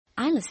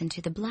listen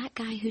to the Black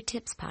Guy Who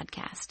Tips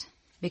podcast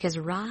because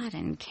Rod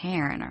and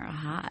Karen are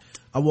hot.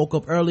 I woke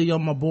up early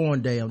on my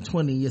born day. I'm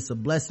 20. It's a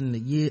blessing. The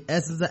year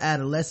essence of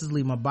adolescence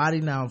leave my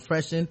body. Now I'm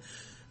freshened.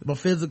 My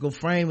physical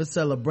frame is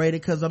celebrated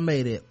because I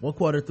made it. 1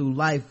 quarter through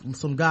life,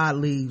 some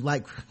godly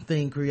like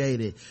thing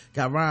created.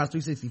 Got rhymes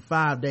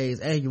 365 days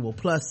annual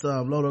plus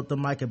some. Load up the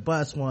mic and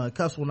bust one.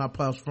 Cuffs when I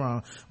puffs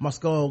from my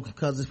skull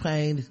because it's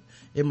pain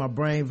in my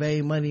brain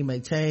vein. Money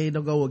maintained.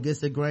 Don't go against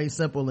the grain.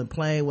 Simple and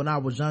plain. When I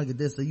was younger,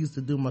 this I used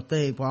to do my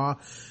thing, Paul.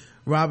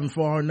 Robbing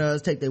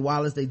foreigners, take their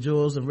wallets, their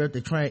jewels, and rip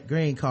their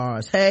green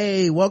cards.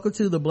 Hey, welcome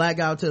to the Black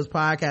Guy Who Tips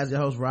podcast. Your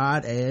host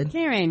Rod and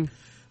Karen.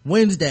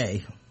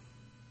 Wednesday.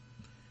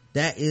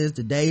 That is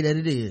the day that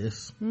it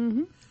is.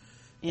 Mm-hmm.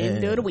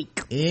 End of the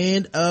week.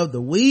 End of the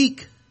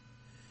week.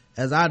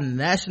 As our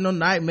national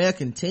nightmare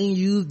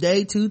continues,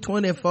 day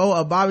 224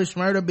 of Bobby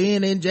Shmurda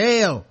being in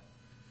jail.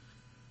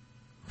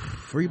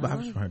 Free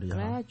Bobby Shmurda, y'all.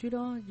 Glad you're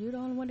the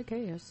only one that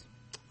cares.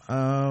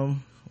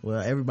 Well,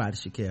 everybody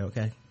should care,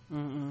 okay?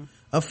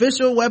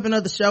 Official weapon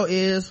of the show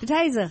is the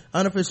taser.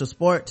 Unofficial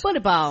sport,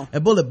 bullet ball,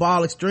 and bullet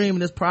ball extreme.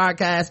 And this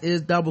podcast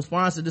is double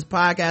sponsored. This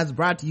podcast is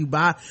brought to you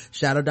by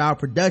Shadow Dog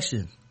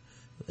Productions.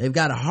 They've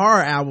got a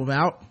horror album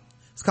out.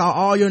 It's called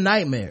All Your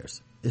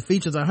Nightmares. It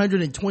features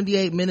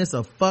 128 minutes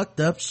of fucked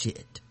up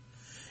shit.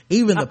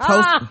 Even the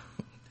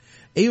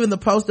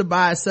poster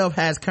by itself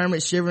has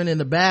Kermit shivering in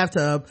the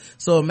bathtub.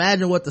 So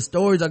imagine what the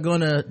stories are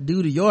gonna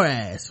do to your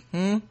ass.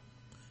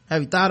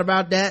 Have you thought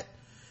about that?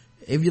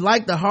 If you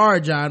like the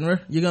horror genre,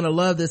 you're gonna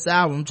love this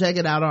album. Check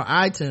it out on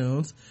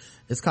iTunes.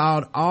 It's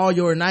called All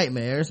Your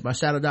Nightmares by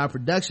Shadow Dog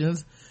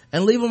Productions,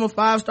 and leave them a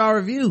 5-star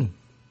review.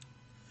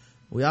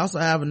 We also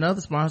have another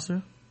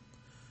sponsor,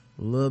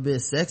 a little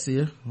bit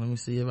sexier. Let me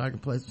see if I can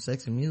play some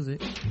sexy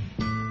music.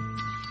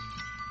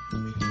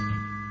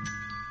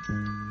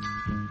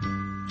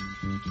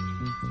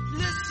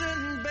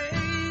 Listen,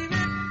 baby,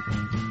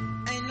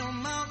 ain't no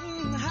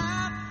mountain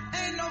high,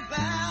 ain't no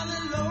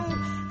valley low,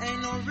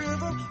 ain't no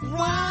river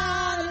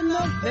wide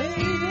enough,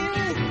 baby.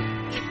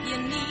 If you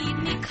need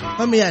me, call.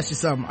 Let me ask you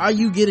something. Are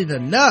you getting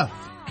enough?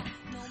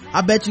 I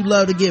bet you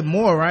love to get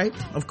more, right?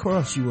 Of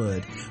course you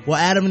would. Well,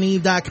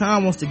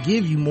 AdamandEve.com wants to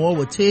give you more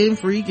with 10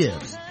 free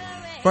gifts.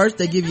 First,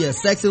 they give you a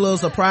sexy little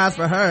surprise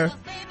for her.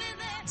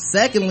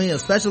 Secondly, a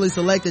specially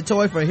selected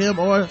toy for him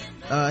or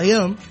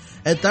him.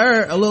 And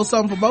third, a little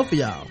something for both of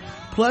y'all.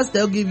 Plus,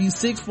 they'll give you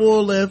 6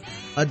 full-length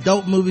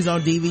adult movies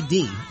on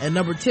DVD. And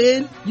number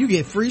 10, you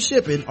get free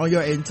shipping on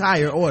your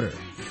entire order.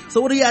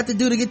 So what do you have to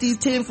do to get these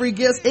 10 free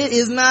gifts? It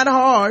is not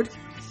hard.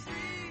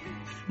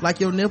 Like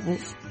your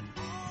nipples.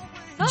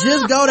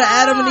 Just go to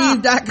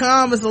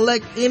AdamandEve.com and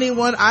select any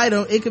one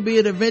item. It could be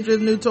an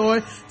adventurous new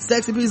toy,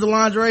 sexy piece of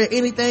lingerie,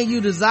 anything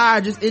you desire.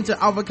 Just enter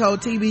offer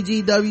code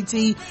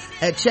TBGWT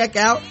at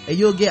checkout and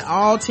you'll get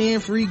all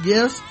 10 free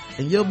gifts,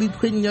 and you'll be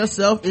putting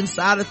yourself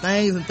inside of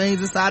things and things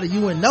inside of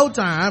you in no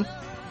time.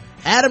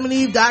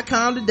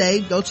 AdamandEve.com today.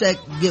 Go check,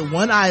 get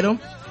one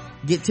item,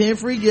 get 10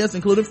 free gifts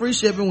including free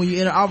shipping when you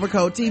enter offer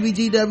code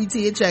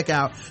TBGWT at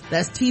checkout.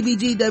 That's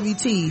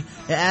TBGWT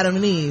at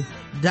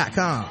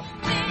AdamandEve.com.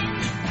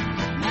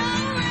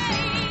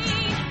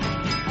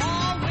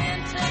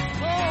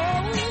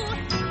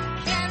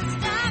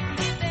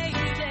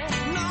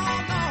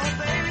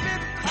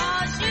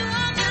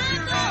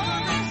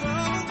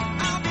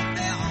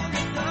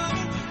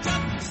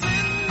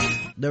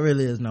 There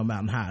really is no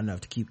mountain high enough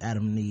to keep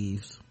Adam and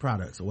Eve's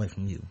products away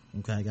from you.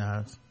 Okay,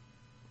 guys?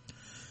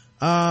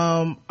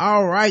 All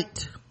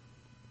right.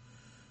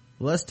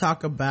 Let's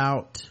talk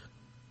about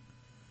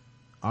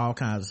all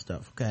kinds of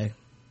stuff, okay?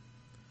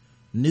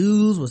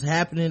 News was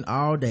happening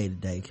all day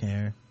today,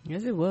 Karen.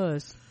 Yes, it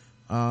was.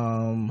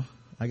 I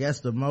guess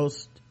the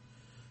most,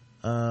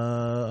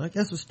 I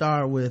guess we'll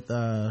start with,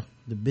 the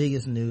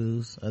biggest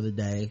news of the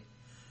day.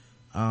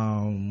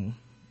 The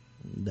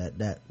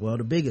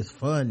biggest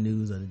fun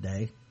news of the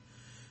day.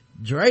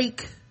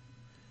 Drake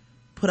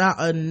put out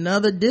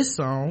another diss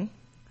song.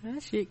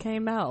 That shit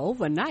came out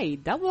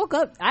overnight. I woke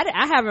up,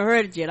 I haven't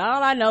heard it yet.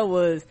 All I know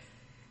was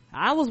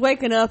I was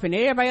waking up and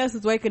everybody else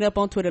was waking up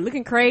on Twitter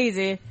looking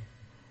crazy,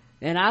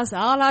 and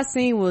all I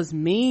seen was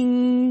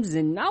memes,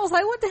 and I was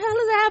like, what the hell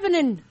is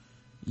happening?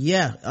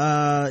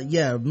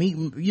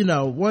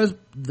 Once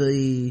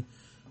the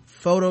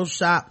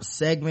Photoshop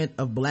segment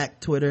of Black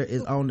Twitter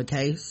is on the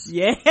case,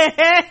 yes,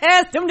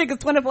 them niggas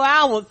 24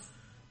 hours,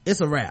 it's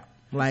a wrap.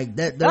 Like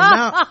that,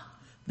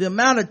 the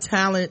amount of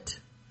talent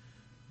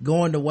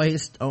going to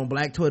waste on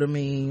Black Twitter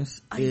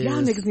memes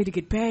y'all niggas need to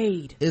get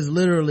paid. Is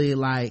literally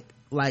like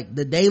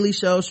the Daily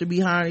Show should be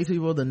hiring these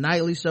people, the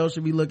Nightly Show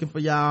should be looking for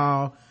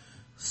y'all.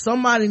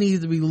 Somebody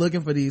needs to be looking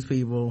for these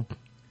people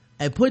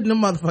and putting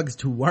them motherfuckers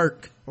to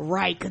work,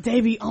 right? Cause they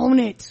be on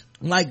it.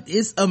 Like,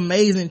 it's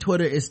amazing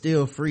Twitter is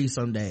still free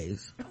some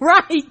days,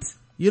 right?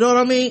 You know what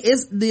I mean?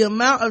 It's the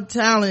amount of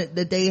talent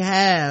that they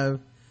have,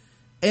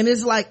 and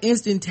it's like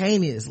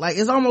instantaneous. Like,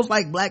 it's almost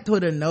like Black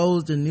Twitter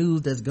knows the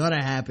news that's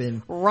gonna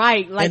happen,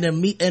 right? Like,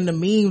 and the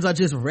memes are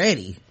just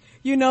ready.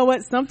 You know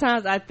what,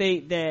 sometimes I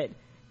think that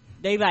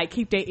they like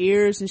keep their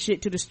ears and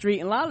shit to the street.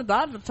 And a lot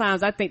of the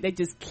times I think they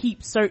just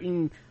keep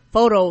certain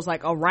photos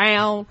like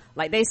around,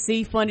 like they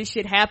see funny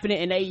shit happening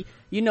and they,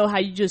 you know how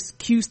you just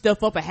queue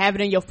stuff up and have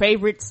it in your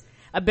favorites.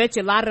 I bet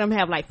you a lot of them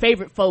have like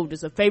favorite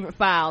folders or favorite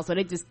files, so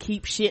they just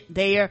keep shit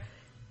there.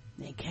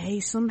 In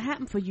case something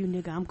happen for you,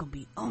 nigga, I'm gonna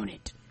be on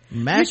it.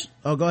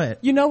 Oh, go ahead.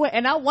 You know what?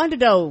 And I wonder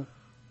though,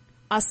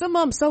 are some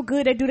of them so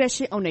good they do that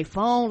shit on their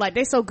phone? Like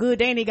they so good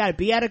they ain't even gotta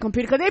be at a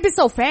computer because they be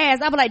so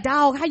fast. I be like,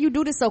 dog, how you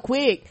do this so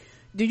quick?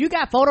 Do you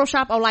got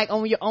Photoshop or like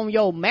on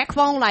your Mac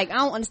phone? Like I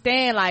don't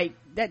understand. Like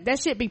that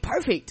shit be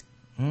perfect.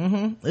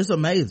 It's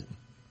amazing.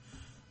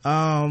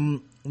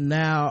 Now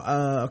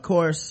of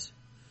course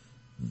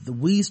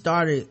we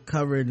started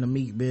covering the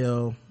Meek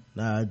Mill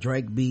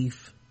Drake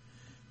beef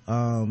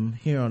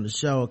here on the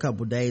show a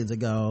couple days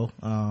ago.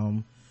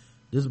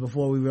 This is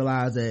before we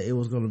realized that it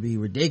was going to be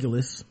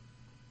ridiculous.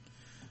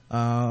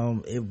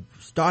 It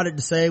started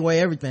the same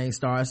way everything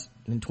starts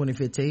in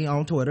 2015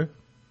 on Twitter.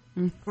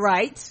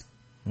 Right.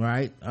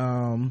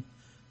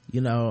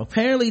 You know,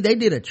 apparently they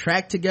did a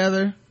track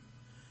together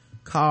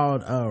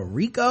called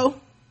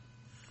Rico,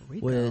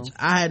 which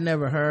I had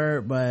never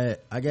heard,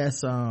 but I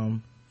guess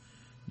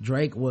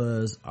Drake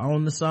was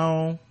on the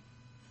song.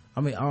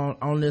 I mean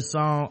on this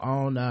song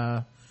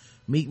on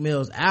Meek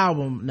Mill's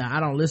album. Now I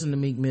don't listen to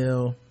Meek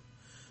Mill,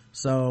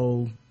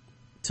 so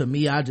to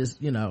me I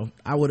just, you know,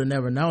 I would have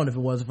never known if it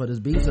wasn't for this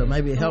beat, so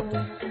maybe it helped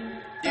him.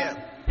 Yeah.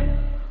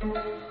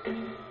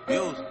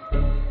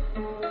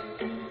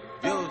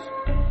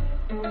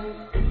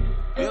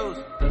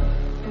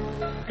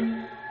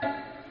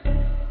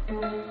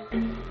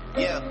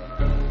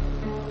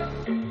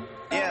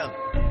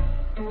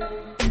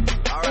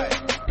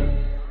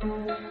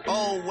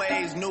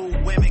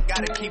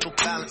 Keep a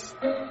balance.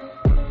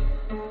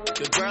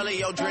 The girl of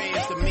your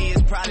dreams to me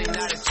is probably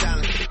not a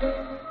challenge.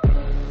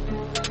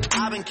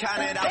 I've been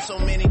counted out so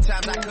many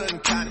times I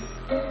couldn't count it.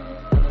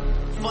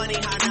 Funny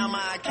how now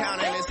my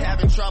accountant is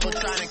having trouble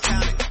trying to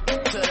count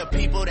it. To the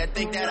people that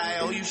think that I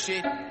owe you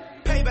shit,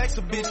 payback's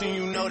a bitch and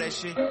you know that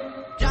shit.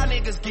 Y'all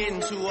niggas getting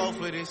too old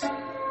for this.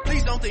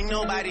 Please don't think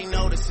nobody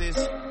notices.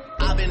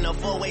 I've been up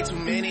for way too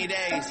many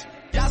days.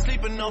 Y'all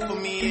sleep enough for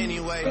me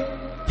anyway.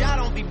 Y'all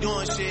don't be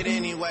doing shit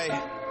anyway.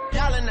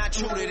 Y'all are not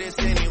true to this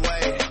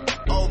anyway.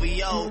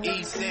 OVO,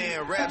 East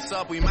End, wraps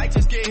up. We might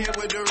just get hit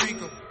with the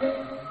Rico.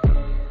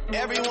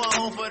 Everyone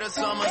home for the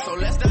summer, so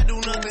let's not do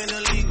nothing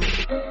illegal.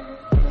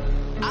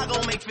 I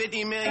gon' make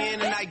 50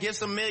 million and I give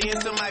some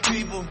millions to my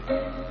people.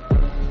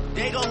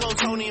 They gon' go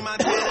Tony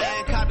Montana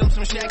and cop them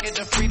some Shaq at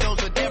the free throws,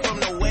 but they're from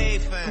the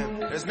wave, fam.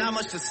 There's not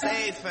much to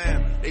say,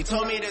 fam. They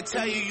told me to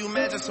tell you you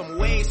measure some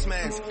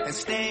wastemans and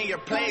stay in your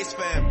place,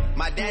 fam.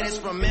 My dad is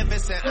from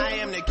Memphis and I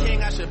am the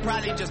king. I should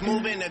probably just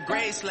move into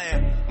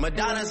Graceland.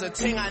 Madonna's a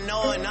ting I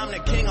know and I'm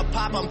the king of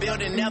pop. I'm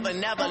building Never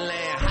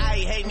Neverland. How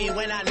he hate me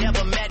when I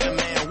never met the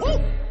man.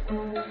 Woo!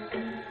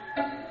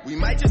 We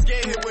might just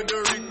get hit with the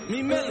Rico.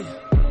 Me Millie.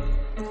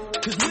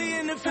 Cause we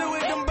in the field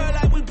with them bird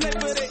like we play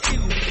for the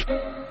Eagles.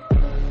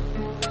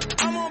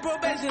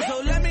 Probation,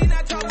 so let me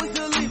not talk what's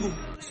illegal.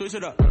 Switch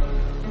it up.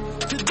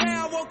 Today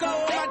I woke up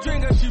with my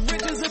drinker, she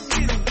rich as a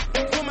beetle.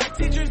 For my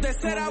teachers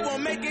that said I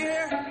won't make it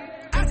here,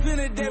 I spend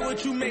a day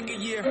what you make a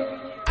year.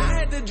 I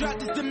had to drop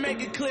this to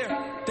make it clear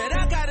that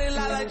I got it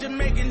lot like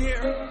Jamaican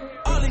here.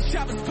 All these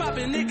shoppers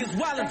popping, niggas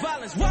wildin'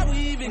 violence. Why we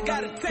even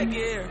gotta take it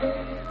here?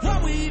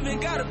 Why we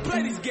even gotta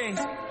play these games?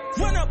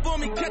 Run up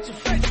on me, catch a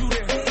face, you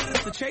there.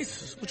 It's the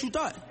chase, what you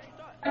thought?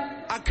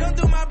 I come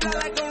through my block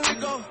like a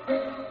Rico.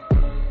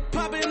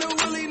 Poppin' the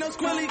willy, no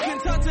squilly, can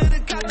talk to the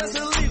cop, that's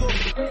illegal.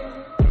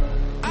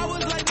 I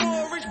was like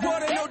more rich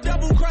border, no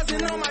double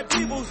crossing on my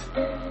peoples.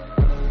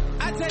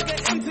 I take an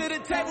M to the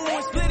table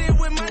and split it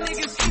with my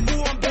niggas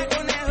equal. I'm back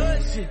on that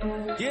hood shit.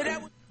 Yeah,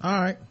 that was...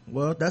 Alright,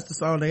 well that's the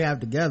song they have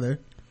together.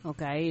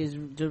 Okay,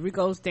 does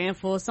Rico stand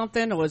for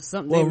something or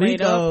something they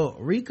made up?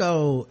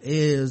 Rico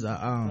is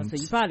so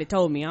you probably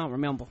told me, I don't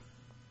remember.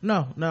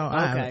 No,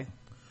 I haven't.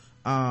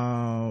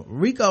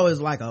 Rico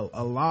is like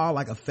a law,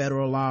 like a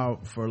federal law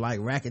for like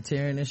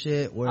racketeering and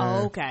shit, where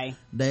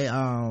they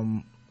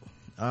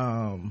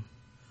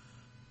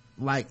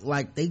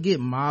like they get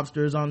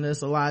mobsters on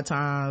this a lot of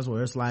times,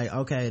 where it's like,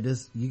 okay,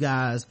 this, you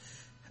guys,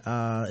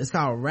 it's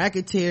called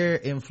Racketeer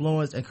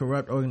Influence and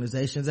Corrupt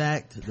Organizations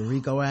Act, the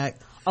RICO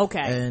Act.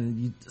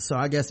 And so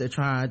I guess they're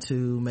trying to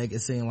make it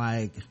seem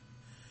like,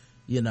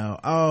 you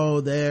know,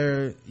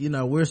 they're, you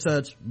know, we're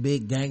such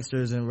big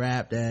gangsters in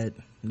rap that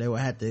they would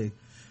have to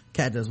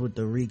catch us with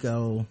the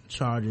RICO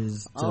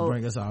charges to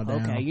bring us all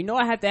down. Okay, you know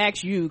I have to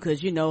ask you,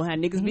 because you know how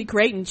niggas be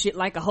creating shit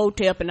like a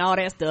hotel and all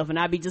that stuff, and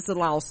I be just a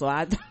loss, so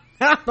I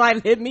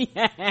like, let me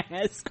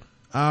ask.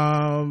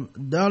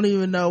 Don't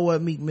even know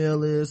what Meek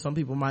Mill is. Some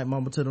people might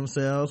mumble to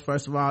themselves.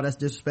 First of all, that's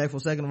disrespectful.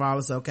 Second of all,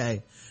 it's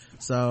okay.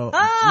 So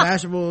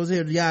Mashable is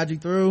here to guide you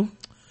through.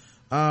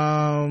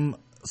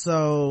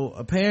 So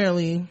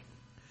apparently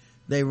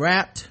they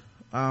rapped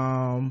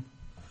on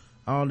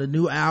the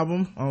new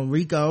album on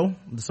Rico,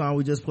 the song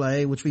we just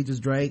played, which features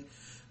Drake,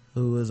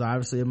 who is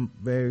obviously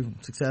very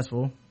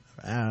successful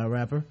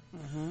rapper.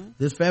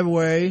 This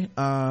February,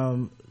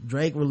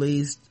 Drake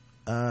released,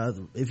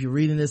 if you're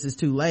reading this, it's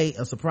too late,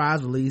 a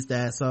surprise release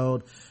that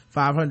sold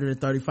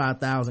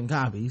 535,000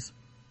 copies.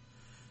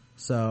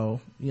 So,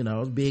 you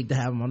know, it's big to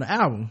have him on the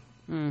album.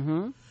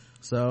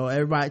 So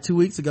everybody, 2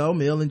 weeks ago,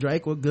 Mill and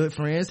Drake were good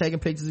friends, taking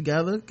pictures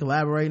together,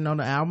 collaborating on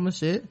the album and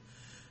shit.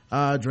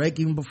 Drake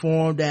even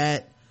performed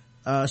at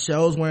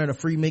shows wearing a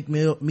free Meek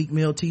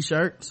Mill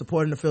t-shirt,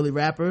 supporting the Philly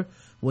rapper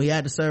when he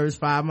had to serve his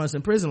 5 months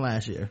in prison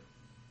last year.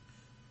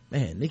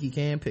 Man, Nicki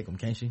can pick him,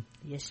 can't she?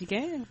 Yes, she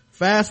can.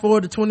 Fast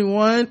forward to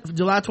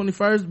July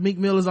 21st, Meek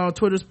Mill is on a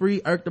Twitter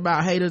spree, irked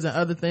about haters and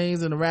other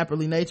things in a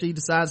rapperly nature. He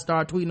decided to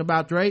start tweeting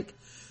about Drake.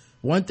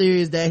 One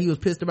theory is that he was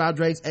pissed about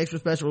Drake's extra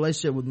special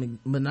relationship with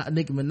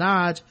Nicki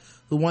Minaj,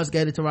 who once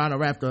gave the Toronto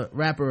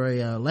rapper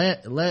a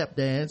lap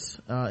dance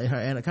in her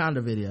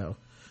Anaconda video.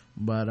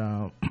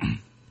 But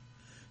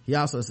he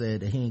also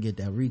said that he didn't get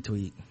that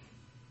retweet.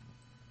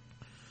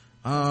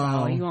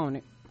 Oh, you on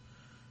it.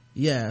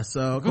 Yeah,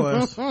 so of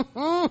course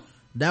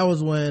that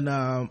was when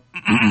the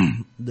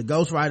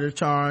ghostwriter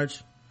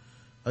charge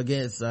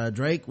against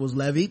Drake was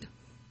levied,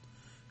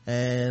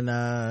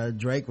 and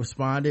Drake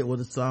responded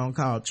with a song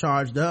called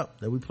Charged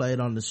Up that we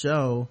played on the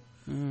show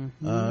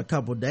a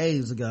couple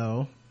days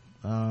ago.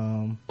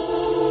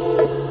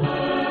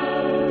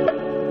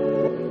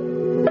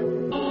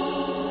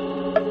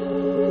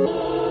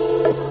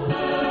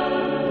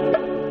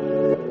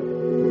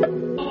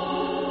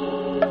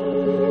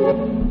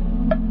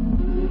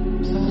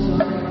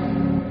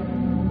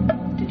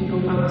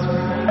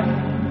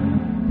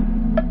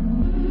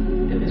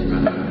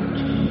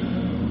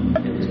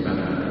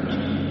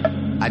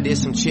 I did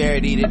some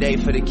charity today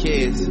for the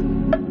kids,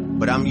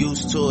 but I'm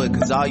used to it,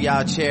 cause all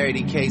y'all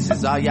charity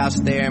cases, all y'all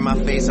stare in my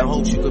face, I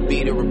hope you could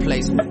be the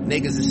replacement.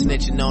 Niggas are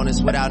snitching on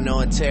us without no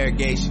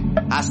interrogation.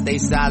 I stay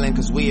silent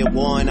cause we at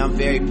war and I'm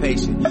very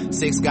patient.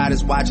 6 God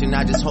is watching,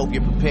 I just hope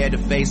you're prepared to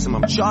face him.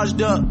 I'm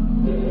charged up.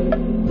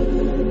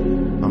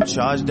 I'm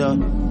charged up.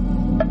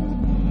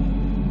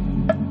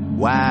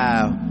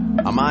 Wow,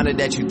 I'm honored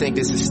that you think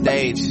this is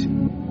staged.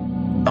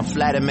 I'm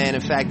flattered, man,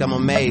 in fact I'm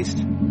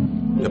amazed.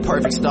 The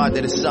perfect start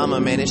to the summer,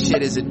 man, this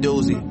shit is a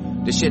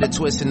doozy. This shit a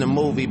twist in the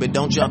movie, but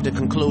don't jump to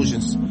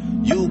conclusions.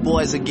 You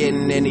boys are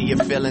getting into your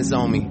feelings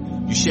on me.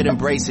 You should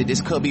embrace it, this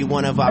could be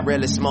one of our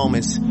realest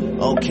moments.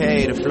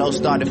 Okay, the flow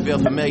start to feel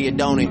familiar,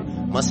 don't it?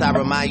 Must I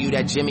remind you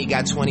that Jimmy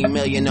got 20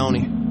 million on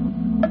it?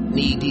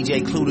 Need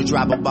DJ Clue to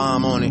drop a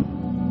bomb on it.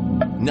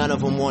 None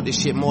of them want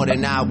this shit more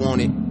than I want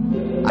it.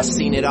 I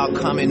seen it all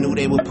coming, knew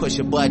they would push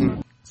a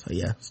button. So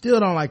yeah, still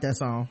don't like that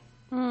song.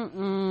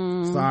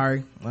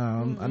 Sorry.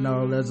 I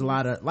know there's a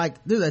lot of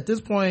at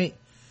this point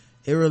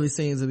it really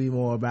seems to be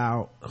more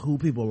about who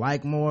people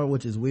like more,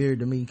 which is weird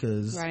to me,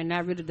 because right,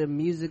 not really the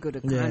music or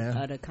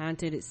the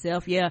content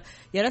itself. Yeah,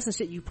 that's the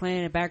shit you playing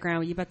in the background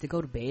when you about to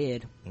go to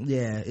bed.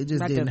 Yeah, it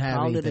just didn't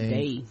have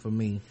anything for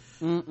me.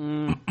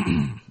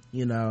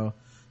 You know,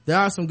 there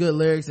are some good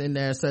lyrics in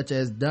there, such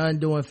as "Done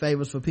doing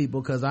favors for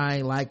people, cause it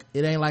ain't like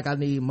I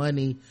need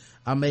money.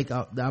 I make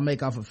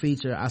off a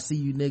feature. I see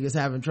you niggas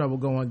having trouble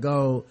going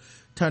gold,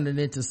 turning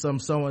into some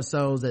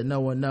so-and-sos that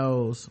no one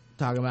knows."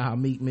 Talking about how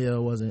Meek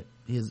Mill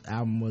his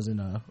album wasn't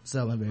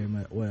selling very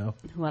much well.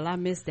 Well, I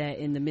missed that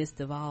in the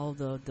midst of all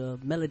the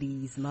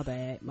melodies. My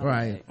bad.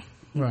 Right.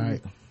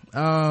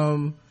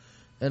 And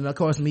of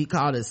course Meek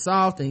called it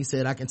soft, and he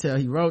said, I can tell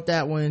he wrote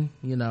that one,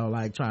 you know,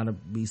 like trying to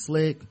be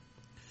slick.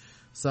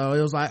 So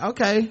it was like,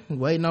 okay,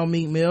 waiting on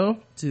Meek Mill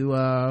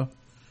to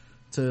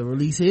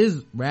release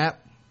his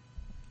rap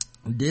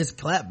disc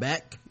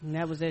Clapback. And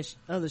that was that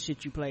other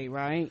shit you played,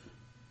 right?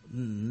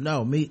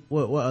 No,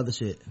 what other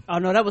shit? Oh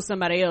no, that was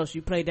somebody else.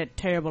 You played that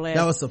terrible ass.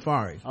 That was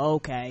Safari.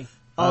 Okay.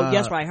 Oh,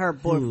 that's right. Her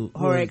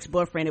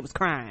ex-boyfriend, it was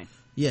crying.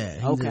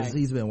 Yeah.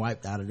 He's been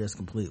wiped out of this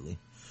completely.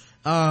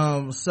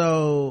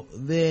 So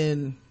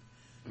then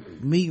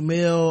Meek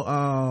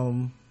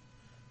Mill,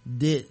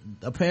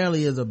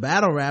 apparently is a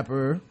battle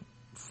rapper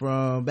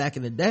from back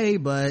in the day,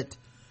 but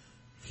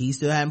he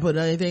still hadn't put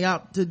anything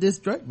out to diss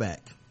Drake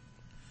back.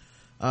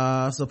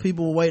 So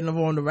people were waiting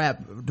for him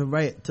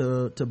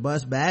to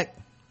bust back.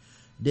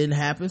 Didn't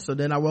happen. So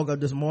then I woke up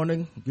this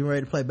morning getting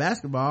ready to play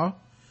basketball,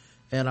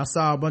 and I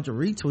saw a bunch of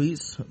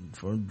retweets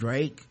from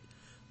Drake,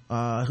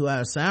 who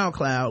had a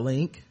SoundCloud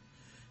link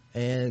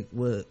and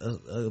with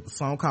a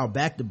song called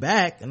Back to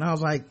Back, and I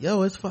was like,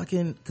 yo, it's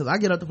fucking, cause I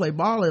get up to play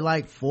ball at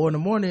like 4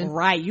 a.m.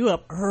 Right, you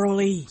up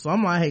early. So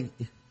I'm like,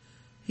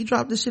 he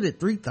dropped this shit at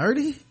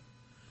 3:30.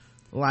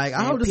 Like,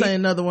 I hope this ain't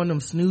another one of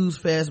them snooze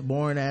fest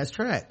boring ass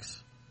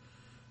tracks.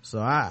 So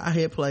I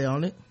hit play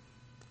on it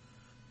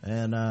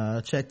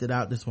and checked it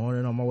out this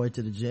morning on my way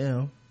to the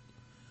gym,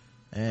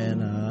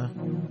 and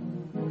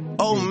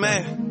oh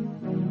man,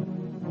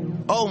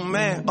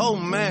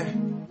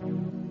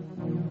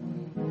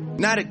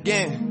 not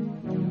again.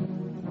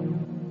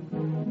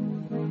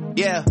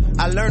 Yeah,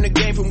 I learned the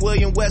game from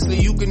William Wesley,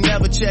 you can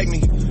never check me.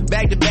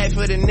 Back to back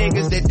for the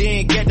niggas that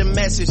didn't get the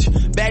message.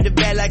 Back to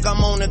back like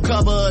I'm on the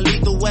cover of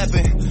Lethal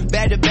Weapon.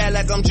 Back to back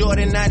like I'm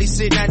Jordan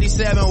 96,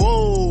 97,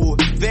 whoa.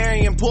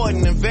 very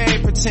important and very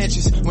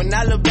pretentious. When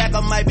I look back,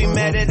 I might be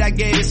mad that I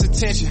gave this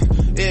attention.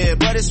 Yeah,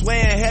 but it's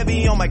weighing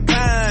heavy on my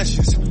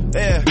conscience.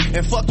 Yeah,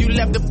 and fuck you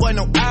left the boy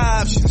no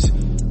options.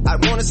 I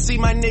wanna see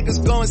my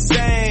niggas go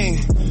insane.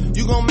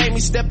 You gon' make me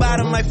step out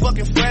of my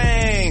fucking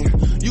frame.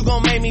 You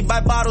gon' make me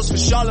buy bottles for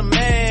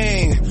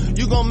Charlemagne.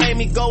 You gon' make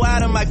me go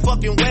out of my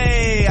fucking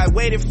way. I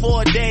waited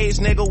 4 days,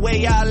 nigga, where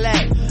y'all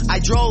at? I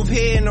drove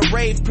here in a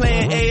rave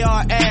playing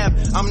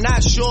AR-AB. I'm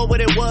not sure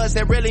what it was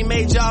that really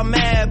made y'all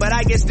mad, but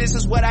I guess this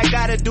is what I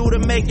gotta do to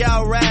make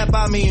y'all rap.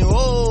 I mean,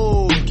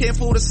 oh, can't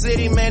fool the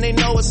city, man, they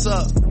know what's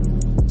up.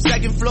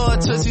 Second floor,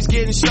 Tootsie's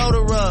getting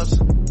shoulder rubs.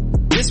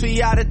 This for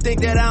y'all to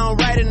think that I don't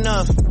write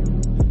enough.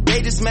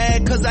 They just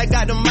mad cause I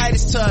got the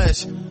Midas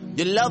touch.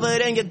 You love her,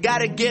 then you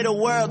gotta get a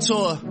world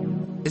tour.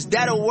 Is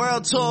that a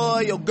world tour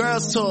or your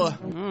girl's tour?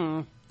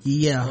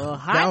 Yeah. Well,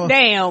 hot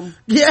damn.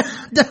 Yeah,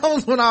 that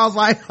was when I was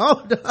like,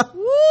 hold up.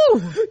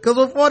 Woo! Cause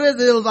before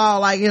this, it was all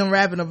like him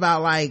rapping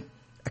about like,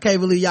 I can't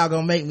believe y'all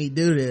gonna make me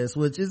do this,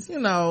 which is, you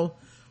know,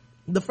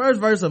 the first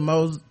verse of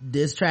most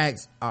diss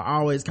tracks are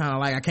always kind of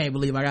like, I can't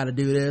believe I gotta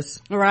do this.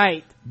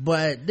 Right.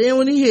 But then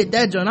when he hit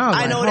that joint, I was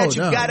like, know hold that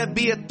you up. gotta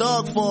be a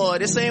thug for her.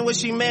 This ain't what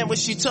she meant when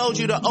she told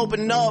you to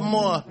open up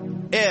more.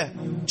 Yeah.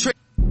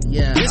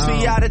 Yeah. This for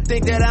y'all to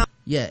think that I'm...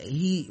 Yeah,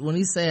 when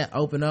he said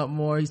open up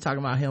more, he's talking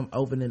about him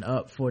opening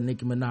up for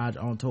Nicki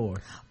Minaj on tour.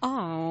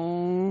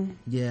 Oh.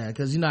 Yeah,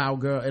 because you know how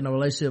girl in a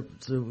relationship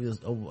to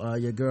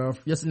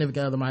your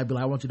significant other might be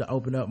like, I want you to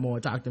open up more,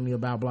 talk to me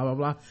about blah blah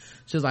blah.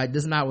 She was like,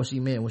 this is not what she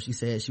meant when she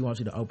said she wants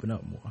you to open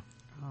up more.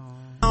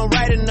 I don't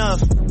write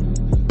enough.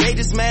 They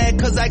just mad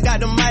cause I got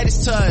the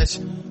Midas touch.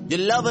 You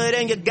love her,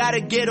 then you gotta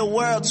get a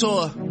world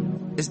tour.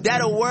 Is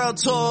that a world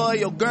tour or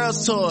your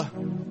girl's tour?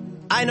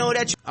 I know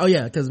that you... Oh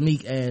yeah, because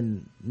Meek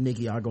and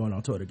Nicki are going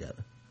on tour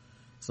together.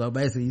 So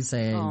basically he's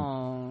saying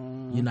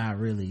you're not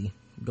really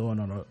going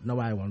on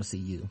nobody want to see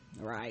you.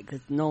 Right,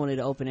 because normally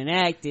the opening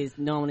act is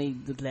normally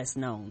the less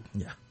known.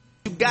 Yeah.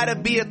 You gotta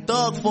be a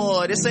thug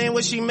for her. This ain't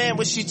what she meant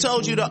when she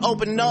told you to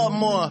open up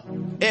more.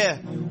 Yeah.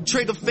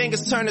 Trigger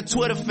fingers turn to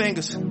Twitter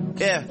fingers.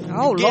 Yeah.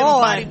 Oh, Getting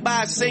Lord. body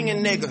by a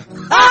singing nigga.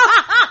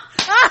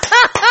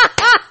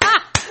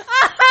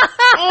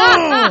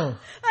 Oh!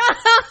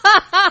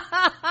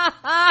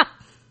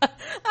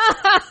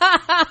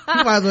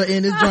 You might as well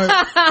end this joint.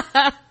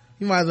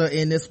 You might as well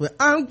end this with,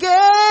 I'm gay!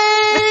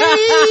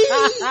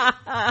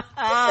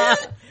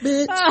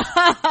 Bitch.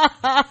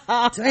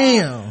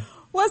 Damn.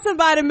 What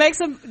somebody makes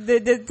him,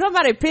 did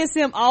somebody piss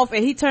him off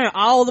and he turned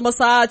all the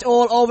massage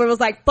oil over and was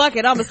like, fuck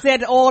it, I'm gonna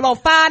set the oil on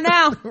fire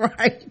now?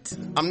 Right.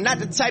 I'm not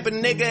the type of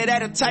nigga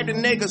that the type of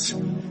niggas.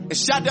 And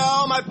shout to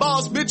all my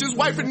boss bitches,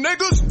 wife and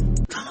niggas.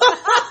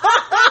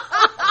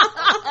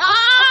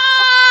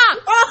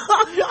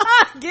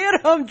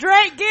 Get him,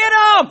 Drake, get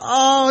him!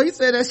 Oh, he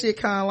said that shit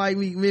kind of like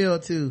Meek Mill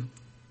too.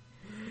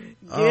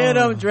 Get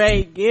him,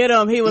 Drake, get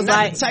him. He was Not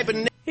like, the type of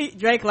nigga.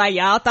 Drake like,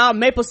 y'all thought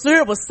maple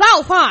syrup was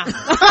soft, huh?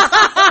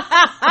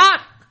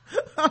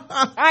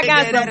 I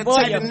got that some the for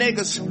type you. of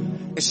niggas.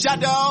 And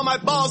shout to all my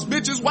boss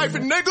bitches, wife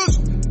and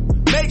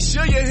niggas. Make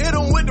sure you hit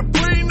them with the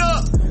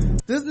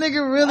prenup. This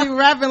nigga really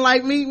rapping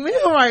like Meek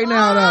Mill right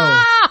now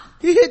though.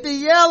 He hit the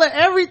yell at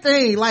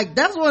everything. Like,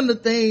 that's one of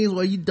the things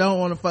where you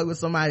don't want to fuck with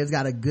somebody that's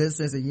got a good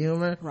sense of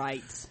humor.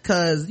 Right.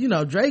 Cause, you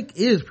know, Drake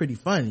is pretty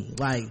funny.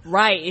 Like,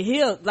 right. And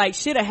he'll, like,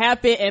 shit'll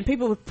happen and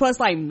people will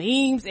post, like,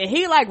 memes and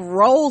he, like,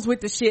 rolls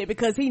with the shit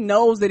because he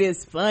knows that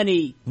it's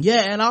funny.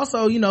 yeah, and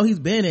also, you know, he's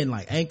been in,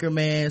 like,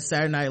 Anchorman,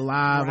 Saturday Night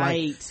Live.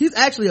 Right. Like, he's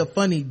actually a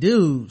funny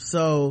dude.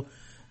 So,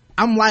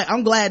 I'm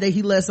glad that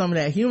he let some of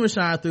that humor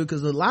shine through,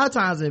 cause a lot of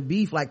times in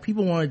beef, like,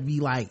 people want to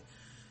be like,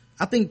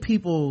 I think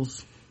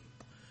people's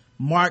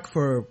mark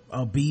for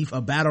a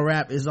battle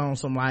rap is on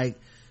some like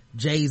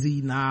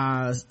Jay-Z,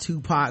 Nas,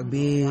 Tupac,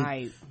 Big.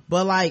 Right.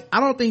 But like, I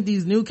don't think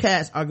these new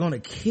cats are gonna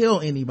kill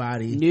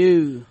anybody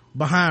No.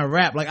 behind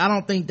rap. Like, I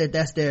don't think they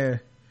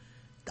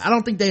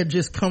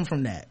just come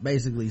from that,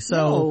 basically. So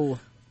No.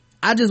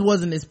 I just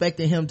wasn't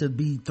expecting him to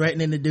be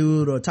threatening the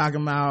dude or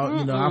talking about,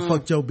 you know, I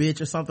fucked your bitch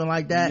or something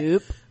like that.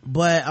 Nope.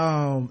 But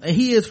and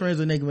he is friends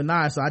with Nicki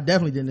Minaj, so I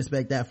definitely didn't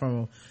expect that from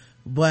him.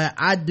 But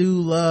I do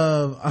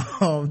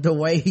love the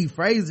way he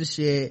phrased the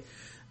shit,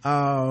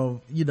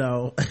 you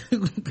know,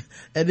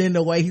 and then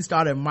the way he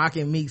started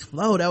mocking Meek's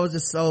flow. That was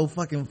just so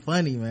fucking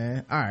funny,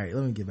 man. All right,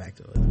 let me get back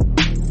to it.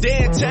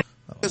 Then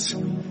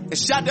and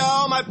shout to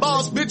all my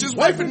boss bitches,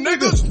 wife and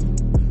niggas.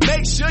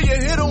 Make sure you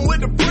hit them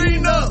with the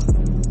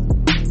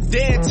prenup.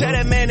 Then tell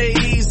that man to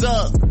ease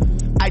up.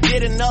 I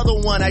did another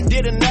one.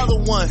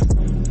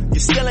 You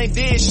still ain't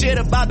did shit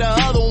about the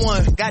other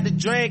one. Got the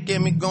drink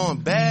in me going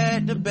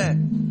back to back.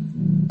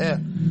 Yeah,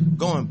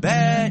 going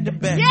back to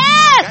back.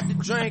 Yes! Got the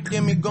drink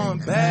in me going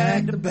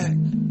back to back.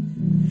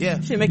 Yeah,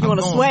 Should make you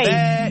wanna going sway.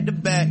 back to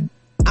back.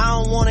 I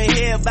don't wanna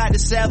hear about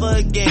this ever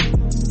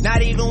again.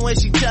 Not even when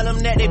she tell them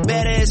that they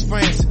better as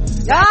friends.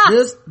 Ah!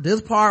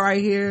 This part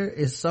right here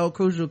is so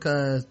crucial,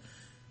 cause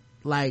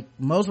like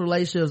most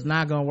relationships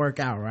not gonna work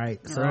out, right?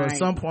 So Right. at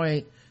some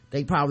point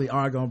they probably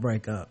are gonna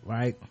break up,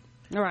 right?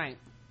 All right.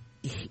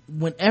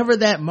 whenever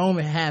that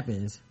moment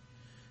happens,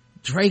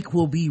 Drake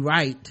will be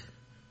right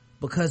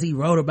because he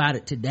wrote about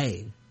it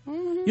today.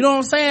 You know what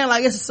I'm saying?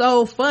 Like, it's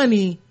so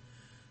funny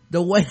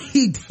the way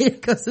he did,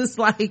 because it's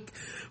like,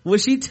 when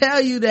she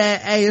tell you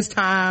that, hey, it's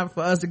time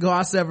for us to go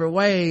our separate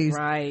ways,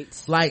 right?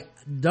 Like,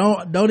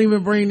 don't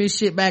even bring this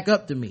shit back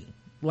up to me.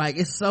 Like,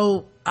 it's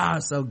so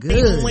good.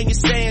 Even when you're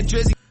saying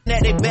Drizzy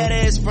that they better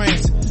as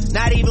friends,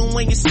 not even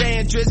when you're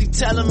saying Drizzy,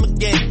 tell them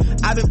again.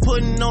 I've been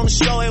putting on the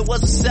show, it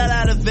was a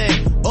sellout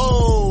event.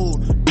 Oh,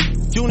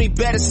 you need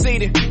better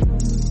seating.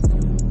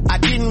 I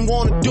didn't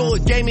want to do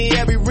it, gave me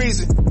every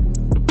reason.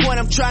 The point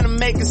I'm trying to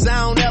make is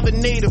I don't ever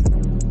need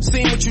them.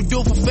 Seen what you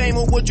do for fame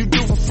or what you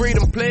do for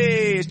freedom,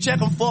 please. Check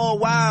them for a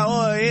while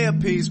or an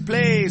earpiece,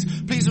 please.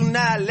 Please do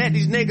not let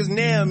these niggas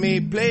nail me,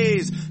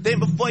 please. Think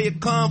before you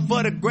come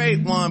for the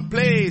great one,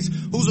 please.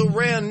 Who's a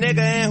real nigga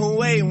and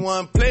who ain't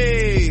one,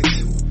 please.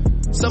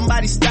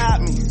 Somebody stop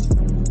me.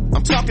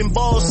 I'm talking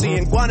Ballsy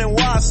and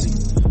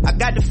Guanawasi. I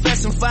got the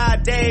fest in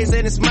 5 days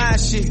and it's my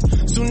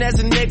shit. Soon as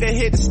a nigga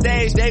hit the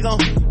stage, they gon'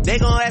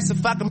 ask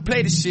if I can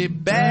play the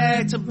shit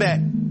back to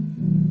back.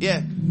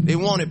 Yeah, they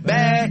want it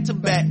back to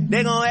back.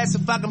 They gon' ask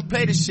if I can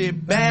play the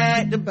shit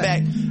back to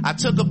back. I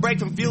took a break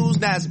from views,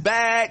 now it's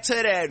back to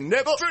that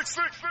nigga.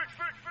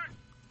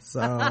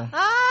 So,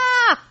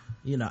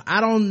 you know, I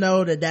don't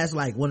know that that's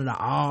like one of the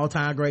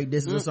all-time great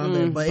discs or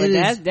something, but it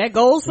is. That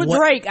goes for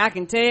Drake. I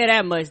can tell you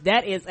that much.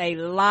 That is a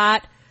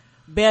lot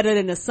better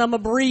than the Summer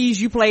Breeze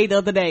you played the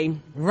other day.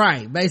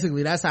 Right.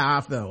 Basically, that's how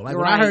I felt. Like,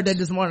 when I heard that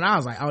this morning, I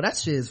was like, oh, that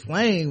shit is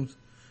flames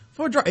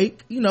for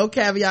Drake. You know,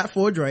 caveat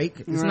for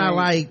Drake. It's not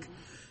like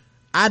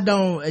I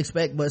don't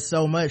expect but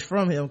so much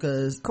from him,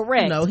 because,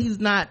 you know, he's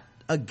not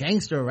a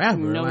gangster rapper.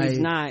 No, like, he's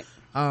not.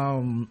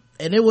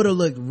 And it would have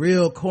looked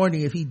real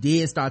corny if he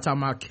did start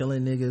talking about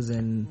killing niggas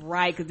and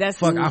right, because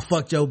that's I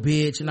fucked your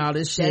bitch and all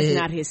this shit. That's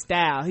not his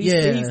style.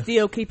 He's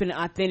still keeping it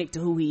authentic to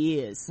who he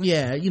is.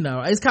 Yeah, you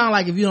know, it's kind of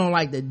like if you don't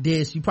like the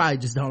diss, you probably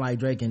just don't like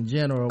Drake in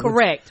general.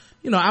 Correct. Which,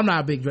 you know, I'm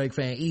not a big Drake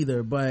fan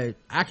either, but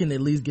I can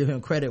at least give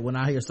him credit when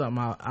I hear something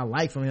I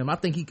like from him. I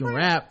think he can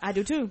rap. I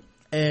do too.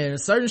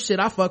 And certain shit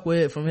I fuck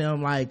with from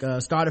him, like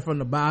Started From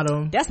the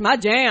Bottom. That's my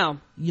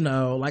jam. You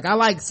know, like I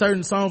like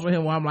certain songs from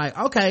him where I'm like,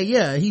 okay,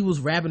 yeah, he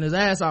was rapping his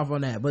ass off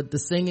on that, but the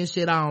singing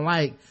shit I don't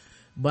like.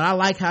 But I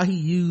like how he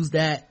used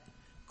that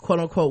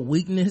quote unquote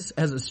weakness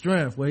as a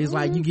strength, where he's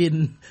like, you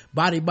getting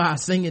bodied by a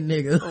singing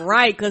nigga.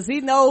 Right, because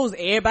he knows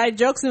everybody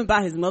jokes him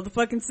about his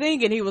motherfucking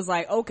singing. He was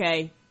like,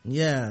 okay.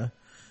 Yeah.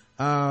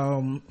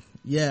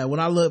 Yeah, when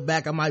I look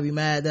back, I might be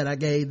mad that I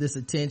gave this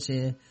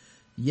attention.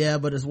 Yeah,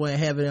 but it's weighing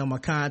heavy on my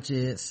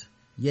conscience.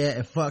 Yeah,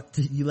 and fuck,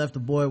 you left the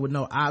boy with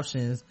no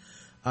options.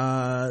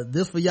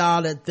 This for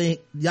y'all that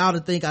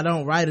think I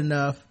don't write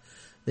enough.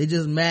 They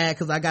just mad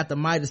cause I got the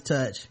Midas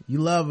touch. You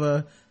love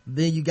her,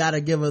 then you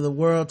gotta give her the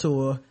world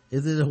tour.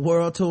 Is it a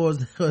world tour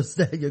or is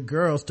that your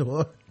girl's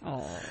tour?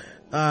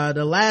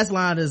 The last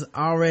line is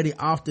already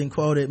often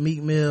quoted.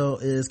 Meek Mill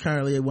is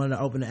currently one of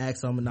the opening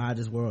acts on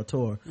Minaj's world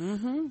tour.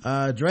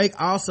 Drake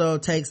also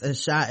takes a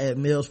shot at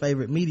Mill's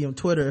favorite medium,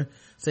 Twitter,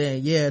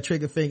 saying, yeah,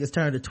 trigger fingers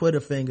turn to Twitter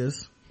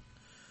fingers.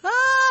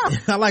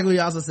 I like what he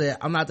also said,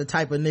 I'm not the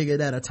type of nigga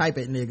that'll type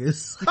at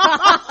niggas.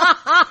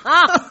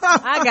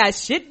 I got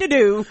shit to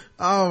do.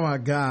 Oh my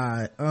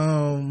god.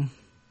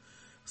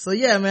 So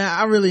yeah, man,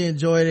 I really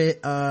enjoyed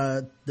it.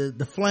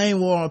 The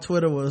flame war on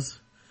Twitter was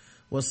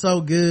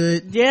so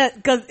good. Yeah,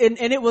 cause and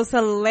it was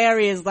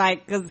hilarious,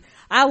 like, cause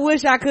I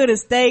wish I could have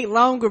stayed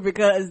longer,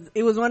 because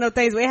it was one of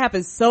those things where it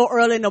happened so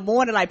early in the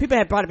morning. Like, people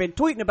had probably been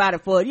tweeting about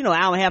it for, you know,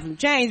 an hour and a half and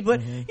change, but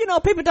you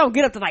know, people don't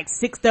get up to like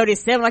 6:30,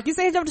 7. Like you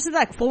say, it's up to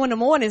like 4 in the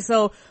morning,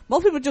 so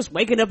most people just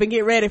waking up and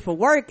get ready for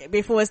work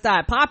before it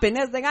started popping.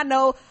 Next thing I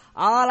know,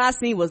 all I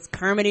seen was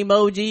Kermit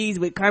emojis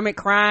with Kermit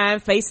crying,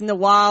 facing the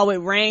wall with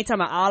rain,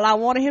 talking about all I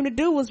wanted him to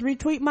do was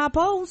retweet my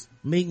post.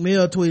 Meek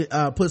Mill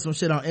put some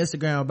shit on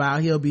Instagram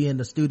about he'll be in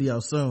the studio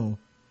soon,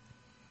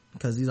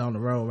 because he's on the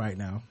road right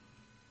now.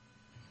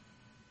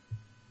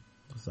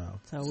 So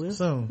we'll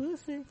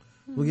see.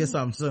 We'll get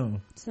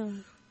something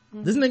soon.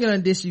 This nigga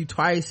done dish you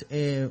twice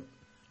in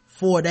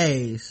 4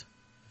 days.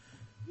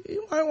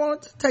 You might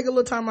want to take a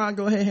little time out and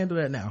go ahead and handle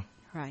that now.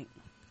 Right.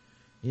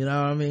 You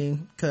know what I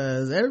mean?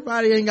 Cause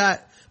everybody ain't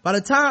got, by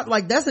the time,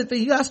 like, that's the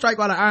thing, you gotta strike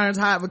while the iron's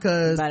hot,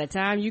 because by the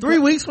time you 3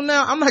 weeks from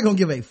now, I'm not gonna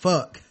give a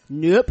fuck.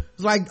 Nope.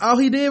 It's like, oh,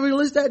 he did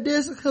release that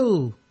disc?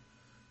 Cool.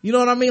 You know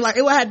what I mean? Like,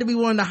 it would have to be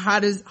one of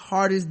the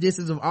hardest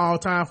discs of all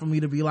time for me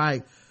to be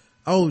like,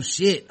 oh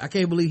shit, I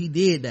can't believe he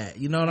did that.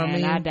 You know what I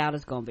mean? I doubt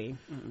it's gonna be.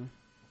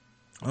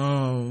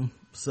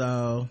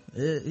 So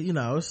it, you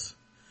know,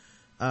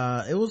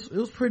 it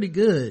was pretty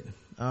good.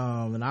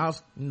 And I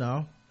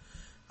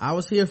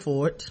was here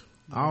for it.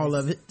 All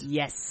of it.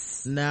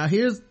 Yes. Now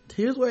here's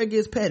where it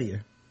gets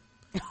pettier.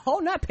 Oh,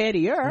 not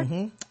pettier.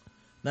 Now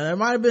there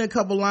might have been a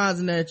couple lines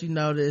in there that you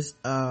noticed.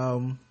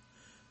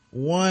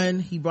 One,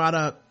 he brought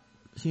up,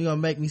 he gonna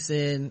make me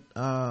send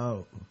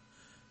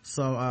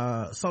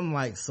something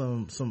like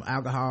some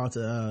alcohol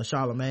to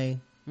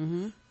Charlemagne.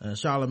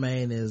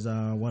 Charlemagne is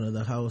one of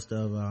the hosts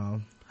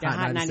of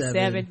Hot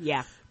 97.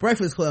 Yeah.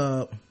 Breakfast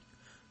Club.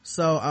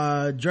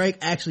 So Drake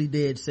actually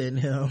did send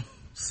him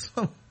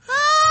some.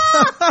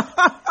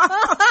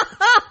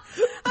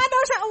 I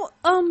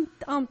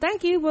know.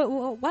 Thank you, but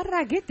why did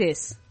I get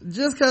this?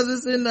 Just cause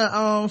it's in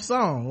the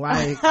song.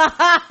 Like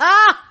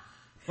I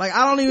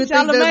don't even think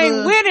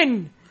Charlamagne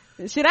winning.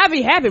 Should I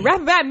be happy?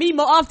 Rap about me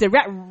more often.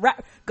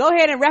 Rap. Go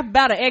ahead and rap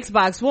about an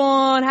Xbox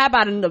One. How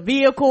about in the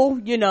vehicle?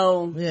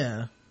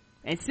 Yeah.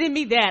 And send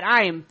me that.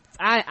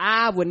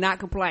 I would not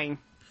complain.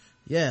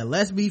 Yeah,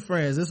 let's be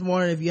friends. This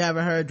morning, if you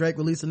haven't heard, Drake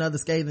released another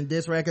scathing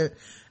diss record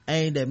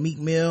aimed at Meek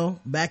Mill,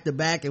 back to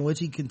back, in which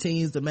he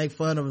continues to make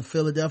fun of a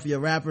Philadelphia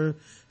rapper,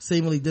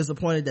 seemingly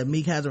disappointed that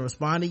Meek hasn't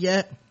responded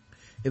yet.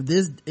 In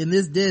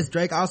this diss,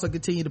 Drake also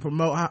continued to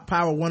promote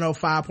Power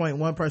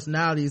 105.1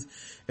 personalities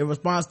in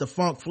response to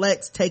Funk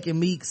Flex taking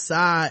Meek's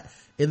side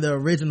in the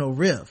original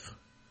riff.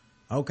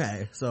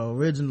 Okay, so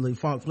originally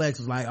Funk Flex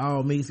was like,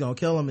 oh, Meek's gonna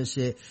kill him and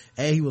shit,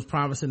 and he was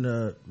promising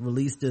to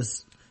release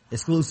this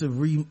exclusive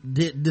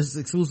diss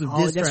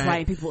track.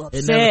 Right. People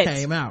upset. It never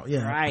came out.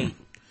 Yeah, right.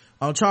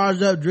 On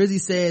Charged Up, Drizzy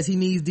says he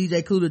needs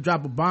DJ Clue to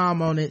drop a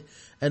bomb on it,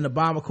 and the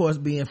bomb of course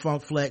being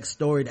Funk Flex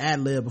storied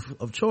ad-lib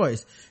of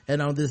choice.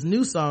 And on this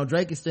new song,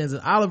 Drake extends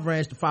an olive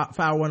branch to Power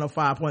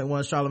 105.1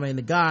 Charlamagne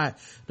the God,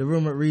 the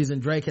rumored reason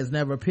Drake has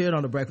never appeared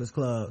on the Breakfast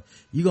Club.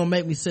 You gonna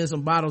make me send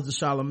some bottles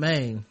to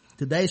Charlamagne.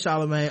 Today,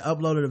 Charlamagne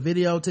uploaded a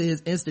video to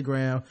his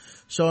Instagram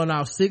showing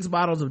off 6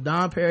 bottles of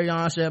Dom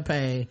Perignon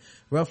champagne,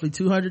 roughly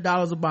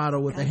 $200 a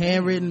bottle, with a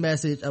handwritten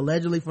message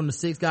allegedly from the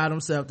sixth god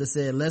himself that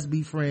said, let's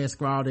be friends,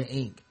 scrawled in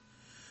ink.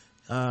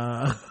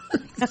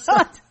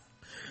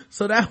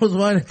 So that was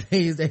one of the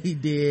things that he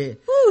did.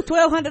 Ooh,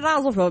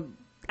 $1,200 worth of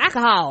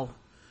alcohol.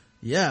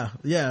 Yeah,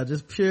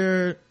 just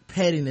pure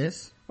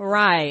pettiness.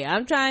 Right.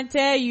 I'm trying to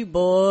tell you,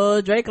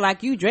 boy, Drake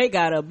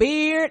got a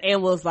beard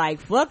and was like,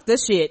 fuck the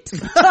shit.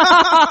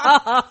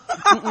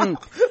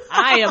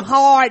 I am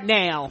hard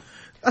now.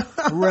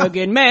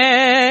 Rugged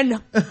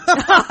man.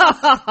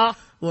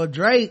 Well,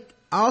 Drake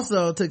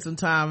also took some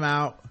time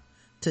out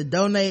to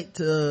donate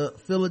to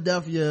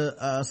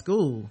Philadelphia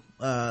school.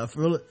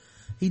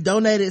 He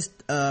donated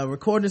a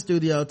recording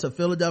studio to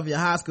Philadelphia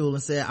High School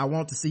and said, I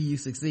want to see you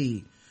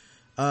succeed.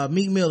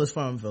 Meek Mill is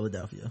from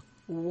Philadelphia.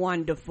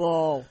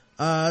 Wonderful.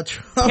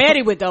 Trump,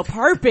 petty with a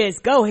purpose.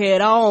 Go ahead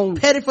on.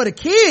 Petty for the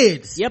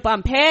kids. Yep,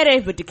 I'm petty,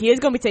 but the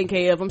kids gonna be taken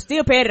care of. I'm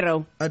still petty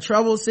though. A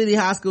troubled city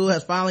high school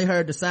has finally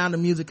heard the sound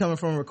of music coming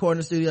from a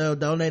recording studio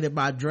donated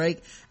by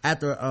Drake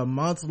after a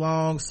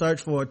month-long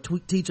search for a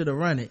teacher to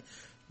run it.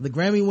 The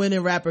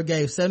Grammy-winning rapper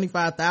gave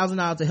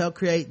 $75,000 to help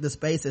create the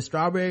space at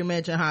Strawberry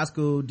Mansion High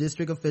School,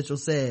 district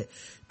officials said.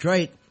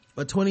 Drake,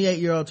 a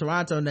 28-year-old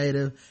Toronto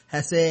native,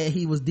 has said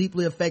he was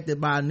deeply affected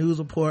by a news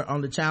report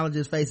on the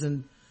challenges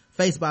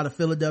faced by the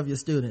Philadelphia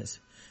students.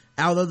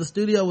 Although the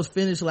studio was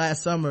finished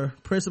last summer,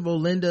 Principal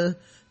Linda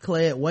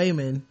Cled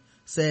Wayman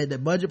said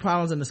that budget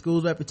problems and the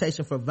school's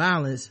reputation for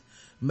violence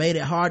made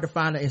it hard to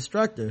find an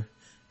instructor.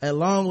 At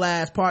long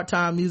last,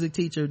 part-time music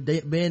teacher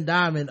Ben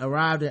Diamond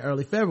arrived in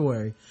early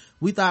February.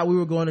 We thought we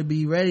were going to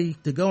be ready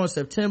to go in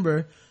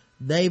September.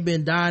 They've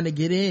been dying to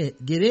get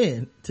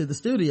in to the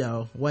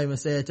studio, Wayman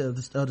said to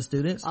the other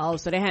students. Oh,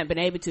 so they hadn't been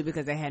able to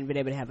because they hadn't been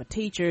able to have a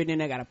teacher, and then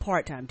they got a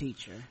part-time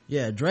teacher.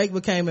 Yeah, Drake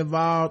became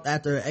involved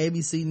after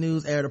ABC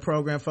News aired a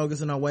program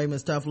focusing on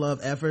Wayman's tough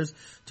love efforts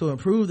to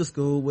improve the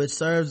school, which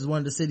serves as one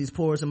of the city's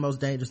poorest and most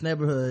dangerous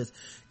neighborhoods.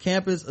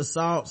 Campus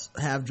assaults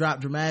have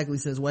dropped dramatically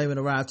since Wayman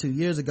arrived 2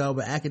 years ago,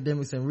 but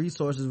academics and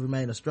resources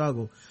remain a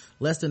struggle.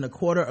 Less than a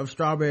quarter of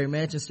Strawberry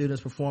Mansion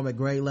students perform at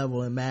grade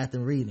level in math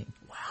and reading.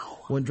 Wow.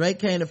 When Drake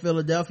came to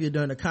Philadelphia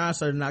during a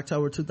concert in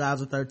October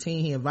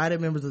 2013, he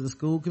invited members of the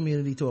school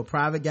community to a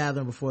private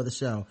gathering before the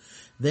show.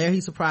 There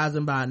he surprised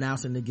them by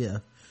announcing the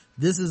gift.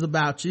 This is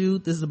about you.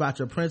 This is about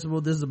your principal.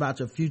 This is about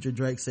your future,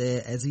 Drake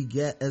said as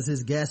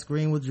his guests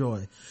screamed with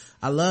joy.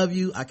 I love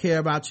you. I care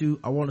about you.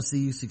 I want to see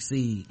you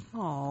succeed.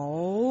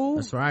 Oh,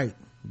 that's right.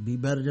 Be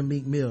better than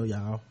Meek Mill,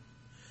 y'all.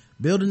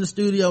 Building the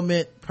studio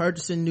meant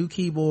purchasing new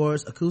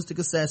keyboards, acoustic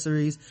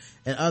accessories,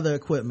 and other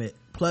equipment,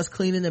 plus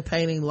cleaning and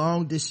painting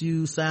long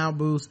disused sound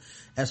booths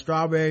at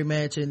Strawberry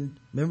Mansion.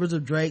 Members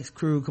of Drake's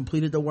crew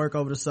completed the work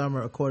over the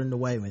summer, according to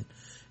Wayman.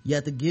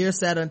 Yet the gear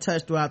sat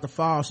untouched throughout the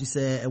fall, she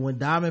said, and when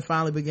Diamond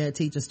finally began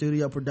teaching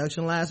studio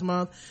production last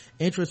month,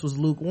 interest was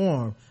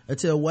lukewarm,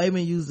 until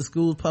Wayman used the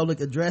school's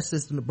public address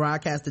system to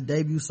broadcast the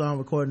debut song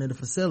recording in the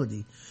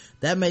facility.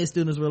 That made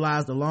students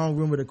realize the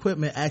long-rumored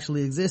equipment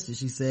actually existed,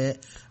 she said.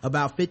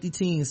 About 50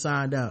 teens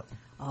signed up.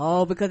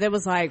 Oh, because it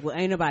was like, well,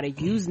 ain't nobody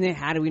using it.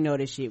 How do we know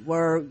this shit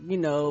work?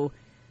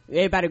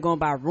 Everybody going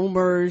by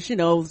rumors.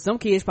 Some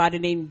kids probably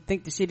didn't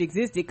think the shit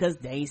existed because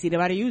they ain't see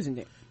nobody using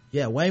it.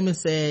 Yeah, Wayman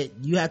said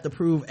you have to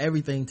prove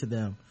everything to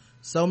them.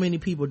 So many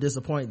people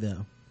disappoint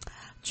them.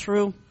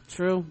 True.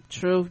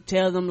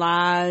 Tell them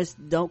lies,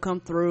 don't come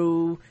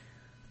through,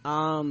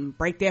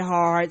 break their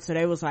heart. So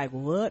they was like,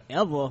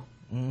 whatever.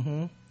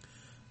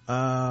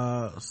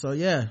 So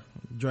yeah,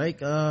 Drake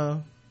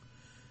helped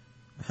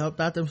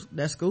out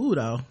that school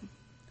though.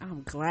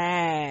 I'm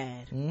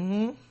glad.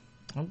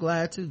 I'm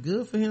glad too.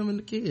 Good for him and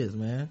the kids,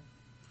 man.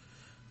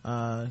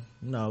 A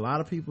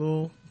lot of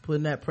people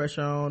putting that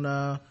pressure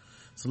on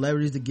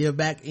celebrities to give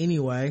back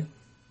anyway,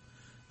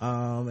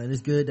 and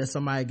it's good that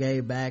somebody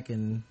gave back,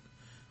 and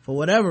for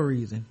whatever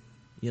reason,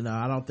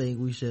 I don't think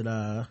we should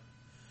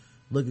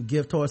look a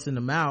gift horse in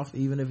the mouth,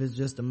 even if it's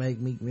just to make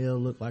Meek Mill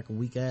look like a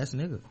weak ass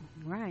nigga.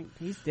 Right.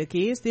 The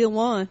kids still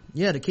won.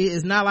 Yeah, the kid,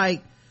 it's not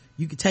like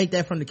you could take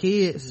that from the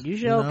kids. You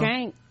sure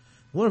can't.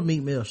 What if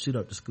Meek Mill shoot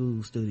up the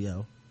school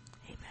studio?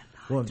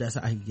 What if that's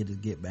how he get his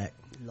get back?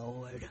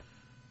 Lord.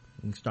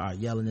 And start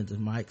yelling into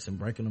mics and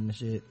breaking them and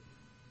shit.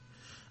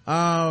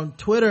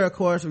 Twitter, of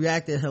course,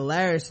 reacted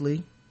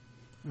hilariously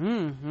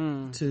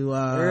to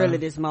early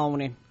this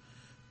morning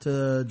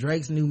to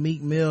Drake's new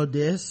Meek Mill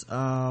diss, with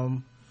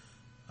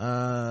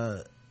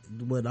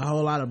a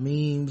whole lot of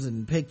memes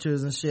and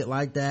pictures and shit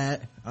like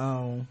that.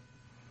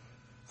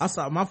 I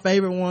saw, my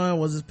favorite one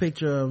was this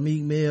picture of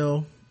Meek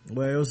Mill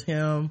where it was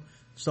him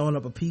showing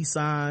up a peace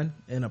sign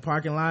in a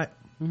parking lot,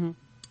 and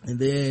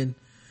then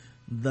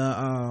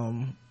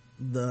the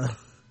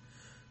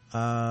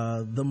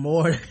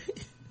more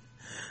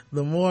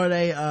the more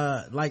they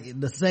like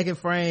the second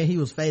frame he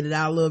was faded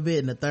out a little bit,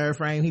 and the third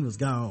frame he was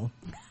gone.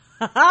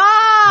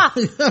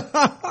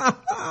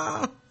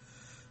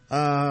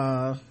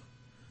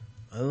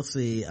 Let's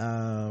see,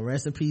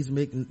 rest in peace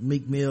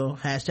Meek Mill,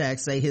 hashtag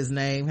say his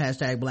name,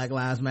 hashtag Black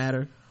Lives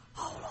Matter.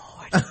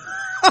 Oh Lord.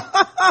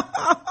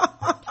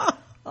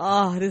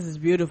 Oh, this is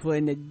beautiful,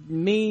 and the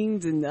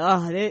memes, and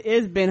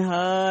it's been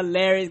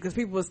hilarious because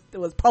people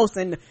was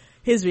posting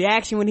his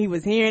reaction when he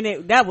was hearing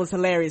it. That was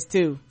hilarious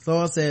too.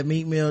 Someone said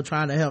Meek Mill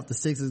trying to help the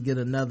Sixers get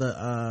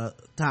another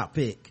top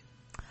pick.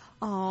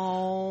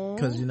 Oh,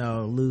 because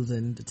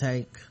losing the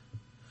Tank.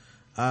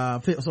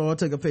 Someone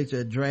took a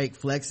picture of Drake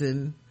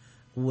flexing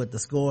with the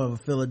score of a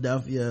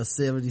Philadelphia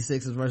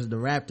 76ers versus the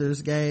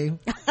Raptors game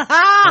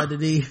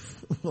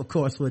underneath, of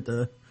course, with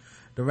the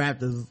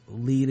Raptors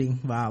leading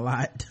by a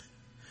lot.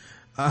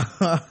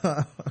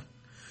 But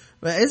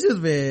it's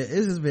just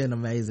been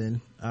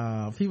amazing.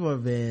 People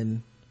have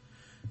been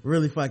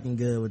really fucking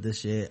good with this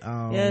shit.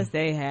 Yes,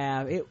 they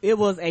have. It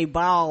was a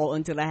ball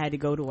until I had to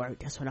go to work.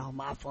 That's when all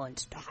my fun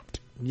stopped.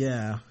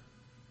 Yeah.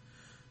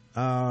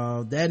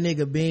 That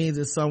nigga Beans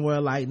is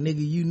somewhere like,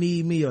 nigga, you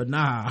need me or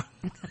nah.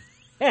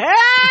 Because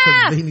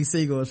Beanie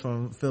Siegel is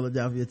from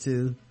Philadelphia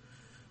too.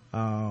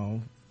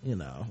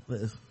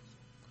 Let's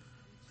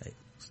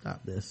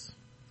stop this.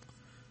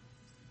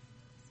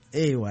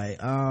 Anyway,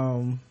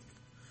 I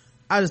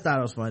just thought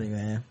it was funny,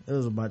 man. It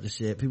was a bunch of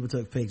shit. People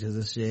took pictures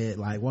of shit.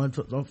 Like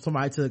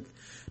somebody took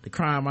the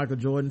crying Michael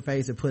Jordan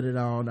face and put it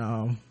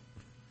on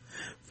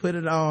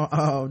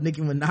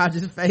Nicki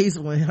Minaj's face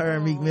when her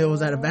and Meek Mill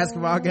was at a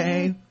basketball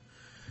game.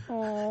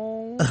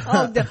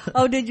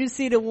 Did you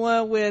see the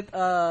one with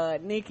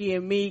Nicki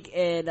and Meek,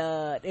 and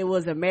it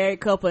was a married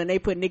couple, and they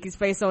put Nicki's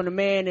face on the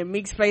man and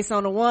Meek's face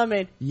on the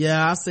woman?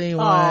 Yeah, I seen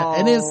one.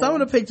 And then some of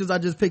the pictures are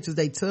just pictures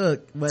they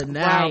took, but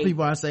now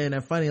people are saying they're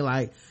funny,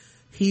 like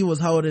he was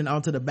holding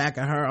onto the back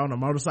of her on a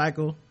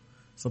motorcycle,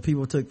 so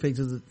people took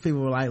pictures.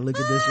 People were like, look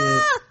at this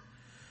shit.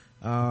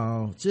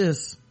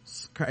 Just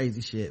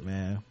crazy shit,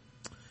 man.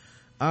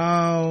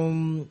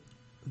 You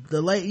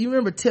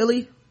remember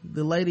Tilly,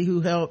 the lady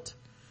who helped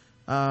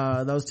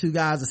those two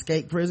guys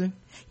escape prison?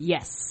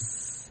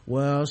 Yes.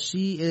 Well,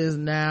 she is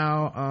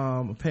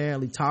now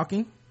apparently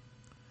talking,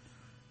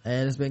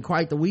 and it's been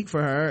quite the week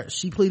for her.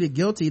 She pleaded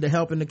guilty to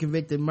helping the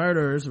convicted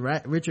murderers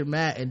Richard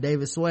Matt and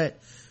David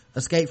Sweat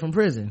escape from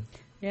prison.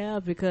 Yeah,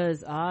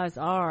 because odds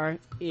are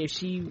if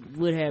she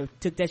would have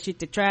took that shit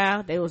to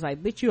trial, they was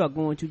like, bitch, you are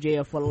going to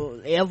jail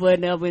forever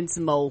and ever and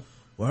some more.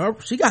 Well,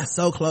 she got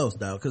so close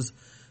though, because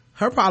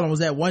her problem was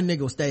that one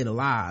nigga stayed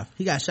alive.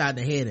 He got shot in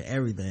the head and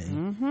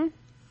everything.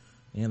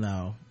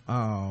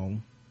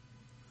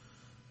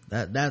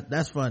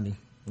 That's funny.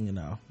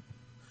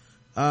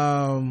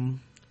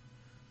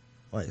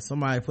 Wait,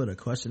 somebody put a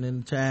question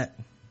in the chat.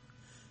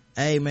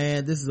 Hey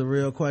man, this is a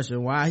real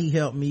question. Why he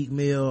helped Meek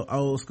Mill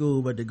old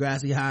school, but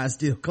Degrassi High is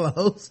still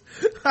closed?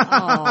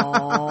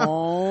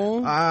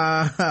 Oh,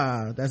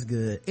 that's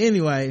good.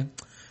 Anyway,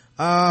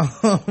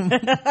 so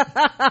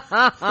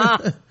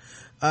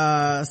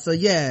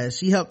yeah,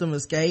 she helped him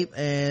escape,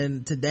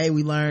 and today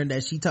we learned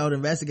that she told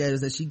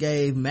investigators that she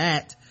gave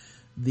Matt,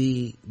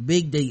 the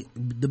big dick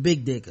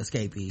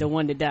escapee, the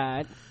one that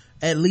died,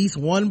 at least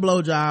one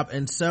blowjob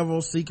and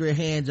several secret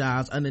hand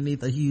jobs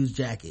underneath a huge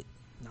jacket.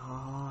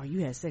 Oh,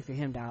 you had sex with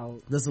him,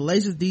 dog. The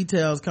salacious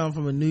details come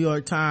from a New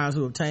York Times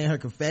who obtained her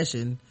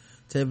confession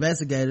to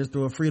investigators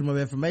through a Freedom of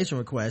Information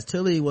request.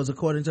 Tilly was,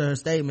 according to her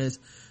statements,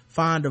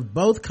 fond of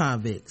both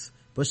convicts,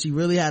 but she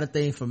really had a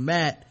thing for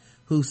Matt,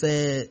 who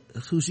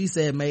she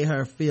said made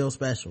her feel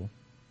special.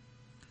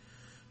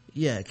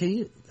 Yeah,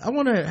 I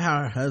wonder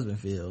how her husband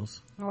feels.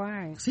 All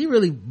right. 'Cause he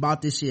really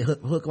bought this shit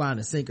hook, line,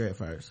 and sinker at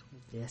first.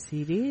 Yes,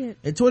 he did.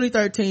 In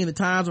 2013, the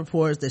Times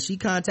reports that she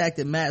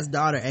contacted Matt's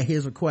daughter at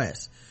his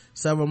request.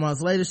 Several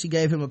months later, she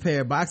gave him a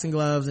pair of boxing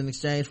gloves in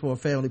exchange for a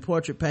family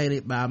portrait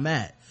painted by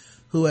Matt.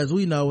 who, as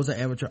we know, was an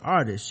amateur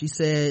artist. She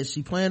said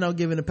she planned on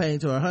giving the painting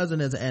to her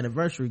husband as an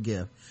anniversary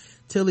gift.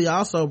 Tilly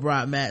also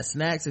brought Matt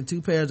snacks and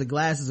 2 pairs of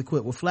glasses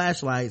equipped with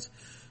flashlights,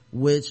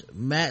 which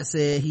Matt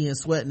said he and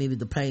Sweat needed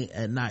to paint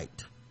at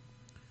night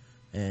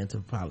and to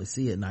probably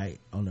see at night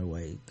on their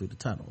way through the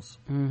tunnels.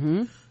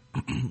 Mm-hmm.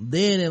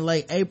 Then in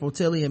late April,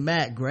 Tilly and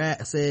Matt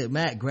said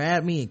Matt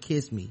grabbed me and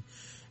kissed me.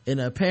 In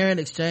an apparent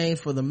exchange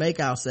for the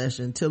makeout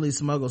session, Tilly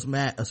smuggles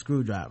Matt a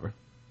screwdriver.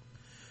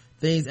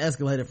 Things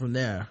escalated from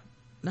there.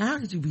 Now, how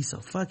could you be so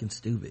fucking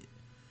stupid?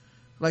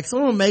 Like,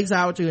 someone makes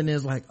out with you and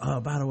there's like, oh,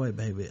 by the way,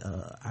 baby,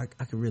 I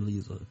could really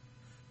use a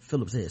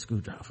Phillips head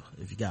screwdriver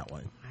if you got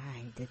one.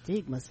 Right, the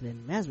dick must have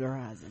been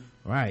mesmerizing.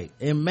 Right.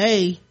 In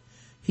May,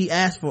 he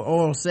asked for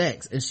oral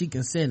sex and she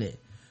consented.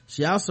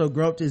 She also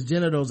groped his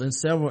genitals in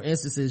several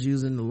instances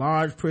using the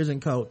large prison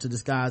coat to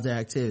disguise their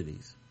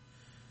activities.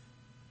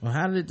 Well,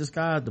 how did it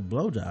disguise the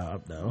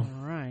blowjob, though?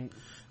 All right.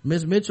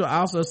 Miss Mitchell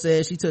also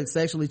said she took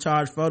sexually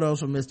charged photos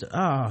from Mr.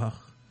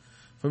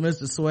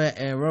 Sweat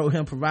and wrote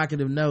him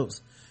provocative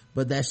notes,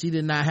 but that she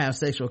did not have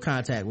sexual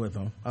contact with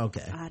him.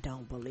 Okay. I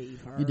don't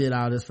believe her. You did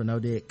all this for no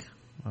dick?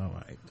 All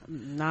right.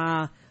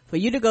 Nah. For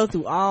you to go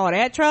through all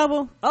that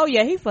trouble? Oh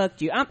yeah, he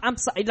fucked you. I'm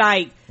sorry.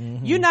 Like,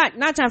 you're not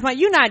trying to find,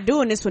 you're not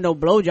doing this for no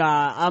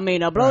blowjob. I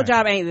mean, a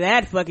blowjob ain't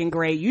that fucking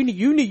great. You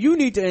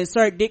need to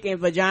insert dick in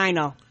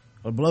vagina.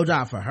 A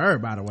blowjob for her,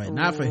 by the way,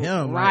 not for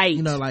him. Right. Like,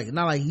 you know, like,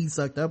 not like he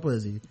sucked up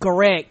pussy.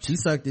 Correct. She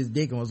sucked his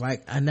dick and was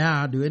like,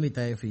 now I'll do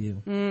anything for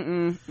you.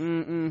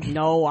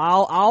 No,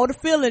 all the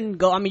feeling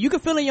go, I mean, you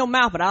can feel in your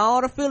mouth, but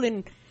all the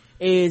feeling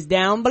is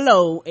down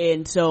below.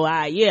 And so,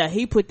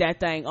 he put that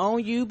thing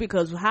on you,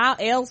 because how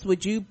else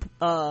would you,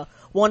 want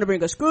to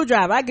bring a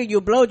screwdriver? I give you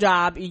a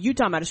blowjob, you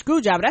talking about a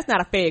screwdriver. That's not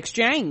a fair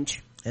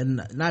exchange.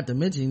 And not to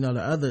mention, you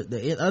know,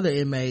 the other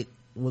inmate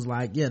was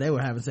like, yeah, they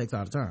were having sex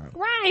all the time.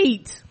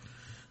 Right.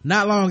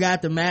 Not long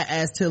after, Matt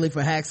asked Tilly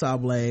for hacksaw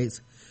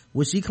blades,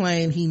 which she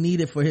claimed he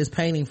needed for his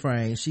painting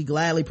frame. She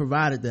gladly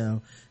provided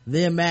them.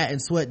 Then Matt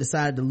and Sweat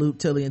decided to loop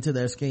Tilly into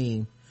their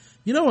scheme.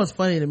 You know what's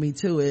funny to me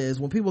too is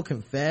when people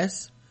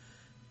confess,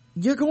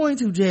 you're going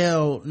to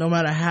jail no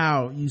matter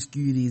how you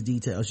skew these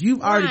details.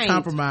 You've already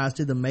compromised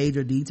to the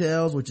major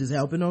details, which is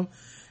helping them.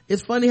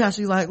 It's funny how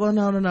she's like, well,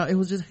 no, it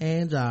was just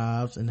hand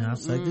jobs, and I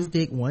sucked his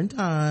dick one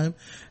time,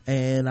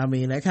 and I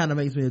mean, that kind of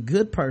makes me a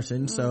good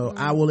person, so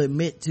I will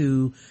admit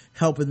to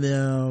helping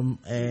them,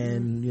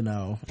 and you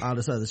know, all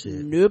this other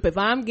shit. Nope, if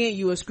I'm getting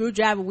you a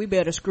screwdriver, we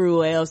better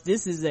screw, or else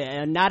this is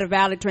not a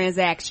valid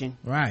transaction.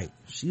 Right.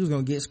 She was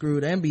gonna get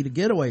screwed and be the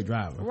getaway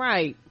driver.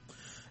 Right.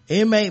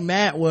 Inmate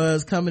Matt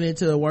was coming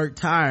into work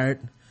tired.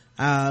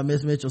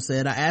 Miss Mitchell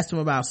said, I asked him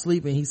about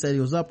sleeping. He said he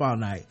was up all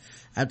night.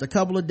 After a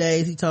couple of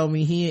days, he told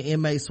me he and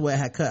inmate Sweat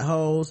had cut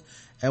holes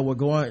and were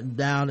going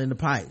down in the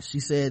pipes. She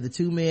said the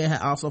 2 men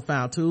had also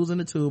found tools in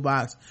the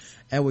toolbox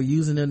and were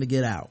using them to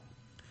get out.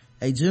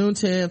 A June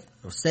 10th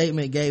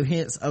statement gave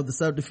hints of the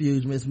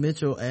subterfuge Miss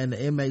Mitchell and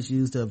the inmates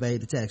used to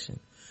evade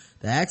detection.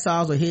 The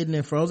hacksaws were hidden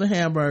in frozen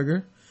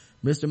hamburger.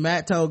 Mr.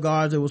 Matt told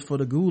guards it was for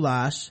the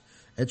goulash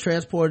and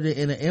transported it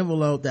in an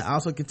envelope that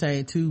also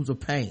contained tubes of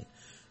paint.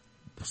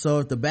 So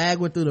if the bag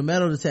went through the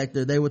metal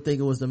detector, they would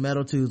think it was the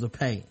metal tubes of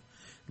paint.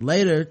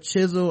 Later,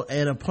 chisel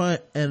and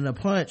a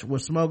punch were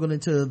smuggled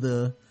into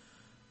the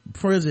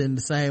prison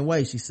the same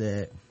way, she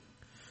said.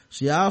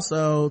 She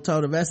also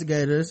told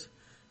investigators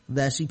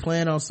that she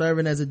planned on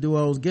serving as a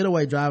duo's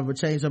getaway driver, but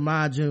changed her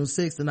mind June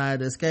 6th, the night of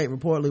the escape,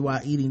 reportedly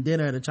while eating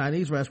dinner at a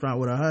Chinese restaurant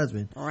with her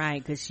husband.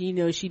 Right, because she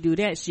knew she do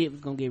that shit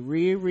was gonna get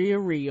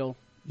real.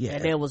 Yeah.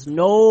 And there was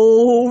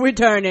no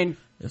returning.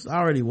 It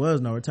already was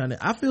no returning.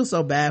 I feel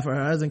so bad for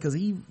her husband because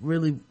he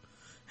really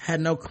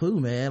had no clue,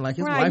 man. Like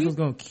his wife was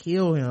gonna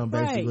kill him,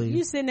 basically. Right.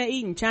 You sitting there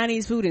eating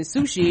Chinese food and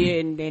sushi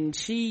and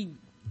she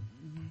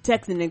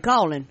texting and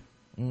calling.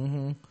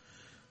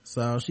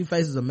 So she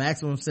faces a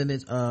maximum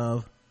sentence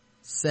of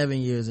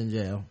 7 years in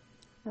jail.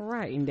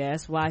 Right, and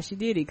that's why she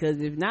did it, because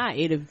if not,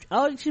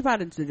 she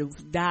probably would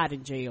have died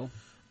in jail.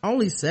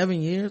 Only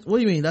 7 years? What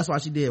do you mean? That's why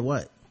she did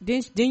what?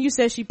 Didn't you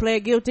say she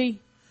pled guilty?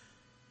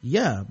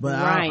 Yeah, but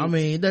right. I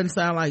mean, it doesn't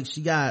sound like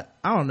she got,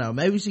 I don't know,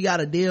 maybe she got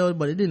a deal,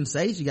 but it didn't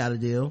say she got a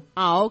deal.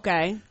 Oh,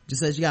 okay.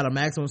 Just said she got a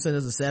maximum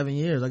sentence of 7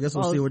 years. I guess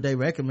we'll see what they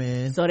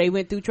recommend. So they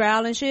went through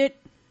trial and shit?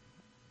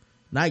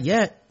 Not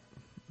yet.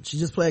 She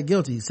just pled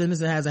guilty.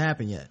 Sentencing hasn't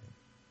happened yet.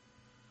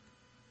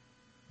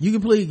 You can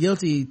plead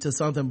guilty to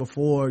something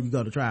before you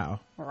go to trial.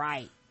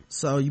 Right.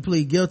 So you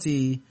plead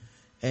guilty,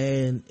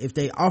 and if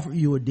they offer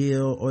you a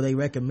deal or they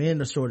recommend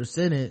a shorter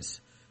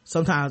sentence,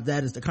 sometimes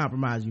that is the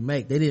compromise you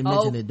make. They didn't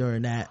mention it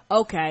during that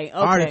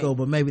article,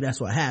 but maybe that's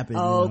what happened.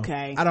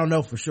 Okay. I don't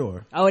know for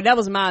sure. Oh, that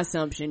was my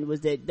assumption, was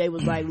that they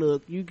was like,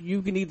 look,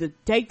 you can either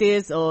take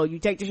this or you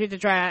take the shit to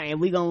trial, and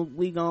we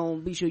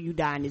gon' be sure you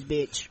die in this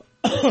bitch.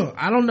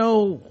 I don't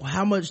know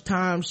how much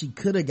time she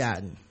could have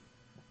gotten.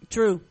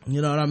 True.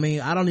 You know what I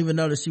mean? I don't even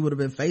know that she would have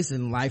been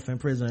facing life in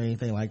prison or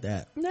anything like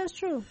that. That's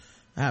true.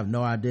 I have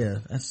no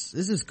idea. This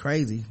is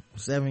crazy.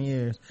 7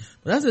 years.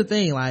 But that's the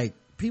thing, like,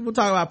 people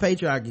talk about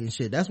patriarchy and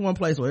shit. That's one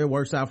place where it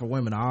works out for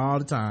women all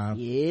the time.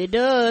 Yeah, it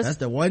does. That's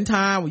the one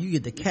time where you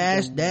get to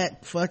cash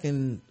that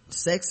fucking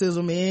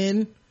sexism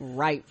in.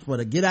 Right. For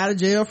the get out of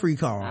jail free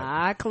card.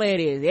 I clear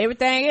this.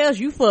 Everything else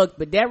you fucked,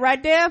 but that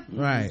right there,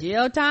 right.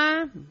 Jail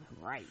time,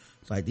 right.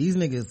 It's like these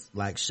niggas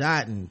like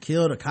shot and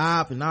killed a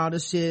cop and all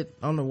this shit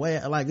on the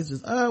way. Like it's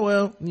just, oh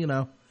well, you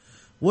know,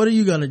 what are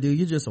you gonna do?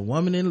 You're just a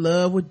woman in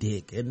love with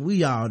dick, and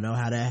we all know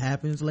how that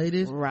happens,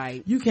 ladies.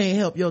 Right. You can't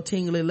help your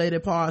tingly lady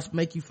parts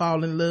make you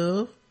fall in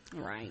love.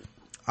 Right.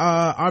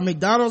 Are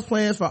McDonald's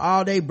plans for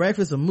all day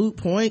breakfast a moot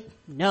point?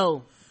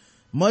 No.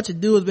 Much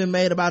ado has been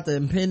made about the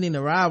impending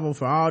arrival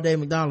for all day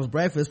McDonald's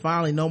breakfast.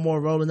 Finally, no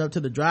more rolling up to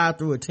the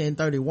drive-thru at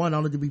 10:31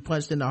 only to be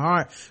punched in the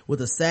heart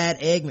with a sad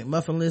egg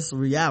McMuffinless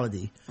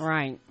reality.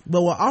 Right.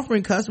 But will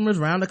offering customers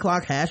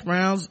round-the-clock hash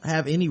browns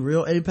have any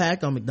real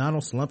impact on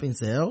McDonald's slumping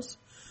sales?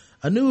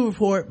 A new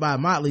report by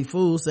Motley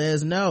Fool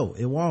says no,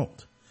 it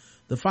won't.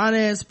 The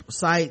finance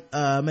site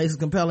makes a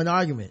compelling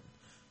argument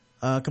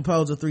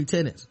composed of 3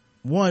 tenets.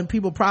 1,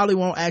 people probably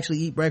won't actually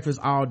eat breakfast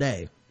all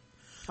day.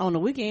 On the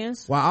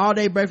weekends. While all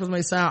day breakfast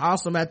may sound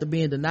awesome after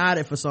being denied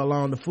it for so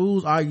long, the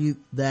fool argues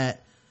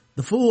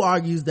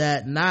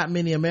that not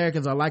many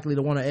Americans are likely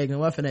to want an egg and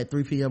muffin at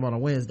 3 p.m. on a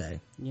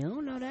Wednesday. You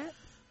don't know that.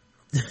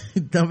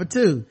 Number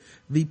 2,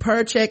 the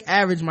per check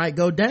average might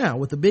go down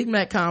with the Big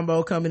Mac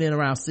combo coming in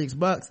around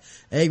 $6.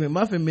 Egg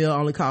McMuffin meal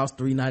only costs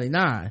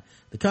 $3.99.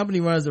 The company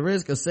runs the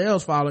risk of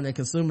sales falling and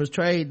consumers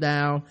trade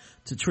down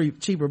to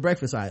cheaper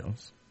breakfast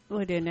items.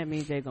 Well, then that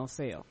means they're gonna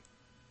sell.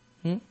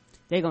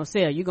 They're gonna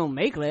sell. You're gonna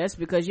make less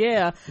because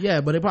yeah,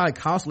 but it probably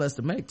costs less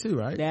to make too,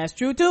 right? That's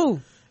true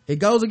too. It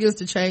goes against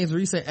the chain's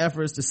recent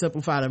efforts to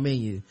simplify the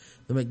menu.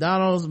 The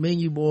McDonald's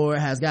menu board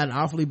has gotten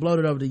awfully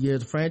bloated over the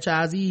years.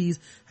 Franchisees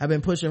have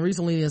been pushing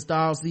recently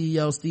installed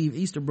CEO Steve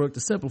Easterbrook to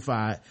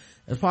simplify it.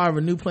 As part of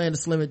a new plan to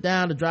slim it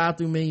down, the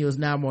drive-thru menu is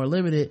now more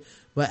limited,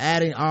 but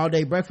adding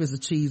all-day breakfast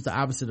achieves the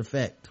opposite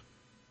effect.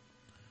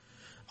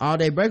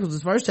 All-day breakfast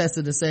was first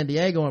tested in San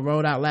Diego and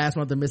rolled out last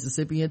month in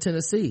Mississippi and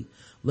Tennessee.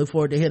 Look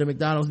forward to hitting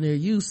McDonald's near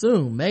you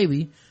soon,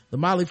 maybe. The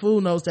Motley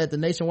Fool notes that the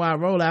nationwide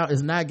rollout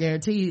is not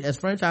guaranteed, as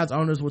franchise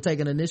owners will take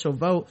an initial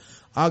vote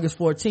August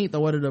 14th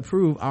on whether to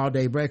approve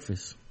all-day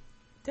breakfast.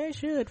 They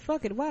should.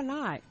 Fuck it. Why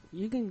not?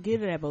 You can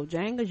get it at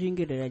Bojangles. You can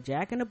get it at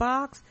Jack in the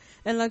Box.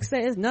 And like I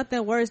said, it's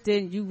nothing worse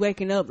than you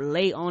waking up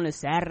late on a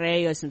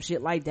Saturday or some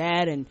shit like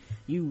that, and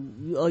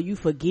you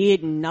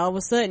forget, and all of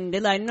a sudden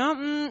they're like,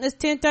 no, it's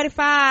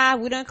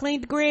 10:35. We done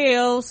cleaned the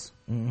grills.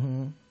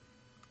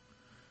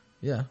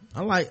 Yeah,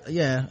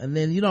 and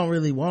then you don't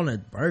really want a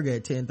burger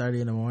at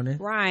 10:30 in the morning,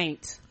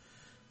 right?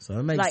 So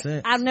it makes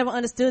sense. I've never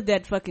understood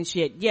that fucking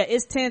shit. Yeah,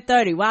 it's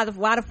 10:30. Why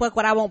the fuck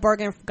would I want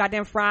burger and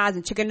goddamn fries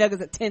and chicken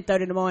nuggets at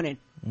 10:30 in the morning?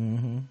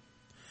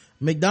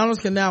 McDonald's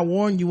can now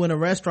warn you when a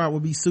restaurant will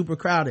be super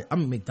crowded. I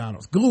mean,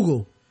 McDonald's.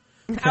 Google.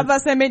 I was about to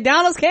say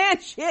McDonald's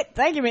can. Shit.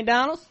 Thank you,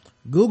 McDonald's.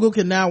 Google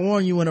can now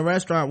warn you when a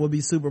restaurant will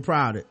be super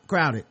crowded.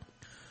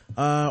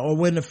 Or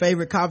when the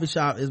favorite coffee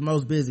shop is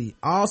most busy.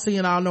 All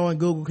seeing, all knowing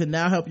Google can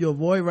now help you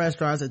avoid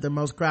restaurants at their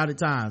most crowded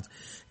times.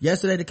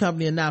 Yesterday, the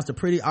company announced a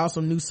pretty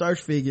awesome new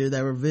search feature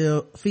that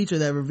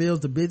reveals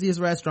the busiest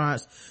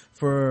restaurants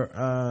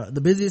for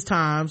the busiest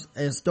times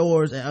and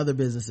stores and other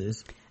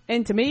businesses.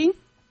 And to me,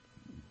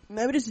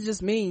 maybe this is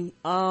just me,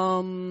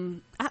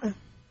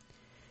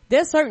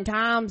 there's certain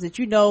times that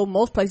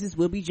most places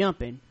will be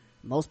jumping.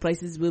 Most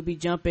places will be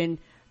jumping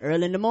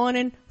early in the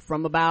morning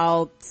from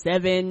about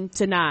 7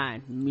 to 9.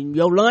 I mean,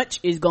 your lunch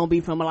is gonna be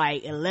from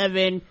like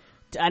 11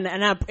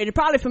 and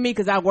probably for me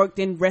because I worked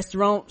in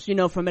restaurants,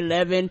 from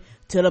 11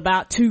 till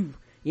about 2.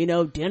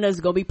 Dinner's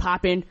gonna be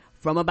popping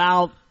from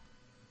about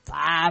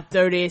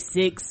 5:30,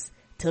 6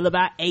 till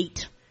about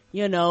 8.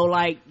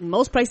 Like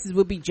most places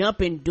will be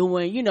jumping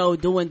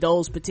doing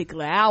those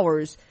particular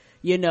hours,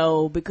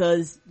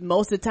 because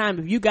most of the time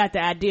if you got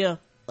the idea,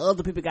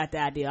 other people got the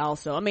idea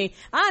also. I mean,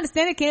 I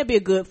understand it can't be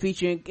a good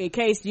feature in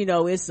case,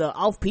 it's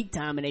off peak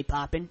time and they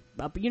popping,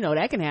 but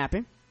that can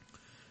happen.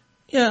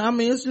 Yeah, I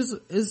mean,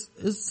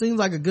 it seems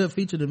like a good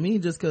feature to me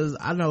just cause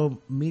I know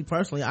me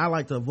personally, I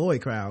like to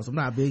avoid crowds. I'm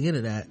not big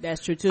into that.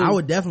 That's true too. I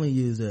would definitely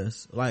use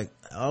this. Like,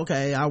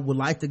 okay, I would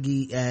like to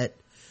eat at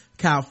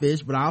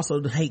Cowfish, but I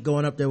also hate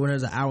going up there when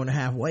there's an hour and a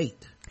half wait.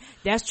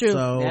 That's true.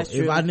 So That's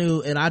true. if I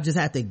knew, and I just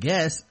have to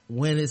guess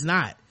when it's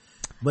not.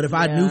 But if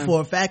I knew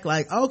for a fact,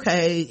 like,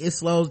 okay, it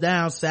slows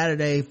down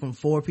Saturday from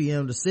 4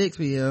 p.m. to 6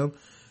 p.m.,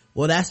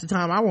 well, that's the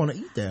time I want to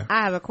eat there.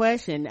 I have a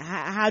question.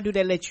 How do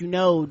they let you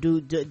know?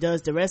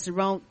 Does the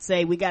restaurant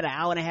say we got an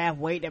hour and a half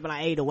wait? They be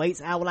like, hey, the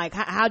wait's out. Like,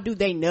 how do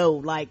they know?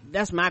 Like,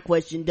 that's my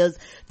question. Does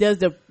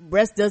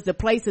the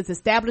place's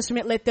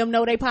establishment let them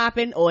know they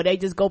popping, or they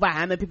just go by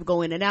how many people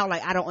go in and out?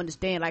 Like, I don't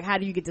understand. Like, how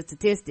do you get the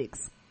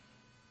statistics?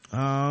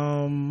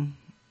 I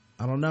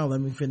don't know.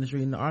 Let me finish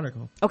reading the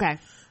article. Okay.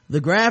 The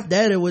graph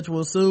data, which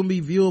will soon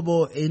be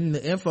viewable in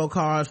the info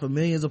cards for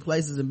millions of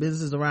places and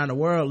businesses around the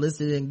world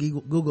listed in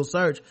Google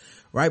search,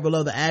 right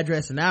below the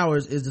address and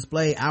hours, is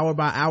displayed hour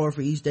by hour for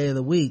each day of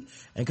the week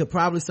and could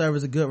probably serve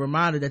as a good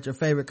reminder that your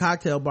favorite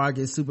cocktail bar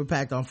gets super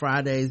packed on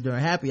Fridays during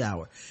happy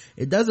hour.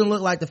 It doesn't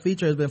look like the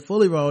feature has been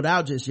fully rolled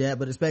out just yet,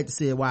 but expect to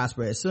see it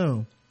widespread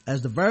soon.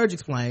 As The Verge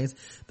explains,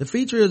 the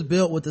feature is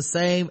built with the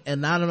same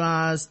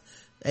anonymized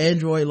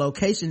Android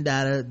location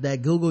data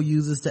that Google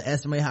uses to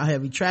estimate how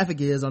heavy traffic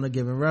is on a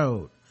given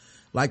road.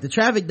 Like the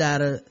traffic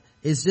data,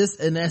 it's just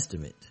an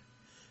estimate.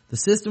 The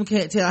system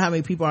can't tell how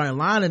many people are in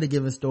line at a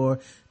given store,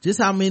 just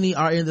how many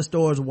are in the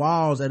store's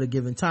walls at a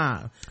given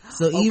time.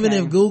 So even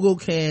if Google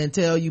can't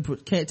tell you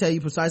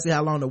precisely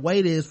how long the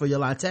wait is for your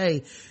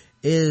latte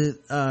is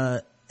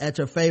at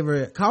your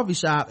favorite coffee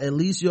shop, at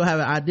least you'll have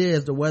an idea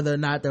as to whether or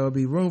not there will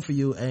be room for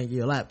you and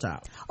your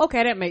laptop.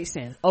 Okay, that makes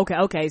sense.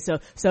 Okay. So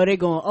they're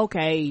going,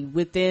 okay,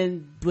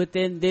 within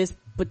this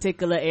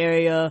particular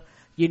area,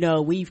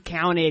 we've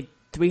counted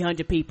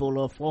 300 people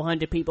or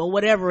 400 people,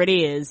 whatever it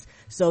is.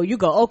 So you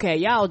go, okay,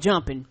 y'all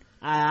jumping.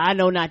 I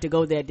know not to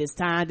go there this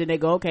time. Then they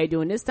go, okay,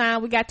 during this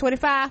time we got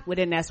 25. Well,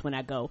 then that's when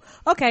I go.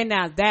 Okay,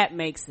 now that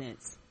makes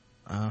sense.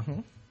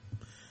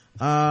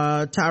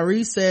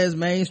 Tyrese says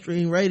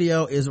mainstream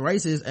radio is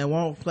racist and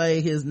won't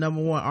play his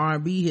number one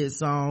R&B hit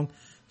song,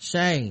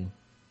 Shame.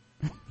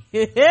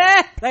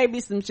 Play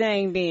me some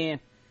Shame then.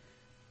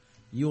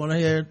 You want to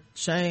hear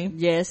Shame?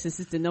 Yes, this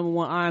is the number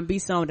one R&B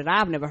song that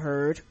I've never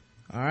heard.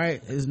 All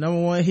right, his number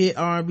one hit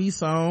R&B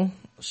song,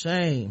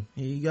 Shame.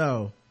 Here you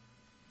go.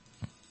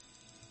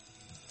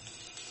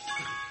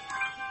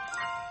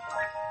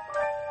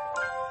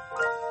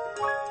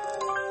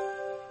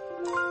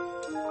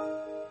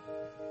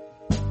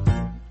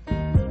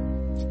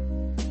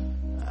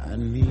 I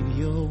need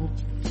your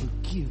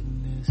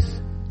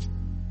forgiveness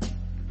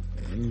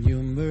and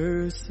your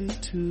mercy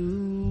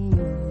too.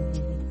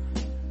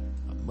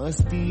 I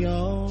must be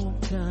all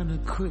kind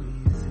of crazy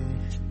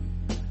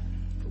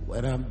for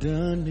what I've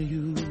done to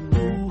you.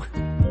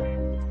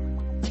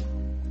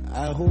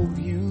 I hope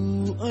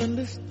you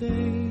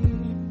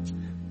understand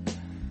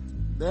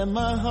that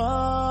my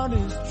heart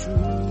is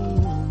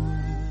true.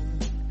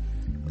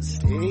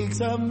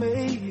 Mistakes I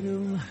made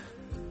them,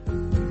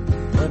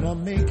 but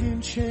I'm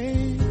making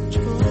change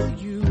for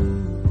you.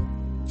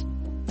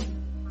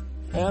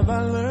 Have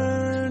I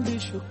learned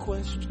is your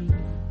question,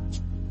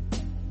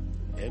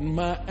 and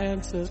my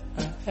answer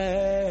I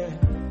have.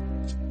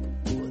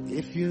 Well,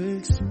 if you're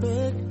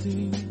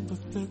expecting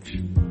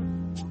perfection,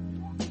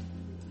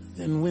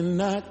 then we're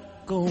not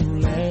gonna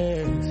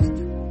last.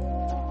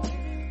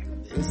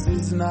 This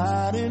is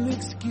not an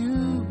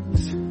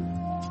excuse,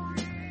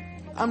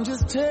 I'm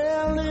just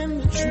telling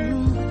the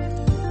truth.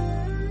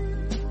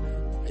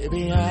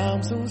 Baby,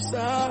 I'm so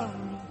sorry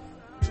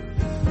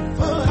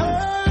for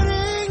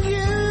hurting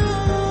you.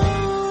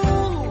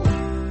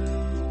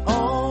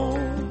 Oh,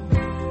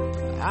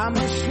 I'm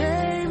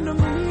ashamed of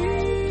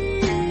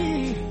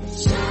me.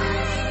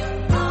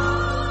 Shame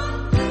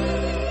on me.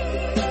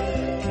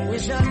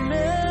 Wish I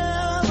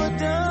never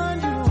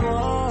done you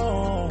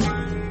wrong.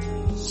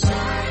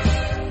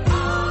 Shame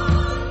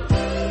on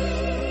me.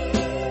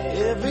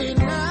 Every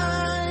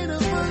night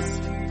of us,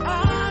 I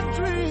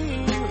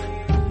dream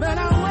that I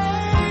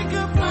wake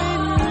up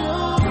in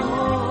you.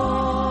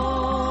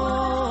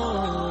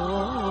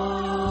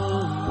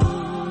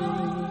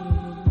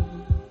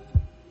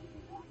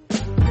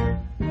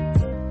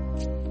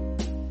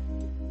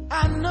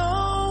 I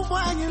know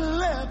why you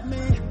left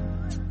me,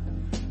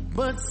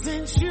 but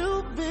since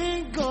you've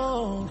been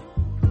gone,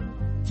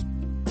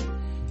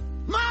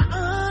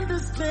 my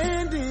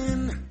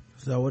understanding.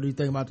 So what do you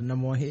think about the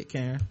number one hit,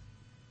 Karen?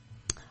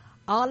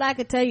 All I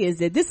can tell you is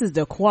that this is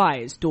The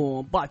Quiet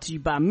Storm, brought to you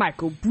by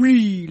Michael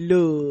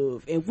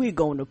Breedlove, and we're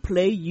gonna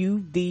play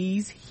you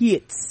these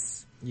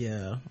hits.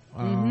 Yeah.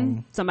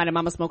 Somebody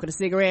mama smoking a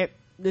cigarette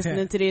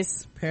listening to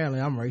this Apparently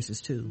I'm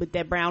racist too. with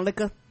that brown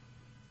liquor.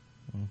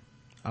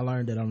 I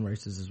learned that I'm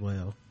racist as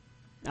well.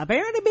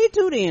 Apparently me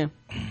too then.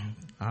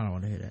 I don't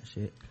want to hear that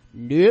shit.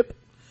 Nope.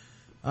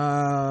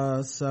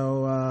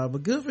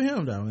 But good for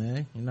him though,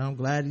 man. I'm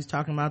glad he's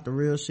talking about the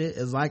real shit.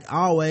 It's like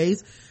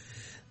always,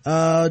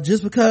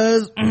 just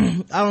because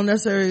I don't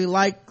necessarily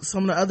like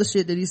some of the other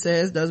shit that he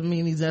says doesn't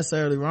mean he's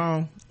necessarily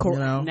wrong.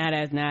 Now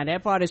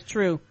that part is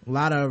true. A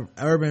lot of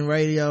urban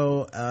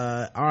radio,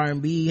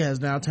 R&B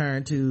has now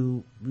turned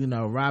to,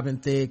 Robin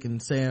Thicke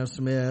and Sam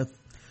Smith,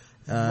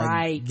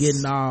 Right.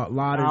 getting all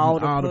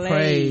the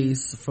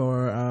praise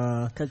for,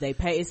 cause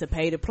it's a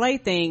pay to play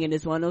thing, and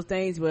it's one of those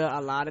things where a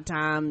lot of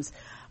times,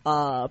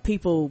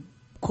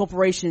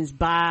 corporations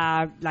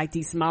buy like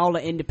these smaller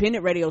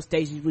independent radio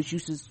stations which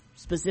used to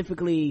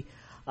specifically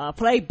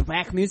play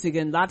black music,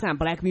 and a lot of times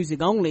black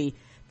music only.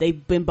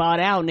 They've been bought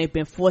out and they've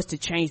been forced to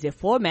change their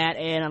format,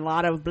 and a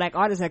lot of black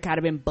artists have kind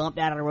of been bumped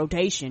out of the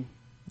rotation.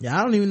 Yeah,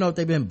 I don't even know if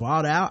they've been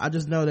bought out. I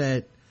just know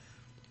that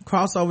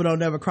crossover don't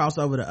never cross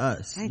over to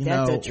us. Ain't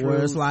that the truth?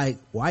 Where it's like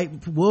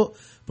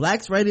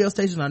blacks radio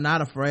stations are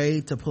not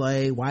afraid to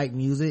play white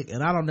music,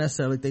 and I don't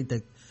necessarily think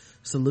that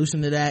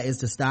solution to that is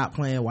to stop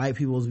playing white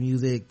people's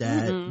music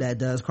that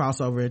does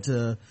crossover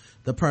into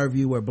the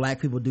purview where black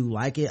people do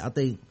like it. I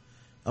think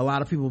a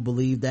lot of people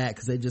believe that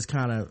because they just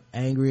kind of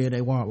angry and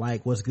they want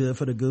like what's good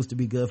for the goose to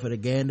be good for the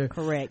gander.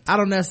 Correct. I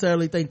don't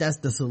necessarily think that's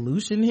the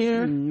solution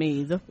here.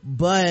 Me either.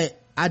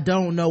 But I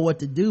don't know what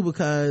to do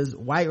because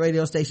white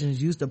radio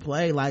stations used to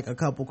play like a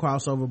couple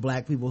crossover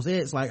black people's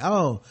hits, like,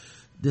 oh,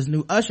 this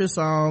new Usher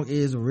song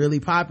is really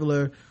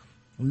popular,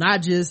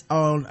 not just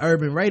on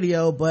urban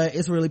radio, but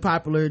it's really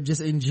popular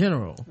just in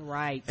general.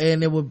 Right.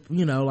 And it would,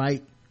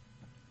 like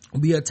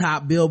be a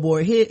top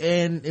Billboard hit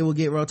and it will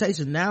get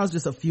rotation. Now it's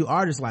just a few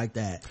artists like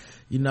that.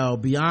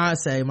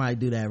 Beyonce might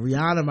do that,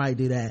 Rihanna might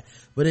do that,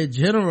 but in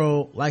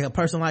general, like a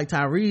person like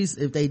Tyrese,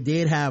 if they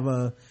did have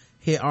a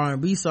hit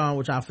R&B song,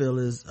 which I feel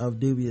is of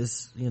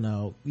dubious,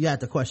 you have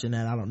to question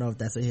that. I don't know if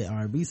that's a hit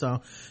R&B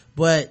song,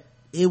 but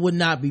it would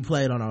not be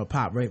played on a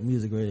pop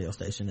music radio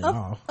station at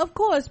all. Of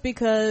course,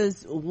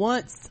 because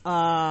once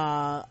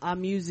our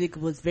music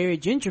was very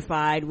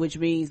gentrified, which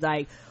means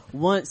like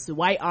once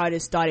white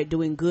artists started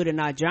doing good in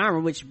our genre,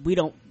 which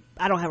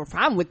I don't have a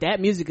problem with that.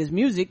 Music is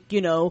music,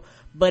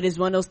 but it's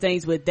one of those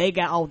things where they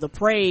got all the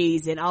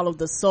praise and all of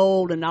the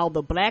soul and all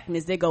the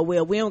blackness. They go,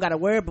 well, we don't got to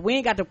worry, but we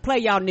ain't got to play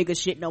y'all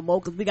nigga shit no more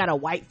because we got a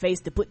white face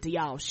to put to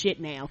y'all shit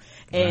now.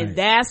 And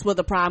that's where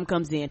the problem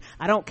comes in.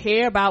 I don't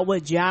care about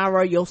what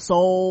genre, your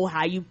soul,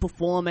 how you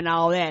perform and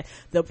all that.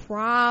 The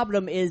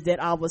problem is that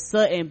all of a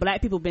sudden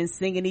black people been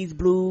singing these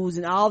blues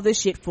and all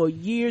this shit for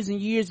years and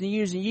years and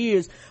years and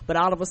years, but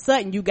all of a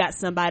sudden you got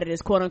somebody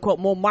that's quote unquote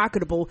more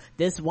marketable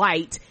that's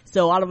white,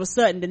 so all of a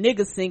sudden the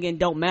niggas singing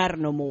don't matter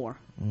no more.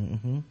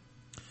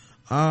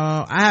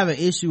 I have an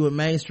issue with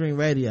mainstream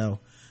radio.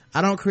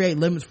 I don't create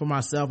limits for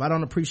myself. I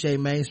don't appreciate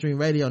mainstream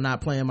radio not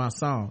playing my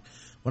song.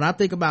 When I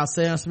think about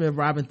Sam Smith,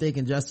 Robin Thicke,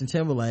 and Justin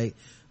Timberlake,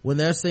 when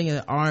they're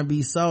singing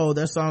R&B soul,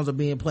 their songs are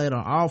being played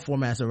on all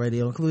formats of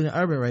radio, including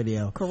urban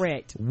radio.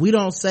 Correct. We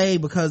don't say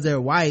because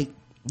they're white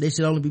they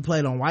should only be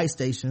played on white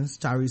stations,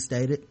 Tyrese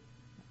stated.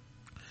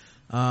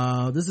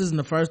 This isn't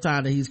the first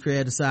time that he's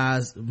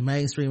criticized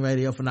mainstream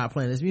radio for not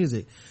playing his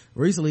music.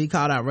 Recently he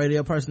called out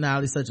radio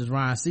personalities such as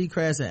Ryan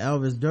Seacrest and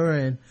Elvis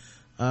Duran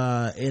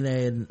in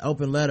an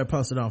open letter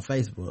posted on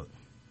Facebook.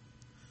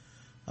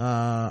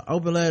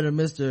 Open letter to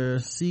Mr.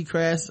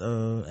 Seacrest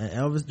and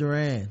Elvis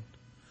Duran.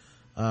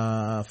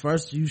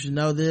 First, you should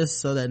know this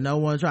so that no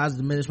one tries to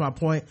diminish my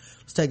point.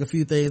 Let's take a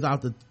few things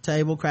off the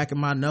table, cracking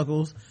my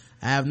knuckles.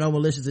 I have no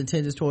malicious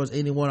intentions towards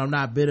anyone. I'm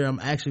not bitter. I'm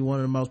actually one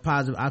of the most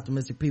positive,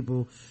 optimistic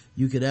people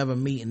you could ever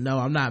meet. And no,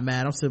 I'm not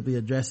mad. I'm simply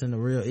addressing the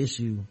real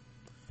issue.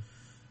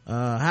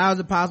 How is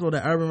it possible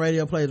that urban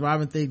radio plays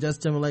Robin Thicke,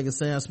 Justin Timberlake, and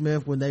Sam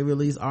Smith when they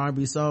release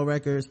R&B soul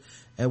records,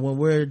 and when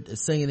we're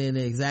singing in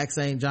the exact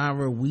same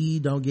genre, we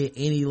don't get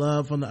any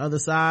love from the other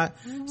side?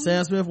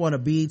 Sam Smith won a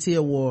BET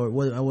award,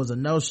 was a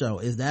no-show.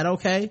 Is that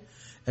okay?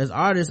 As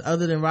artists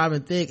other than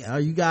Robin Thicke, are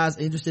you guys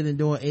interested in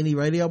doing any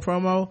radio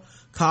promo,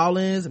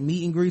 call-ins,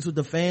 meet and greets with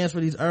the fans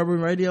for these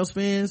urban radio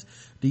spins?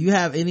 Do you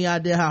have any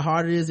idea how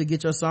hard it is to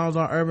get your songs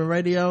on urban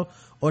radio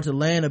or to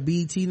land a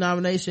BET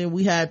nomination?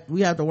 We have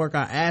to work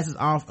our asses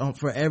off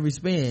for every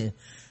spin.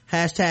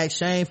 Hashtag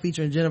Shame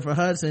featuring Jennifer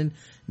Hudson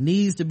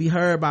needs to be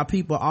heard by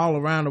people all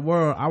around the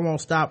world. I won't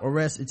stop or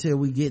rest until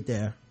we get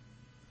there.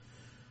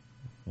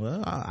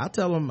 Well, I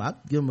tell them, I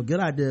give them a good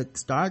idea.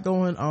 Start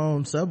going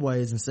on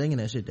subways and singing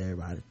that shit to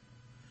everybody.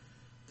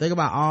 Think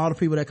about all the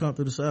people that come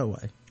through the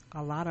subway.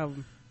 A lot of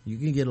them. You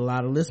can get a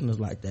lot of listeners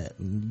like that.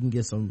 And you can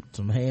get some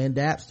hand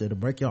daps that'll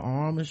break your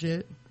arm and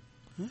shit.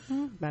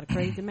 About a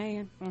crazy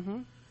man.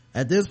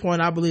 At this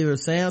point, I believe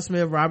if Sam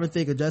Smith, Robin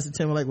Thicke, or Justin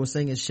Timberlake were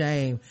singing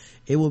Shame,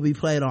 it will be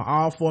played on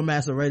all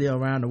formats of radio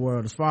around the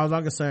world. As far as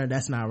I'm concerned,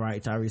 that's not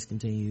right. Tyrese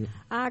continued.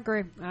 I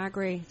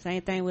agree.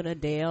 Same thing with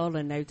Adele,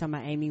 and they were talking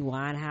about Amy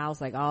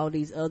Winehouse, like all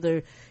these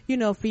other,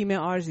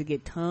 female artists that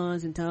get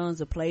tons and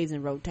tons of plays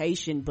in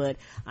rotation. But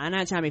I'm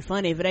not trying to be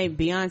funny. If it ain't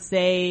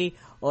Beyonce,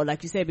 or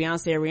like you said,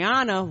 Beyonce or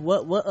Rihanna,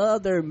 what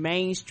other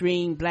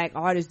mainstream black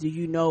artists do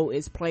you know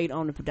is played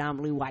on the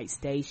predominantly white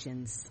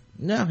stations?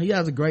 No, he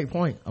has a great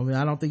point. I mean,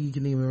 I don't think you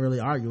can even really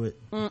argue it.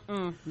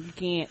 You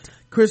can't.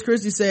 Chris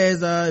Christie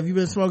says, if you've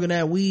been smoking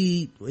that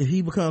weed, if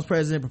he becomes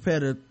president, prepare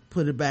to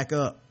put it back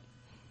up.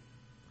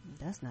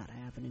 That's not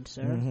happening,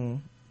 sir.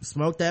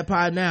 Smoke that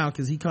pot now,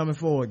 cause he coming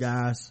forward,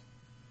 guys.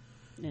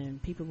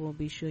 And people will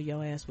be sure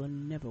your ass will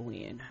never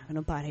win. And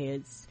them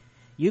potheads,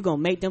 you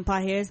gonna make them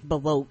potheads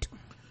vote.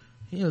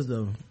 He was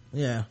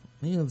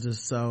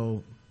just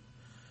so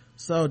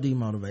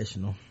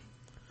demotivational.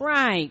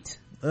 Right.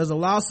 There's a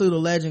lawsuit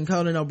alleging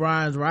Conan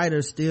O'Brien's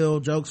writers steal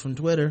jokes from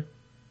Twitter.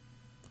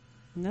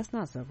 That's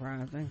not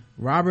surprising.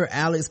 Robert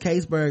Alex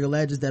Caseberg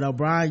alleges that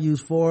O'Brien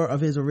used 4 of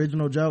his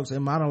original jokes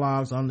and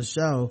monologues on the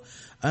show,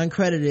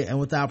 uncredited and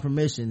without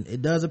permission.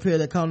 It does appear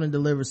that Conan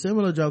delivered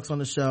similar jokes on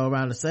the show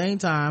around the same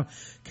time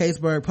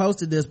Caseberg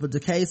posted this, but the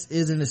case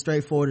isn't as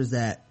straightforward as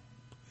that.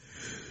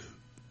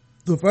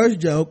 The first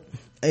joke,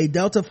 a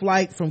Delta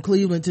flight from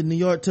Cleveland to New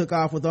York took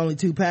off with only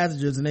 2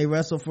 passengers and they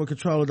wrestled for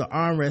control of the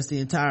armrest the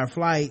entire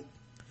flight.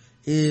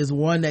 is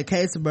one that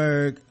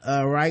Kaseberg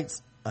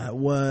writes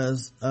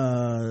was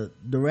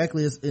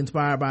directly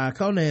inspired by a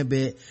Conan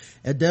bit.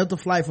 A Delta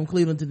flight from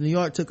Cleveland to New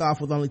York took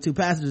off with only 2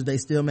 passengers. They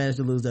still managed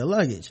to lose their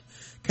luggage.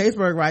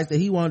 Kaseberg writes that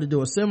he wanted to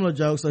do a similar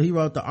joke, so he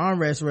wrote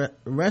the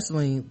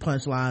wrestling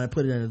punchline and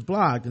put it in his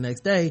blog. The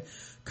next day,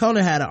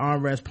 Conan had an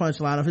armrest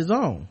punchline of his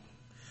own.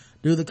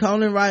 Do the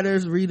Conan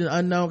writers read an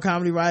unknown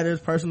comedy writer's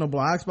personal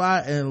blog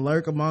spot and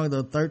lurk among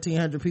the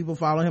 1,300 people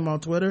following him on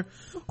Twitter?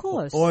 Of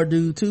course. Or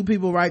do 2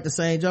 people write the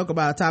same joke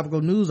about a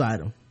topical news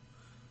item?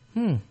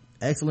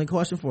 Excellent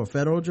question for a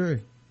federal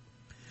jury.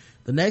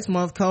 The next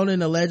month,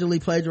 Conan allegedly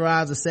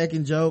plagiarized a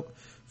second joke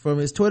from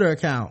his Twitter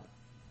account.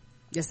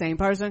 The same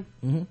person?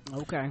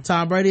 Mm-hmm. Okay.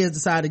 Tom Brady has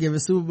decided to give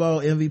his Super Bowl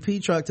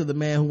MVP truck to the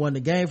man who won the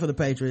game for the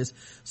Patriots.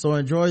 So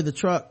enjoy the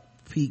truck,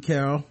 Pete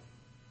Carroll.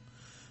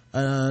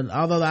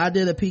 Although the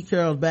idea that Pete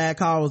Carroll's bad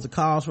call was the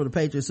cause for the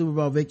Patriots Super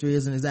Bowl victory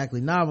isn't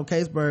exactly novel,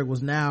 Kaseberg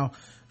was now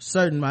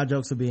certain my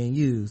jokes are being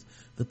used.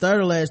 The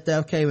third alleged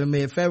theft came in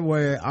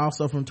mid-February,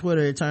 also from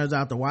Twitter. It turns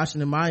out the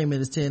Washington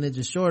Monument is 10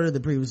 inches shorter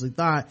than previously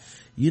thought.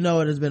 You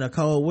know, it has been a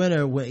cold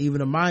winter when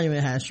even a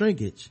monument has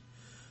shrinkage.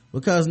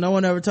 Because no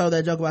one ever told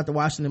that joke about the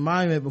Washington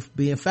Monument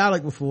being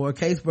phallic before,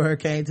 Kaseberg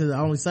came to the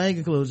only sane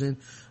conclusion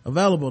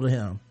available to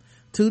him.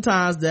 2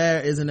 times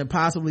there is an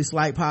impossibly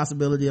slight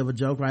possibility of a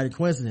joke-writing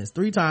coincidence.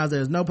 3 times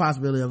there is no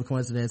possibility of a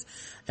coincidence,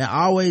 and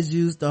always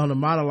used on a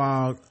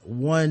monologue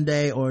one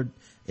day, or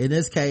in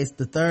this case,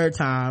 the third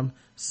time,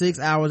 6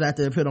 hours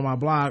after it appeared on my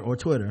blog or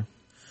Twitter.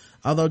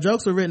 Although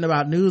jokes were written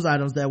about news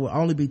items that would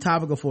only be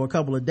topical for a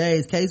couple of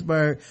days,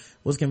 Kaseberg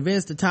was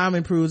convinced the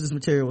timing proves this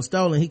material was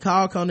stolen. He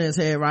called Conan's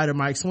head writer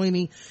Mike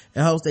Sweeney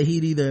in hopes that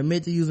he'd either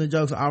admit to using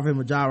jokes or offer him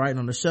a job writing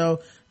on the show.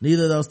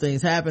 Neither of those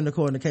things happened,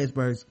 according to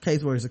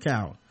Kaseberg's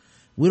account.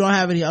 We don't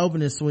have any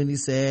openings, Sweeney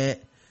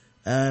said.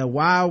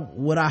 Why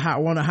would I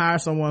want to hire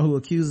someone who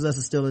accuses us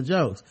of stealing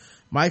jokes?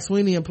 Mike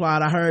Sweeney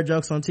implied, I heard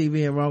jokes on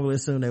TV and wrongly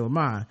assumed they were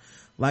mine.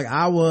 Like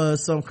I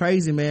was some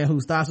crazy man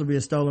whose thoughts were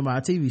being stolen by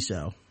a TV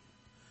show.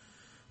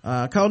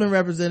 Conan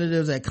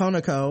representatives at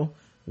Conoco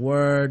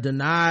have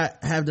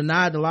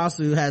denied the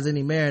lawsuit has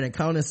any merit, and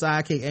Conan's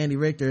sidekick Andy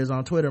Richter is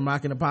on Twitter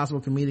mocking a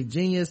possible comedic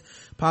genius,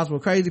 possible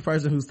crazy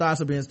person whose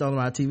thoughts are being stolen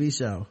by a TV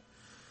show.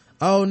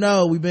 Oh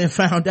no, we've been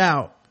found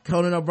out.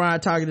 Conan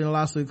O'Brien targeted in a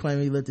lawsuit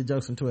claiming he lifted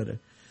jokes from Twitter.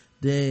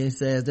 Then he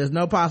says, there's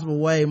no possible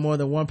way more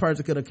than one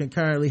person could have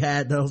concurrently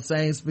had those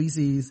same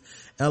species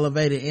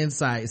elevated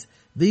insights.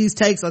 These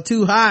takes are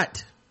too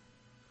hot.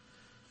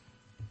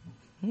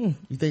 You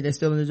think they're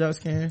stealing the jokes,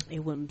 Karen? It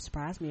wouldn't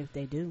surprise me if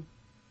they do.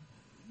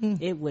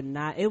 It would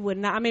not.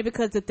 I mean,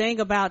 because the thing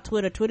about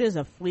Twitter is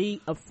a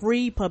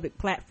free public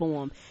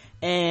platform,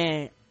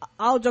 and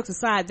all jokes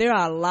aside, there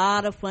are a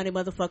lot of funny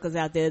motherfuckers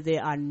out there that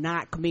are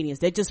not comedians.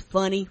 They're just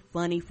funny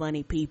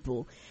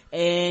people,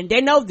 and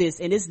they know this,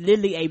 and it's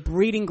literally a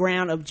breeding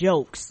ground of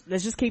jokes.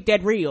 Let's just keep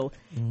that real.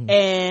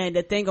 And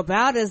the thing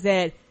about it is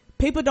that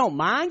people don't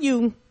mind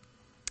you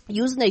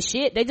using their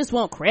shit. They just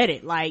want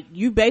credit. Like,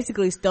 you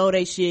basically stole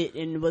their shit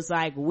and was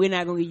like, we're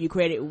not gonna give you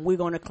credit, we're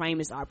gonna claim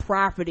it's our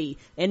property.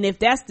 And if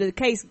that's the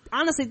case,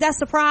 honestly, that's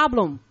the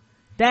problem.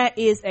 That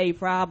is a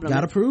problem.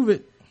 Gotta prove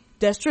it.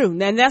 That's true.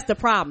 And that's the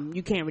problem.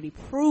 You can't really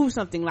prove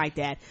something like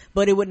that.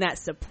 But it would not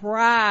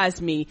surprise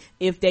me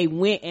if they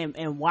went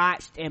and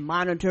watched and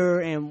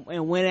monitored and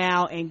went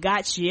out and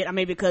got shit. I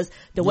mean, because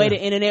the way the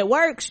internet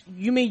works,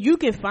 you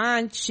can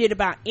find shit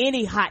about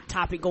any hot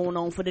topic going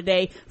on for the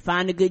day,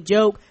 find a good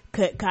joke,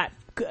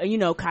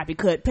 copy,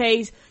 cut,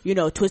 paste,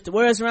 twist the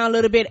words around a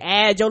little bit,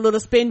 add your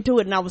little spin to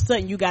it, and all of a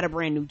sudden you got a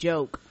brand new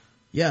joke.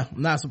 Yeah,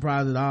 I'm not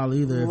surprised at all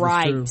either.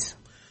 Right. It's true.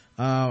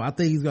 I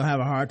think he's gonna have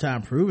a hard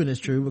time proving it's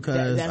true,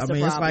 because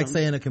it's like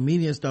saying a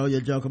comedian stole your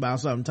joke about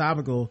something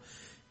topical.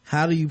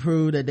 How do you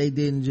prove that they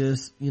didn't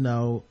just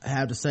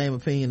have the same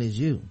opinion as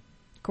you?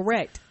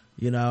 Correct.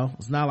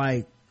 It's not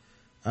like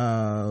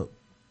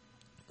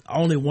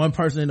only one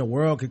person in the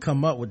world could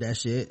come up with that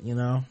shit.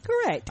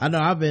 Correct. I know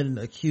I've been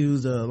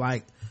accused of,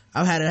 like,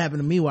 I've had it happen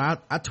to me where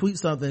I tweet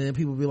something and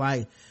people be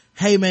like,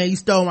 hey man, you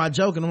stole my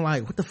joke, and I'm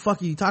like, what the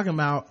fuck are you talking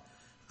about?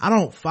 I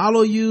don't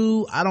follow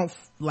you. I don't,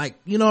 like,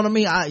 you know what I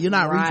mean? You're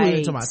not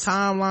retweeting to my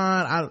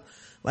timeline.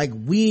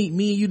 Me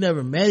and you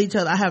never met each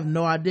other. I have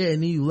no idea.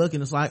 And then you look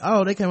and it's like,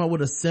 oh, they came up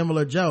with a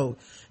similar joke.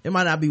 It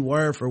might not be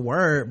word for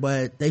word,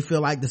 but they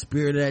feel like the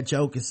spirit of that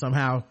joke is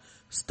somehow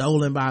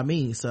stolen by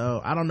me.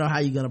 So I don't know how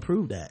you're going to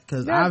prove that,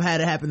 because I've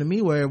had it happen to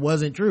me where it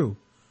wasn't true.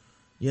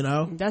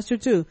 That's true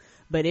too.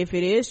 But if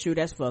it is true,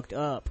 that's fucked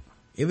up.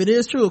 If it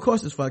is true, of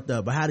course it's fucked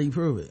up, but how do you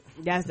prove it?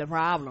 That's the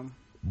problem.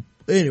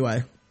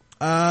 Anyway,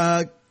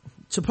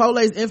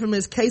 Chipotle's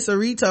infamous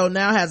quesarito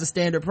now has a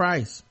standard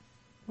price.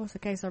 What's a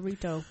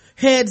quesarito?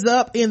 Heads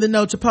up, in the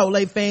know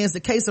Chipotle fans, the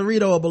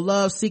quesarito, a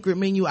beloved secret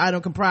menu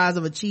item comprised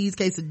of a cheese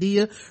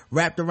quesadilla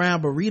wrapped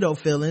around burrito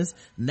fillings,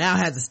 now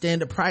has a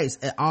standard price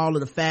at all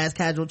of the fast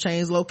casual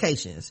chains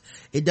locations.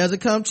 It doesn't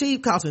come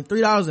cheap, costing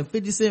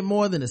 $3.50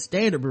 more than a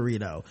standard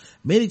burrito.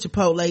 Many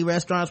Chipotle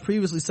restaurants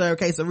previously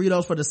served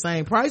quesaritos for the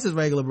same price as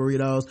regular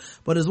burritos,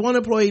 but as one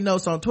employee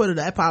notes on Twitter,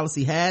 that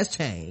policy has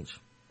changed.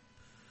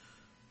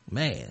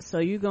 Man. So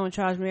you gonna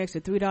charge me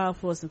extra $3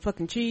 for some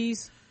fucking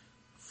cheese?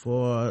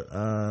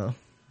 For,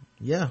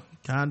 yeah,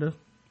 kinda.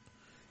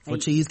 For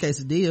And- cheese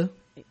quesadilla.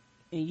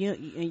 And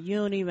you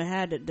don't even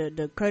have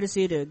the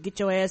courtesy to get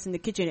your ass in the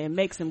kitchen and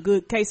make some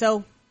good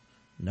queso?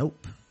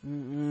 Nope.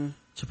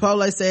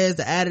 Chipotle says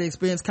the added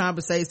expense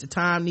compensates the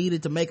time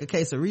needed to make a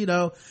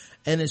quesarito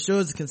and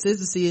ensures the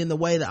consistency in the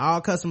way that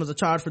all customers are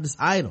charged for this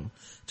item.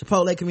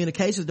 Chipotle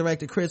Communications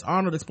Director Chris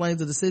Arnold explains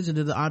the decision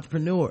to the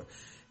entrepreneur.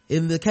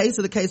 In the case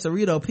of the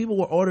quesarito, people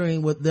were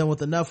ordering them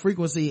with enough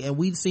frequency, and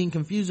we've seen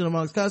confusion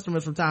amongst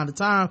customers from time to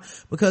time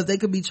because they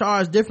could be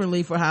charged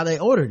differently for how they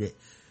ordered it.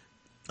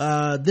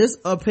 This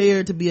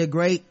appeared to be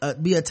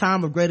a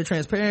time of greater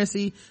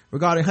transparency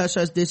regarding hush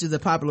hush dishes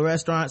at popular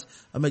restaurants.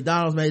 A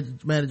McDonald's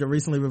manager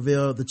recently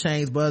revealed the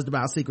chain's buzzed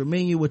about secret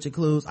menu, which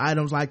includes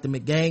items like the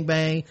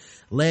McGangbang,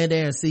 Land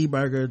Air, and Sea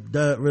Burger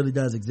really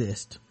does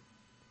exist.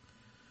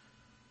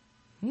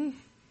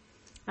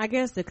 I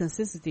guess the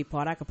consistency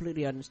part I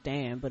completely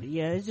understand, but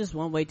yeah, it's just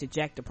one way to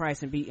jack the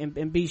price and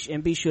be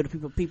sure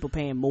the people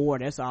paying more.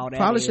 That's all that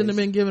Probably is. shouldn't have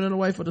been giving it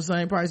away for the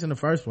same price in the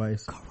first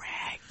place.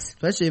 Correct.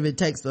 Especially if it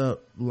takes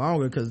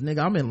longer, cause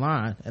nigga, I'm in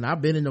line and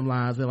I've been in them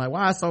lines, been like,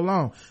 why it's so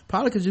long?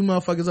 Probably cause you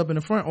motherfuckers up in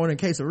the front ordering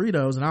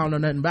quesadillas and I don't know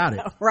nothing about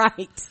it.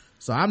 Right.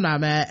 So I'm not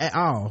mad at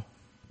all.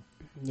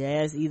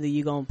 Yes, either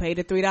you gonna pay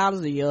the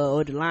 $3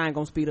 or the line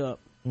gonna speed up.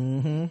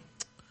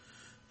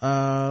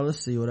 Let's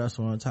see what else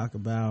I want to talk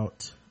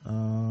about. I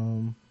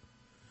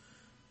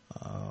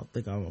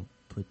think I'm gonna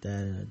put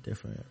that in a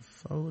different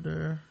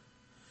folder.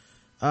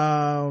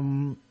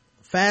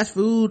 Fast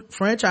food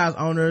franchise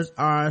owners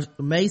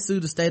may sue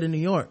the state of New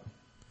York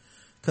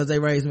because they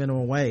raise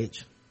minimum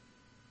wage.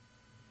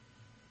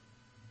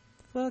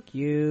 Fuck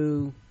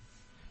you.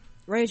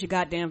 Raise your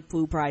goddamn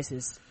food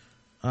prices.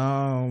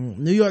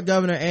 New York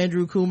Governor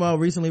Andrew Cuomo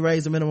recently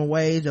raised the minimum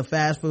wage of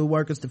fast food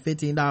workers to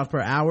 $15 per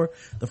hour.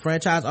 The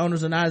franchise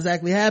owners are not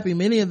exactly happy.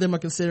 Many of them are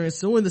considering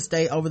suing the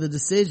state over the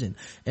decision.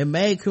 In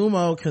May,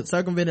 Cuomo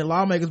circumvented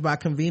lawmakers by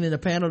convening a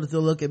panel to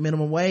look at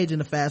minimum wage in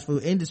the fast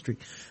food industry.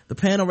 The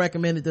panel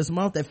recommended this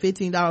month that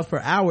 $15 per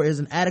hour is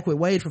an adequate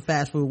wage for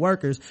fast food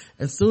workers,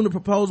 and soon the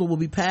proposal will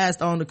be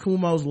passed on to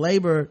Cuomo's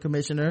labor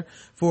commissioner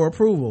for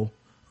approval.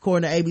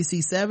 According to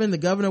ABC7, the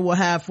governor will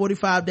have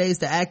 45 days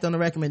to act on the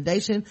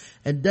recommendation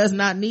and does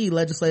not need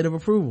legislative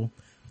approval.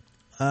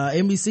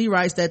 NBC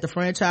writes that the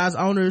franchise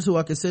owners who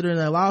are considering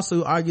their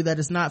lawsuit argue that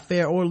it's not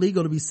fair or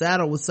legal to be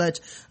saddled with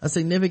such a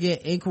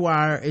significant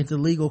inquiry into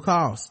legal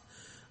costs.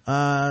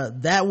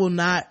 That will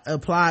not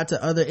apply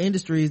to other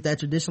industries that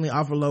traditionally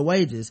offer low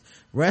wages.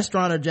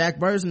 Restaurateur Jack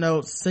Burns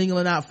notes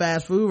singling out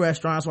fast food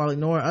restaurants while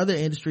ignoring other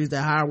industries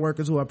that hire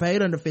workers who are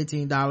paid under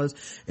 $15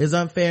 is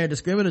unfair and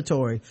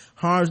discriminatory,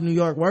 harms New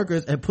York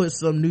workers, and puts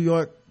some New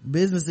York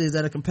businesses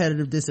at a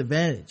competitive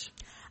disadvantage.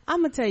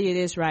 I'm gonna tell you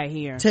this right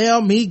here.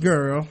 Tell me,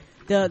 girl.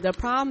 The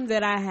problem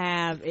that I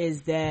have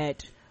is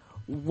that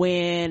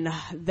when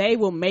they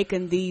were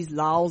making these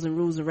laws and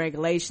rules and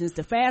regulations,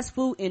 the fast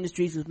food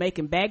industries was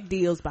making back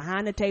deals,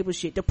 behind the table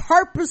shit to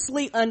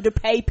purposely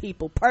underpay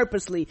people,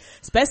 purposely,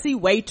 especially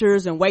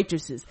waiters and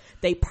waitresses.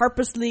 They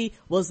purposely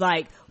was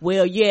like,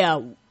 well, yeah,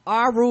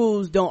 our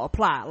rules don't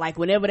apply. Like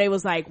whenever they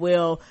was like,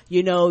 well,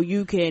 you know,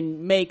 you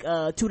can make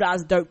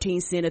 $2.13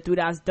 or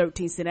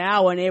 $3.13 an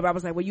hour, and everybody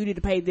was like, well, you need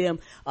to pay them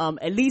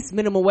at least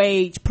minimum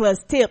wage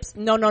plus tips.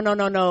 No.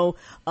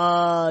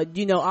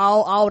 You know,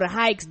 all the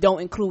hikes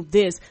don't include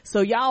this. So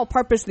y'all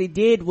purposely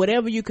did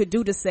whatever you could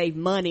do to save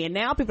money, and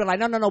now people are like,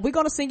 no, we're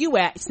gonna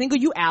single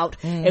you out,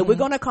 and we're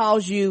gonna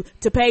cause you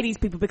to pay these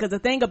people, because the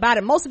thing about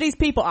it, most of these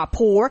people are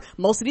poor,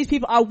 most of these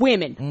people are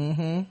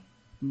women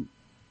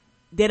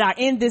that are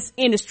in this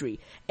industry.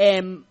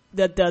 And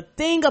the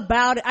thing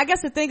about it, I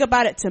guess the thing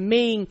about it to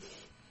me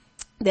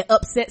that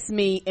upsets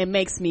me and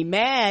makes me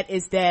mad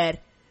is that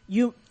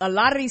a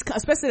lot of these,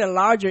 especially the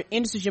larger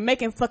industries, you're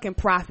making fucking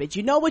profits.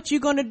 You know what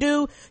you're gonna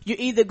do? You're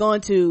either going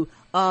to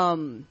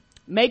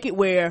make it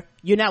where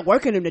you're not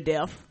working them to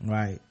death.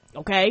 Right.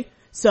 Okay?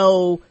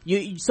 So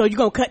you're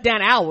gonna cut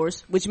down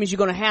hours, which means you're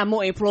gonna have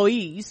more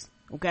employees.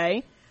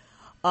 Okay?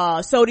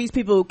 So these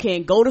people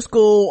can go to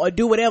school or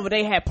do whatever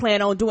they had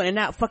planned on doing and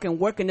not fucking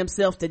working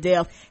themselves to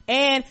death.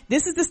 And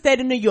this is the state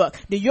of New York.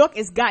 New York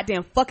is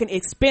goddamn fucking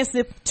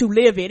expensive to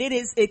live in. It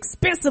is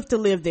expensive to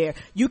live there.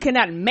 You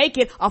cannot make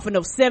it off of no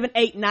 $7,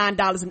 $8,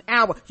 $9 an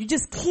hour. You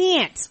just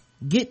can't.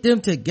 Get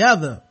them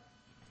together.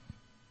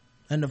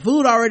 And the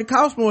food already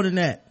costs more than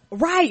that.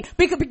 Right.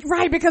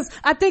 Because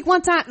I think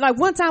one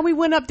time we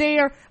went up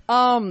there,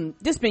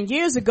 this been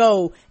years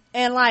ago,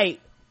 and like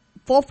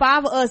 4 or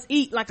 5 of us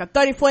eat like a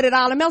 $30, $40 meal.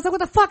 I was like, what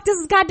the fuck? This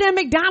is goddamn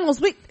McDonald's.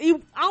 This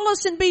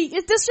shouldn't be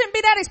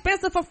that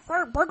expensive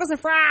for burgers and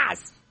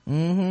fries.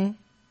 You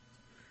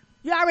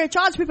already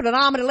charge people an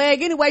arm and a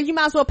leg anyway. You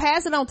might as well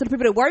pass it on to the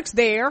people that works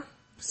there.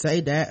 Say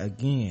that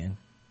again.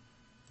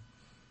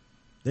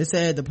 They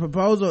said the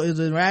proposal is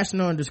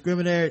irrational and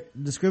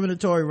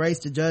discriminatory race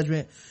to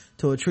judgment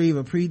to achieve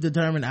a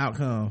predetermined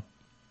outcome.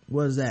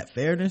 What is that?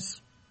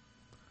 Fairness?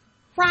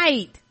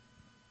 Right.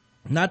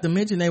 Not to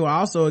mention they were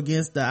also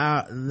against the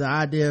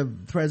idea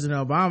of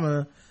President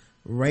Obama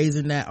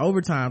raising that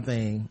overtime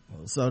thing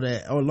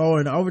or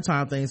lowering the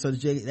overtime thing so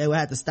that they would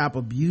have to stop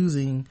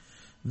abusing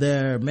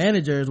their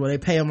managers where they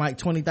pay them like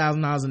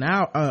 $20,000 an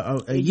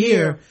hour a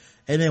year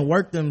and then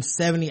work them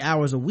 70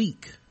 hours a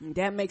week.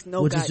 That makes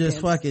no which is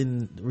just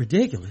fucking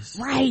ridiculous.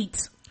 Right.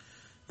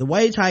 The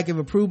wage hike, if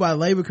approved by the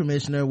labor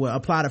commissioner, will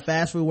apply to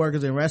fast food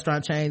workers in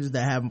restaurant chains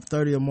that have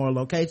 30 or more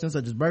locations,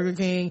 such as Burger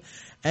King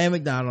and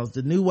McDonald's.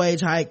 The new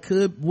wage hike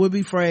will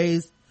be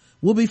phased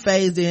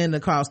in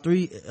across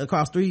 3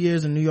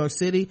 years in New York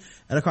City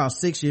and across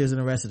 6 years in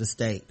the rest of the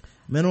state.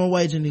 Minimum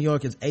wage in New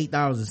York is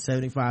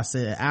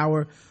 $8.75 an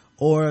hour,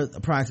 or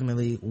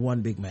approximately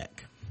one Big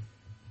Mac.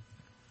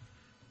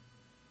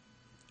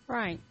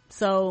 Right.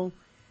 So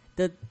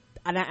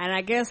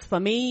I guess for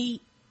me,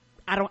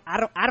 I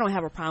don't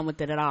have a problem with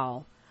it at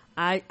all.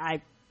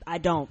 I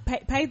don't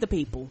pay the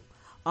people,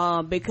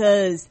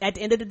 because at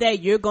the end of the day,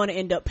 you're going to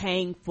end up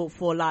paying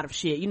for a lot of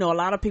shit. You know, a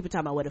lot of people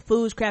talking about where the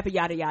food's crappy,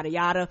 yada, yada,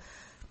 yada.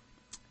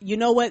 You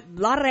know what? A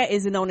lot of that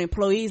isn't on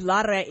employees. A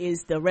lot of that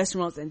is the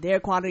restaurants, and their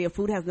quality of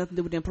food has nothing to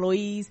do with the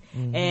employees.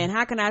 Mm-hmm. And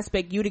how can I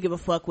expect you to give a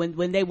fuck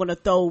when they want to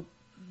throw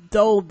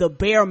the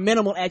bare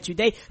minimal at you?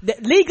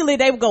 Legally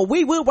they would go,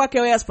 we will work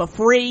your ass for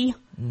free,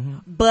 mm-hmm.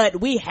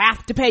 but we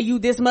have to pay you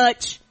this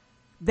much.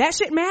 That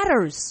shit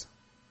matters.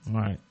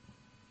 Right.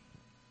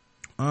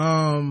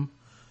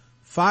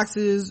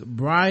 Fox's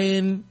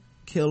Brian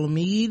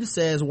Kilmeade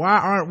says, why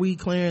aren't we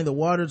clearing the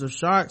waters of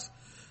sharks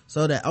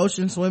so that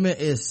ocean swimming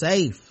is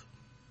safe?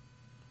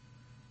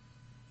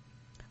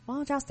 Why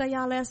don't y'all stay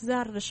y'all asses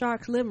out of the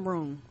sharks' living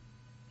room?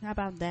 How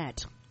about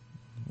that?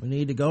 We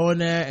need to go in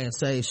there and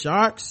say,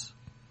 sharks,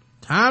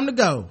 time to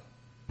go.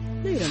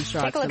 Leave them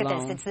sharks Take a look alone.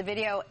 at this. It's the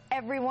video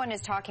everyone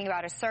is talking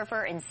about. A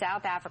surfer in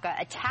South Africa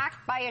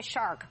attacked by a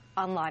shark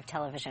on live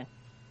television.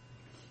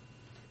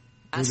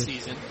 Last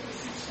season,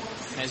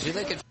 as you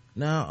look at...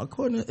 Now,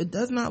 it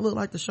does not look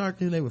like the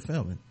shark knew they were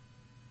filming.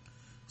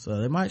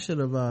 So they might should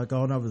have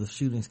gone over the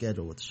shooting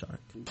schedule with the shark.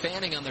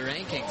 Fanning on the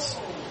rankings.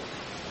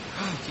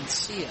 Oh, you can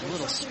see a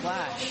little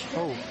splash.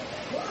 Oh.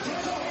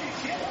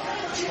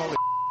 Holy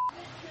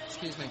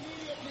excuse me.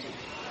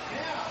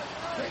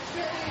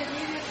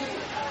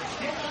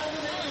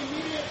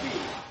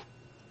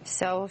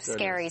 So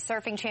scary.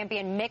 Surfing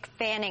champion Mick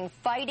Fanning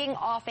fighting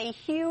off a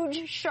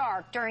huge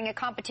shark during a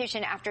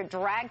competition after it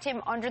dragged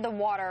him under the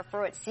water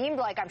for what seemed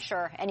like, I'm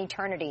sure, an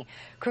eternity.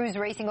 Crews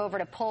racing over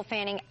to pull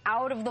Fanning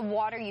out of the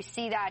water. You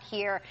see that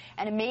here.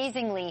 And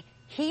amazingly,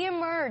 he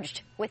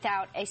emerged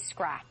without a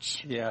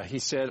scratch. Yeah, he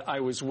said, I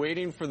was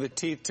waiting for the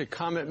teeth to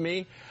come at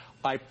me.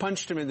 I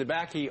punched him in the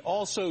back. He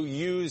also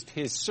used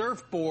his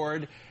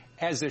surfboard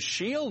as a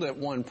shield at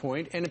one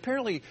point, and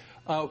apparently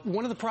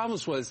one of the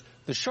problems was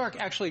the shark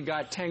actually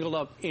got tangled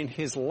up in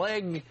his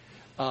leg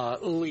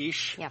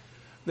leash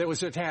that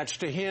was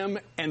attached to him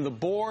and the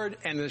board,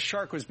 and the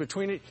shark was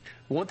between it.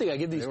 One thing, I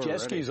give these jet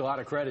skis a lot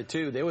of credit,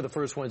 too. They were the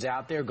first ones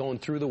out there going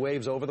through the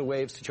waves, over the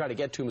waves, to try to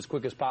get to him as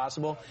quick as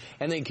possible.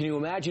 And then can you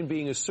imagine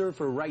being a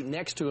surfer right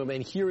next to him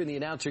and hearing the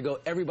announcer go,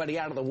 everybody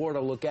out of the water,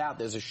 look out,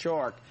 there's a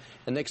shark.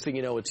 And next thing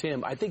you know, it's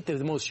him. I think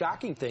the most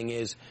shocking thing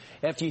is,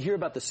 after you hear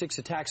about the 6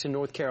 attacks in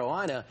North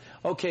Carolina,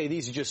 okay,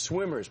 these are just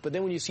swimmers. But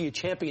then when you see a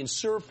champion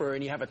surfer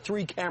and you have a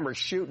 3-camera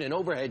shoot and an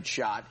overhead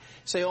shot,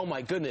 say, oh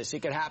my goodness, it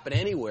could happen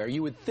anywhere.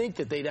 You would think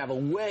that they'd have a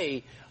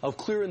way of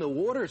clearing the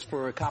waters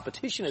for a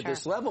competition at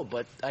this level,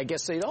 but I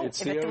guess they don't.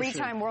 If a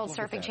 3-time world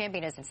surfing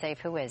champion isn't safe,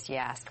 who is? You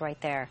ask right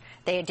there.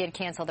 They did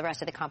cancel the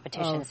rest of the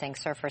competition, saying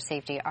surfer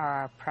safety are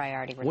our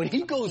priority. When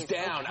he goes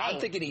down, I'm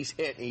thinking he's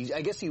hit.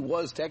 I guess he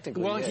was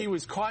technically hit. He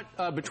was caught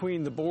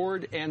between the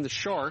board and the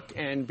shark,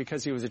 and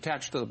because he was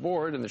attached to the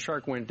board and the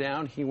shark went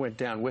down, he went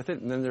down with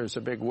it, and then there's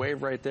a big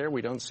wave right there.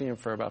 We don't see him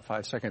for about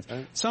 5 seconds.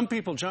 Some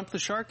people jump the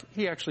shark.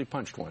 He actually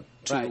punched one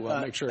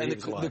to make sure he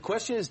was alive. The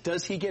question is,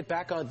 does he get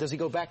back on? Does he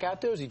go back out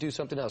there, or does he do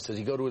something else? Does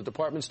he go to a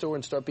department store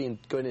and start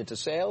going into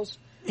sales?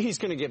 He's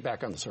going to get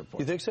back on the surfboard.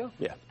 You think so?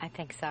 Yeah. I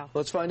think so.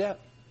 Let's find out.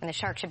 And the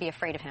shark should be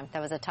afraid of him.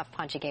 That was a tough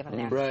punch he gave him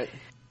there. Right.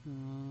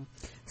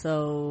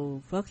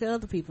 So fuck the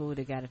other people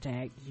that got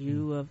attacked.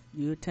 You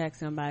attack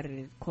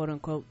somebody that quote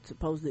unquote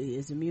supposedly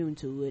is immune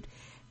to it.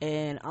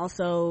 And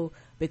also,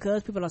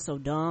 because people are so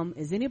dumb,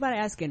 is anybody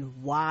asking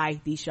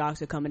why these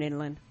sharks are coming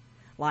inland?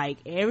 Like,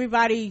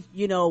 everybody,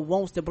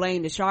 wants to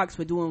blame the sharks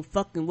for doing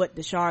fucking what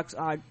the sharks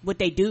are, what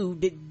they do.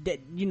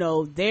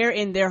 They're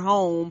in their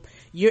home.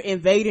 You're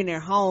invading their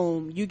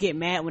home. You get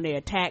mad when they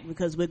attack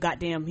because we're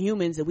goddamn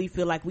humans and we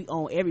feel like we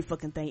own every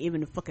fucking thing,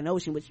 even the fucking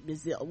ocean,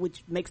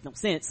 which makes no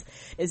sense.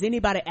 Is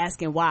anybody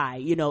asking why?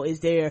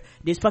 Is there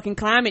this fucking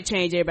climate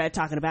change everybody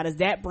talking about? Is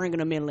that bringing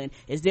them inland?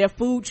 Is there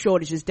food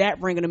shortage? Is that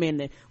bringing them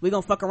inland? We're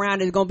gonna fuck around.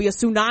 There's gonna be a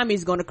tsunami.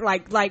 It's gonna,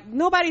 like,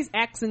 nobody's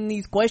asking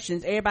these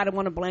questions. Everybody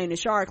wanna blame the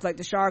sharks like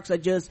the sharks are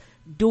just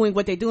doing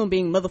what they do and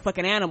being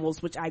motherfucking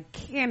animals, which I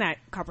cannot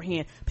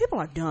comprehend. People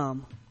are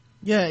dumb.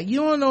 Yeah,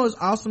 you wanna know what's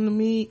awesome to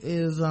me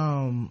is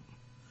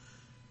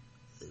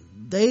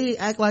they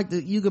act like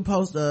that you could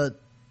post a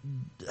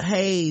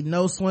hey,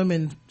 no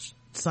swimming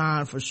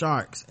sign for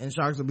sharks, and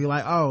sharks will be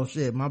like, oh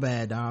shit, my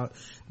bad, dog,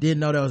 didn't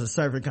know there was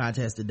a surfing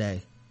contest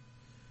today.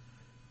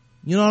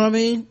 You know what I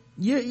mean?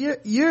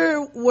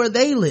 You're where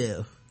they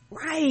live,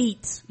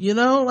 right? You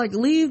know, like,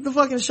 leave the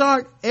fucking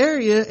shark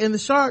area and the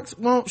sharks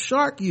won't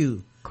shark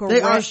you. Correct.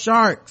 They are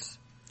sharks.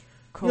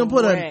 Correct. You gonna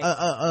put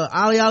a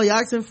ollie ollie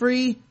oxen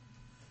free,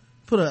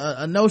 put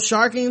a no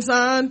sharking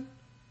sign?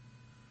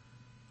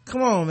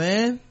 Come on,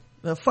 man.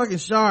 The fucking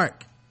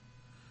shark.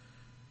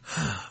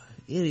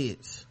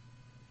 Idiots.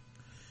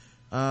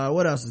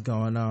 What else is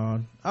going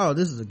on? Oh,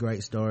 this is a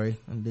great story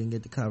I didn't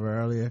get to cover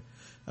earlier.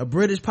 A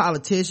British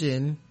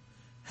politician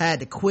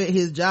had to quit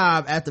his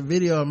job after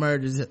video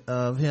emerges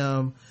of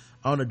him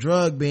on a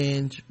drug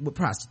binge with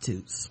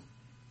prostitutes.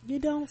 You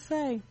don't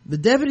say. The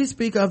deputy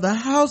speaker of the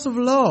House of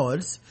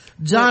Lords,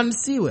 John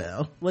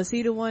Sewell. Was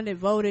he the one that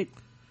voted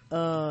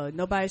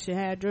nobody should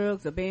have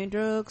drugs or ban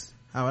drugs?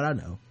 How would I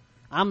know?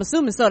 I'm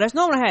assuming so. That's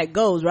normally how it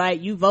goes, right?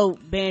 You vote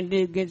ban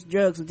against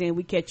drugs, and then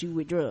we catch you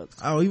with drugs.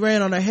 Oh, he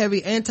ran on a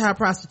heavy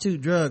anti-prostitute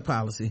drug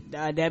policy.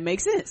 That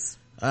makes sense.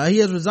 He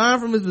has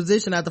resigned from his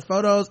position after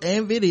photos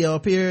and video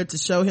appeared to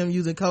show him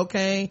using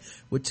cocaine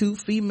with 2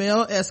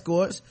 female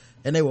escorts,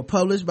 and they were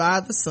published by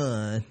The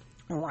Sun.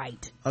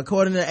 Right.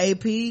 According to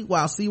AP,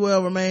 while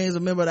Sewell remains a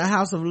member of the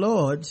House of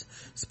Lords,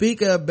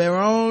 Speaker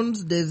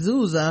Barons de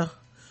Souza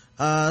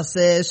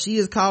says she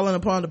is calling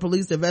upon the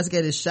police to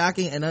investigate his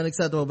shocking and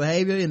unacceptable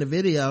behavior. In the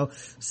video,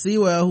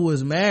 Sewell, who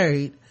is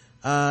married,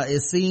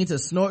 is seen to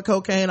snort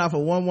cocaine off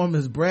of one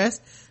woman's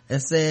breast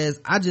and says,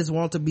 I just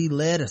want to be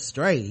led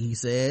astray, he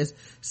says.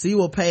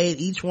 Sewell paid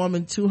each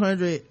woman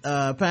 200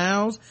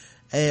 pounds,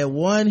 and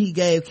one he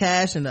gave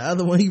cash and the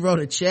other one he wrote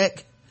a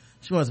check.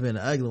 She must have been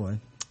an ugly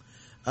one.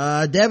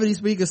 Deputy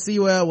Speaker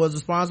Sewell was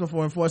responsible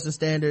for enforcing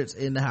standards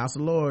in the House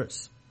of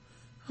Lords.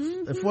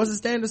 Enforcing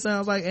standards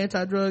sounds like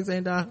anti-drugs,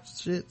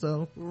 anti-shit,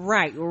 so.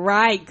 Right,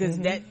 cause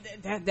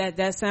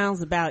that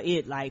sounds about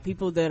it. Like,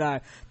 people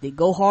that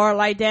go hard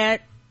like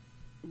that,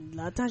 a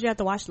lot of times you have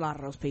to watch a lot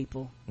of those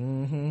people.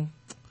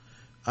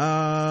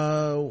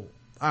 All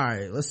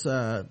right, let's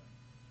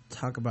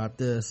talk about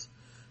this.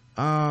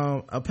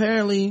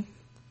 Apparently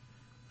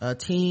a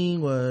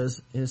teen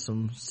was in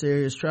some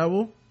serious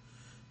trouble,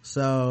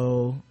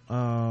 so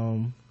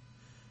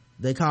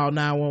they called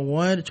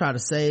 911 to try to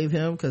save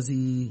him because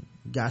he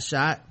got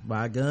shot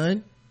by a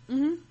gun.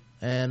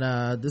 And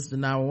this is the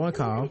 911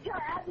 call. As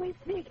we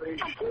speak, I'm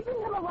keeping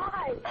him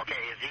alive. Okay,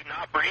 is he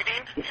not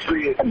breathing?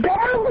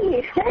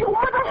 Barely. Hey, one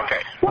more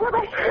breath. One more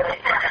breath.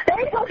 There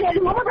you go, Danny.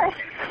 One more breath.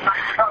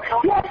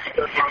 Yes.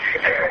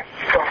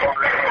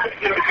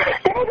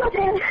 There you go,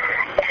 Danny.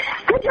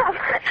 Good job.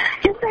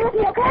 Just stay with me,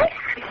 okay?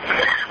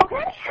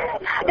 Okay?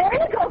 There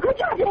you go. Good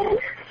job, Danny.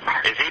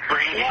 Is he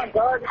breathing?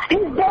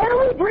 He's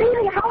barely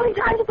breathing. How many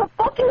times does the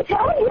fucking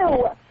tell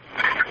you?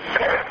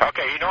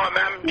 Okay, you know what,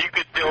 ma'am? You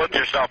could deal with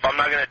yourself. I'm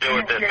not going to deal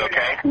with this,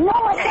 okay? No,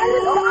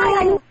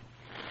 I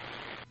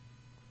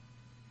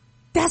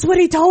That's what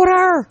he told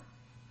her.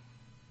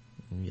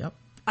 Yep.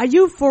 Are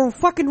you for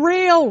fucking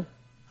real?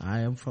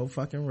 I am for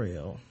fucking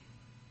real.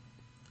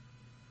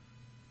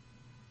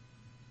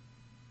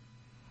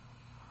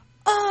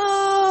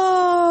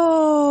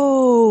 Oh.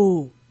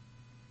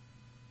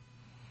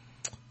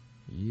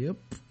 Yep.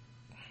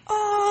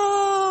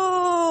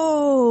 Oh.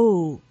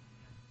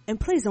 And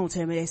please don't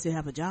tell me they still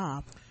have a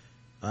job.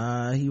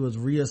 He was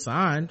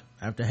reassigned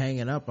after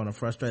hanging up on a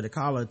frustrated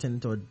caller attending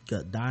to a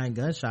dying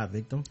gunshot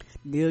victim.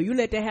 Neil, you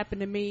let that happen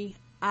to me,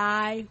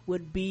 I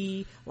would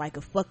be like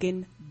a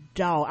fucking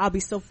dog. I'll be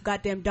so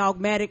goddamn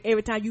dogmatic.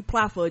 Every time you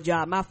apply for a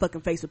job, my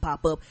fucking face will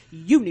pop up.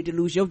 You need to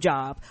lose your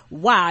job.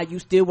 Why are you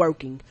still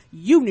working?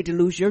 You need to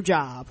lose your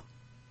job.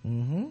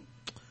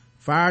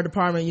 Fire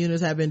department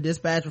units have been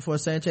dispatched before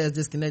Sanchez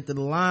disconnected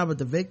the line, but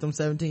the victim,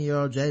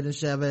 17-year-old Jaden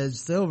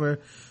Chavez Silver,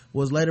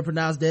 was later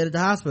pronounced dead at the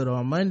hospital.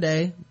 On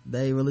Monday,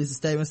 they released a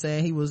statement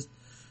saying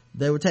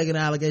they were taking the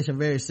allegation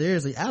very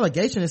seriously.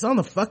 Allegation is on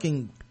the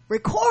fucking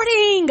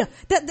recording.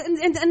 And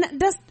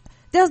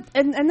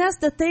that's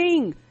the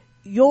thing.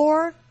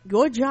 Your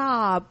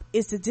job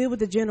is to deal with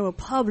the general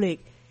public,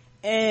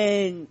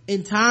 and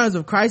in times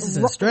of crisis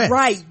and stress,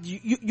 right?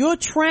 You're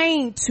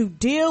trained to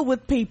deal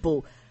with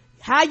people.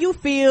 How you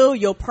feel,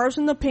 your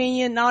personal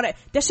opinion, all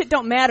that shit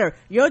don't matter.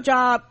 Your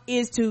job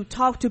is to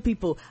talk to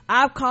people.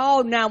 I've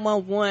called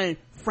 911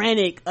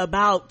 frantic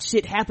about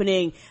shit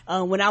happening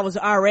when I was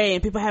RA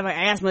and people having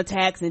asthma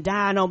attacks and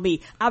dying on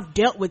me. I've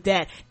dealt with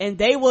that, and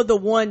they were the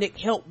one that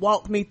helped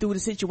walk me through the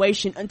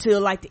situation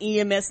until like the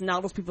EMS and all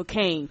those people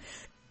came,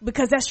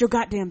 because that's your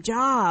goddamn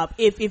job.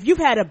 If you've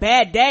had a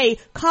bad day,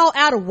 call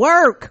out of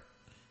work.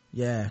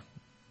 Yeah.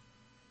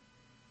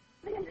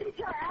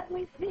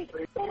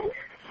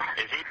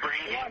 Is he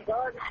breathing?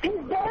 He's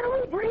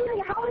barely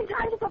breathing. How many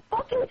times does I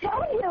fucking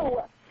tell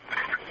you?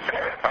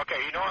 Okay,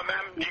 you know what,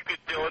 ma'am? You could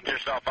deal with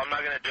yourself. I'm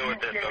not going to deal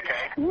with this,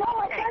 okay? No,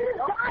 my friend is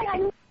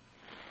dying.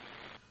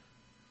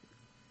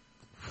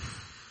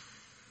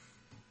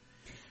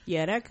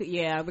 Yeah, that could,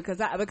 yeah,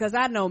 because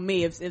I know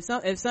me, if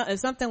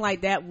something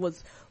like that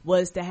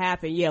was to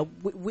happen, yeah,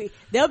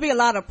 there'll be a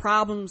lot of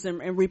problems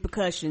and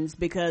repercussions,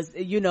 because,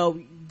 you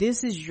know,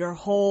 this is your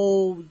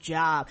whole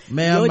job.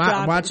 Ma'am,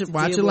 watch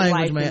your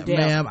language,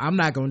 ma'am. I'm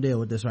not gonna deal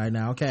with this right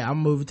now, okay? I'm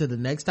moving to the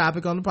next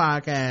topic on the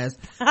podcast.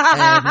 And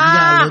you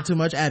got a little too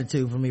much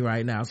attitude for me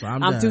right now, so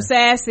I'm done. Too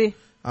sassy.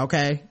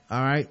 Okay,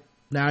 all right.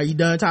 Now are you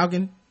done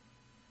talking?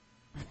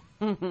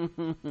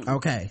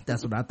 Okay,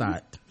 that's what I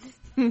thought.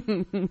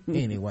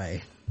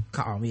 Anyway,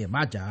 call me at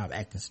my job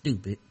acting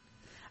stupid.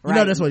 You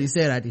know that's what he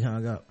said after he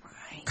hung up.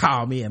 Right.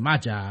 Call me at my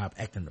job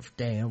acting a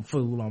damn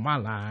fool on my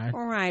line.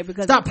 All right,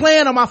 because stop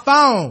playing on my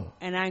phone.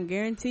 And I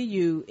guarantee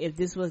you, if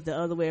this was the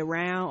other way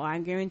around, or I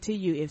guarantee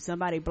you, if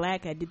somebody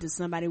black had did to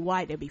somebody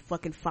white, they'd be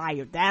fucking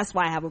fired. That's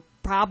why I have a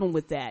problem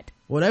with that.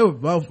 Well, they were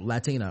both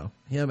Latino,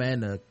 him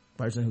and the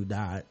person who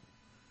died.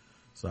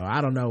 So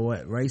I don't know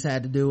what race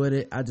had to do with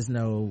it. I just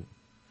know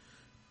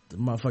the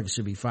motherfucker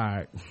should be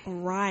fired.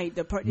 Right.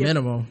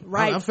 Minimum.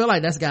 Right. I feel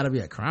like that's gotta be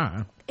a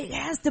crime. It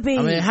has to be.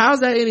 I mean, how's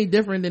that any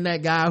different than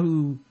that guy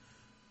who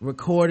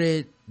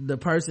recorded the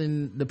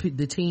person,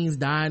 the teens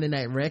dying in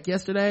that wreck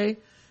yesterday,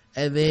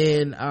 and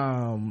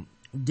then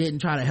didn't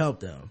try to help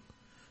them?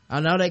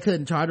 I know they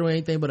couldn't charge him with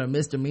anything but a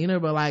misdemeanor,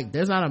 but like,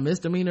 there's not a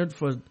misdemeanor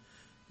for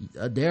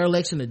a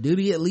dereliction of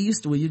duty, at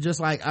least, where you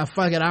just like, oh,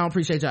 fuck it, I don't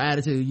appreciate your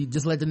attitude, you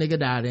just let the nigga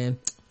die then.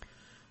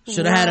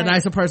 Should have had a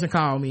nicer person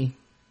call me.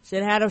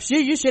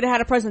 You should have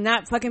had a person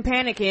not fucking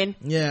panicking.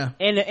 Yeah.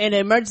 In an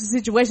emergency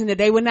situation that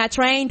they were not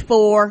trained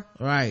for.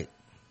 Right.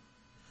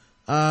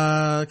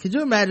 Could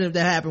you imagine if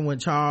that happened when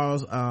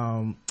Charles,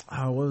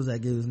 what was that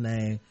dude's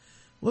name?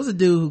 What was the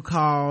dude who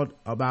called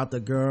about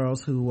the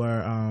girls who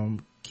were,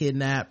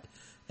 kidnapped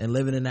and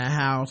living in that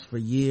house for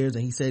years,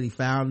 and he said he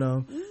found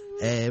them?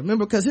 And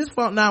remember, because his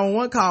phone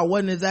 911 call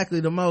wasn't exactly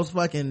the most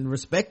fucking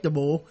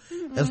respectable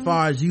as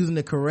far as using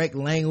the correct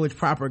language,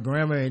 proper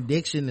grammar and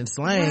diction and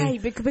slang.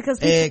 Right, because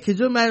and could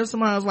you imagine if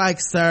somebody was like,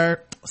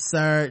 sir,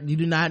 you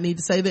do not need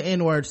to say the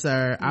N-word,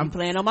 sir. I'm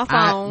playing on my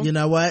phone. You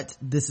know what?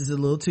 This is a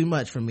little too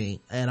much for me,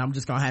 and I'm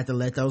just gonna have to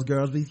let those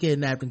girls be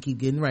kidnapped and keep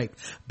getting raped.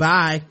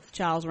 Bye.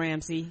 Charles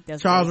Ramsey.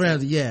 Charles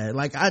Ramsey, yeah.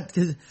 Like,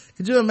 could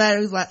you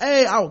imagine? He's like,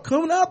 hey,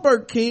 coming out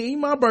Burger King, eat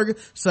my burger.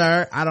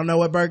 Sir, I don't know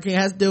what Burger King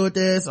has to do with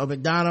this, or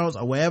McDonald's,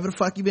 or wherever the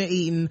fuck you been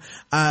eating.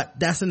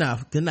 That's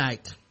enough. Good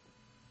night.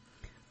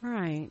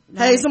 Right.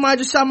 Hey, somebody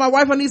just shot my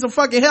wife. I need some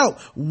fucking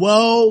help.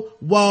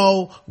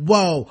 Whoa.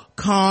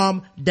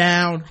 Calm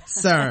down,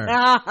 sir.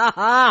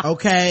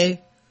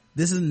 Okay?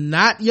 This is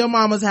not your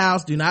mama's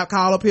house. Do not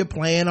call up here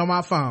playing on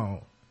my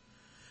phone.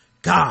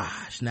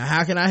 Gosh, now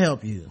how can I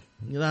help you?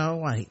 You know,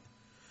 like,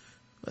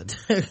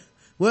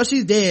 well,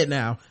 she's dead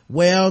now.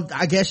 Well,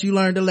 I guess you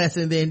learned a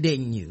lesson then,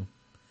 didn't you?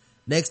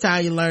 Next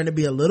time you learn to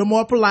be a little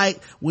more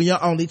polite when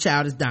your only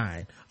child is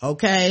dying.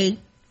 Okay?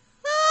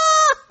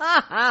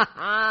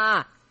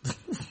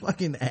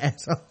 Fucking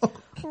asshole.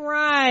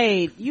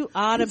 Right. You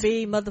ought to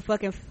be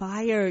motherfucking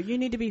fired. You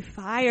need to be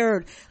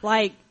fired.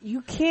 Like,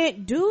 you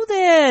can't do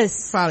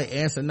this. Probably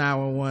answer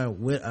 911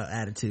 with an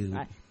attitude.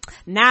 Right.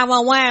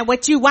 911,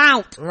 what you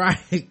want?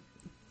 Right.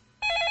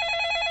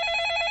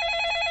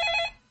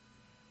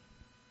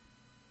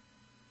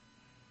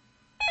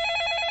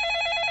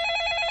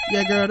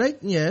 Yeah,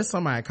 girl,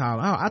 somebody call.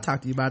 I'll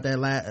talk to you about that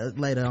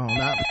later on.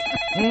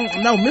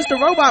 No, Mr.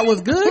 Robot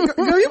was good.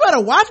 Girl, you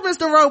better watch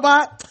Mr.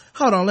 Robot.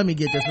 Hold on, let me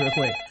get this real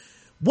quick.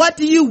 What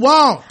do you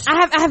want?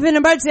 I have an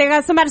emergency. I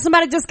got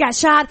somebody just got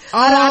shot.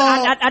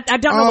 I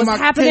don't know what's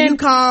happening. Can you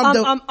calm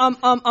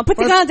put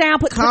the gun down.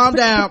 Calm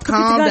down,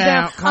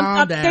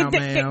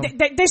 ma'am.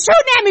 They're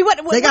shooting at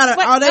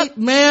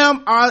me.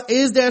 Ma'am,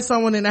 is there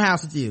someone in the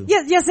house with you?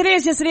 Yes, it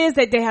is.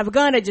 They have a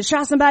gun. They just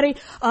shot somebody.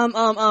 It's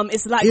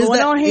a lot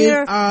going on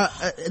here.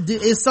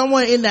 Is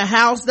someone in the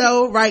house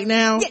though right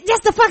now? Yes,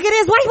 the fuck it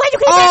is. Why you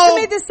keep asking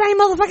me this same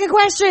motherfucking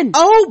question?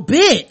 Oh,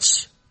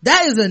 bitch.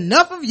 That is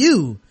enough of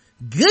you.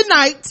 Good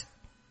night.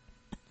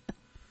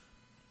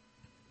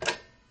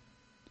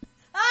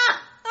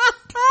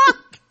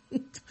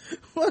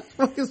 What the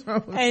fuck is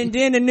wrong with and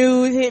then the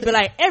news hit, be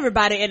like,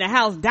 everybody in the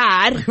house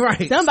died.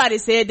 Right. Somebody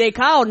said they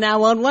called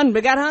 911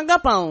 but got hung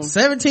up on.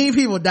 17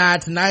 people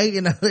died tonight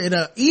in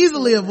a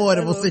easily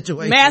avoidable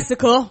situation.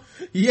 Massacre.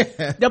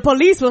 Yeah. The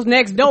police was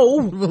next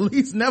door. The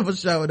police never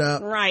showed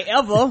up. Right,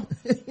 ever.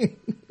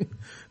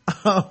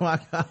 Oh my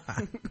god.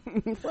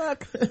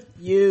 Fuck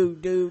you,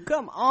 dude.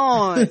 Come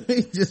on.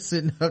 He's just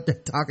sitting up there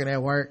talking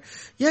at work.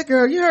 Yeah,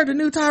 girl, you heard the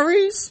new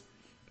Tyrese?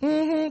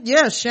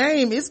 Yeah,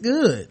 shame. It's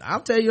good.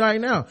 I'll tell you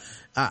right now.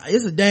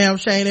 It's a damn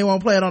shame they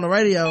won't play it on the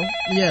radio.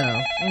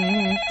 Yeah.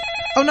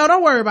 Oh no,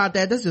 don't worry about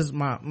that. That's just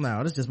my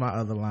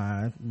other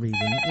line reading.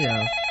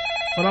 Yeah.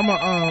 But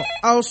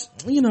I'm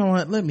you know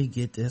what? Let me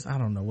get this. I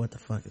don't know what the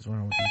fuck is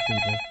wrong with these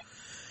people.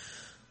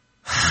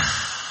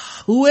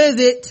 Who is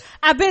it?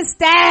 I've been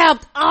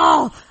stabbed.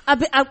 I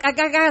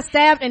got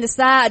stabbed in the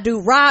side. A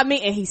dude robbed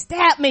me and he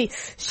stabbed me.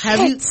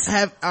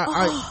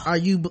 Are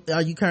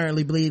you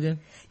currently bleeding?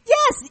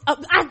 Yes,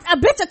 I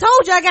bitch, I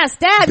told you I got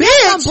stabbed. Bitch,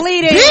 yes, I'm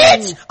bleeding.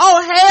 Bitch!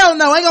 Oh hell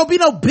no, ain't gonna be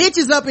no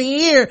bitches up in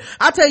here.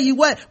 I tell you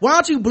what, why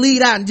don't you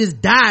bleed out and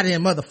just die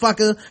then,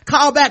 motherfucker?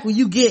 Call back when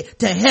you get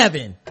to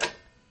heaven.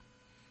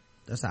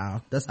 That's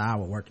how I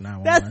would work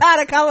now. That's how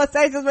the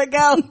conversations would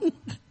go.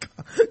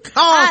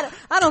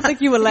 I don't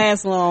think you would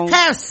last long.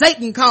 Have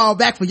Satan call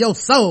back for your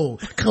soul.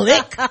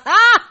 Click.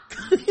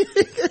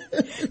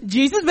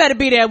 Jesus better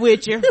be there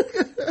with you.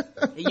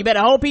 You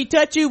better hope he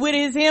touch you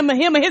with him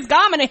and his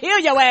garment and heal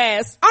your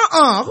ass.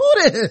 Who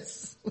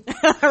this? Right.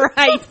 What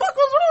the fuck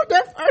was wrong with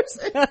that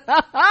person?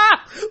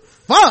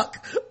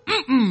 Fuck.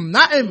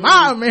 Not in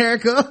my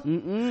America.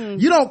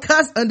 You don't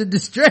cuss under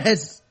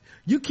distress.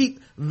 You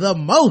keep the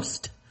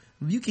most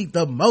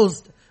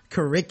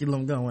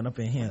curriculum going up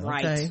in here. Okay.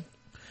 Right.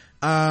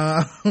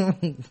 I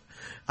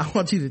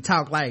want you to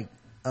talk like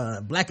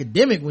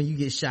Blackademic when you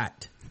get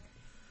shot.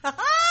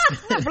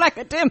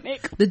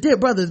 Blackademic. The dead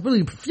brother is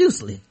bleeding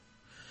profusely.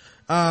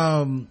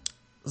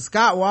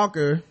 Scott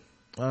Walker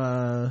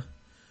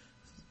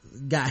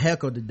got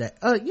heckled today.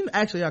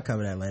 Actually I'll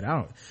cover that later.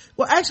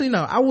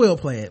 I will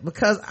play it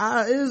because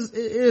it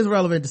is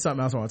relevant to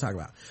something else I want to talk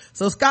about.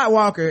 So Scott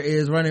Walker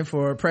is running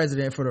for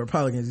president for the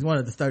Republicans. He's one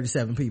of the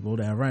 37 people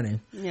that are running.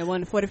 Yeah,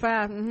 1 to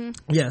 45.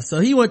 Yeah, so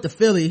he went to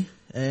Philly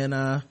and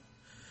to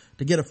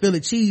get a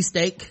Philly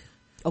cheesesteak.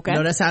 Okay.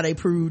 That's how they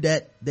prove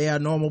that they are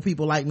normal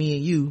people like me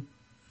and you.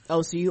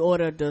 Oh, so you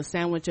ordered the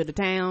sandwich of the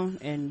town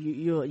and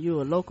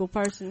you're a local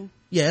person?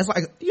 Yeah, it's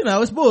like,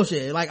 it's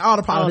bullshit. Like all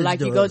the politicians like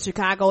you go to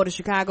Chicago, order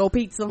Chicago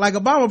pizza? Like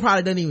Obama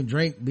probably doesn't even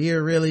drink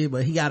beer really,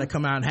 but he gotta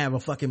come out and have a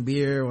fucking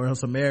beer, or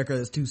else America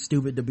is too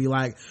stupid to be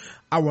like,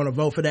 I want to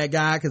vote for that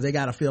guy, because they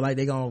gotta feel like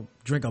they gonna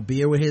drink a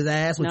beer with his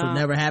ass, which would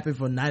never happen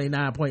for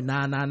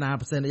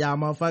 99.999% of y'all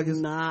motherfuckers.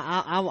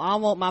 Nah, I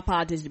want my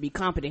politician to be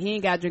competent. He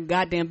ain't gotta drink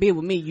goddamn beer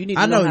with me. You need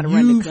to know how to run the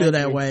I know you country. feel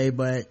that way,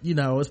 but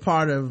it's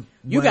part of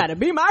you gotta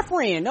be my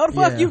friend. No the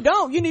fuck you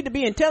don't. You need to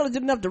be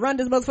intelligent enough to run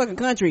this motherfucking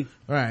country.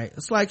 Right.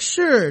 It's like,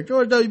 sure,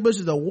 George W. Bush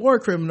is a war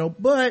criminal,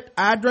 but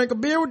I drank a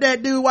beer with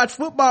that dude, watch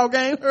football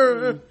game.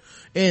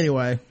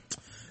 Anyway,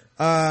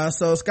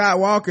 so Scott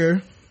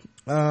Walker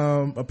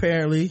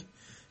apparently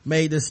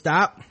made this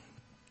stop,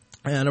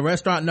 and a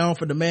restaurant known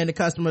for demanding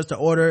customers to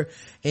order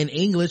in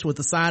English with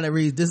a sign that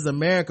reads, "This is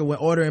America, when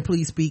ordering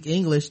please speak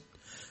English."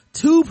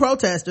 2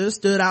 protesters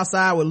stood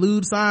outside with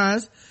lewd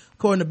signs.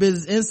 According to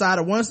Business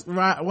Insider, one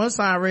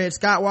sign read,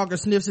 "Scott Walker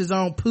sniffs his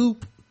own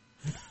poop."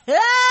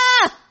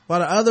 While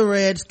the other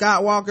read,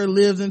 "Scott Walker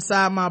lives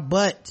inside my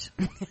butt."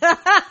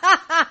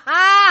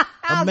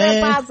 How's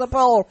that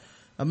possible?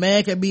 A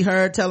man can be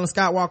heard telling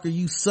Scott Walker,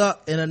 "You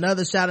suck," and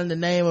another shouting the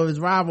name of his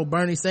rival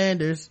Bernie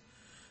Sanders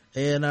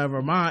in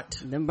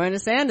Vermont. Them Bernie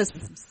Sanders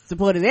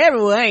supporters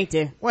everywhere, ain't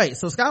they? Wait,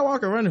 so Scott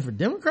Walker running for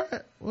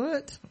Democrat?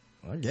 What?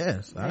 I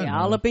guess. They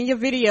all up in your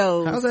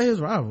videos. How's that his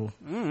rival?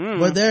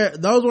 But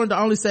those weren't the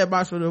only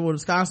setbacks for the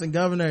Wisconsin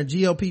governor and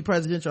GOP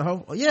presidential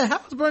hope. Yeah,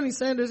 how's Bernie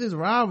Sanders his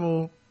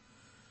rival?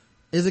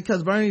 Is it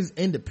because Bernie's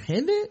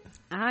independent?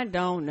 I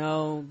don't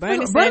know.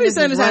 Bernie Sanders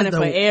is running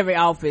for every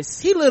office.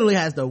 He literally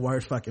has the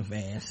worst fucking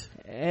fans.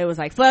 It was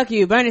like, fuck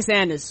you, Bernie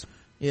Sanders.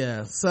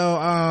 Yeah, so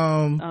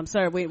I'm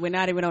sorry, we're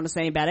not even on the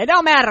same ballot. It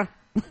don't matter.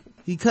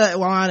 He cut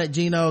line at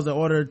Geno's in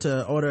order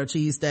to order a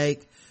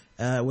cheesesteak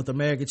with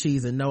American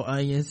cheese and no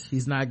onions.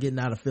 He's not getting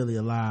out of Philly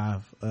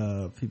alive,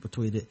 people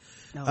tweeted.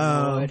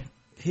 Oh, Lord.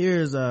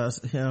 Here's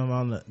him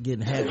on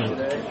getting heckled.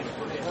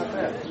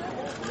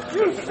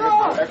 You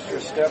saw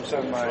extra steps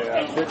on my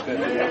Fitbit.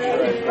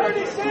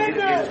 Bernie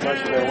Sanders! As much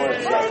as I want.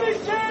 Bernie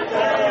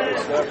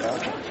Sanders!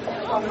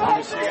 Good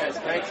to see you guys.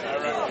 Thanks.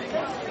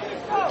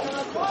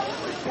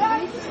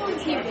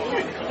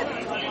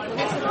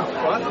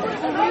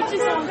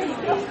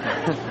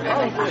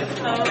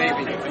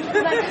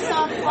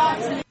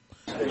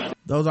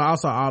 Those are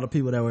also all the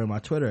people that were in my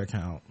Twitter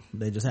account.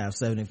 They just have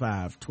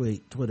 75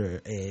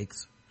 Twitter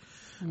eggs.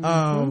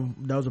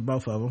 Those are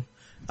both of them.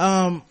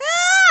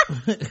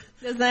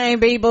 The same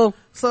people.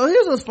 So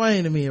here's what's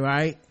funny to me,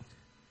 right?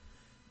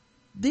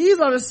 These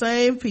are the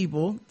same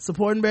people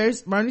supporting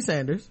Bernie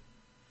Sanders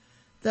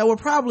that were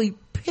probably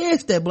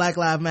pissed that Black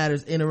Lives Matter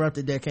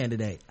interrupted their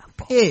candidate.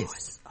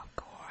 Pissed. Of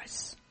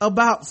course.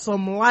 About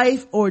some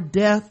life or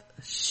death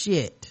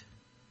shit.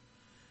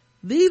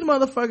 These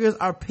motherfuckers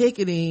are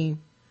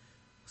picketing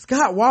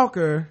Scott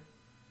Walker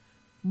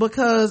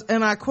because,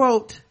 and I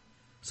quote,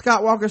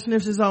 "Scott Walker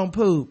sniffs his own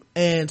poop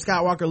and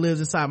Scott Walker lives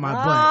inside my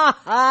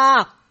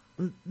butt."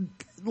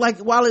 Like,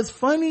 while it's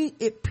funny,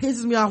 it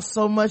pisses me off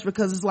so much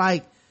because it's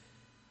like,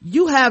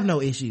 you have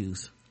no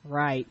issues.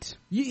 Right.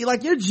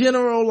 Your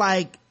general,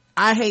 like,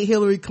 I hate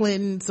Hillary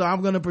Clinton, so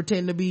I'm gonna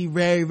pretend to be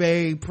very,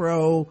 very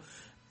pro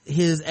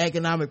his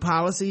economic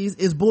policies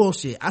is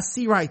bullshit. I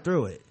see right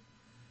through it.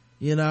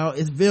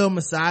 It's veiled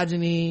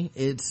misogyny.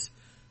 It's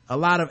a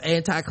lot of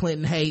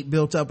anti-Clinton hate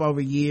built up over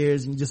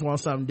years, and you just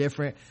want something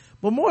different.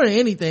 But more than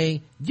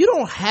anything, you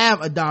don't have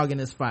a dog in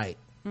this fight.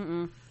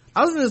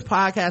 I was in this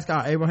podcast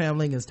called Abraham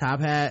Lincoln's Top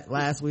Hat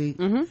last week,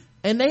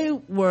 and they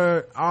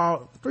were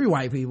all 3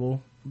 white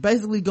people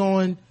basically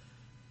going,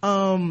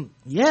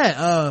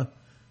 I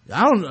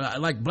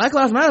don't like Black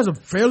Lives Matter is a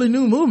fairly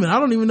new movement. I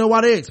don't even know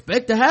why they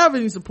expect to have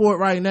any support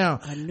right now.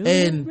 A new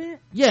movement?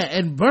 Yeah,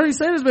 and Bernie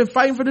Sanders been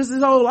fighting for this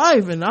his whole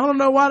life, and I don't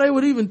know why they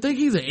would even think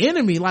he's an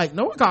enemy. Like,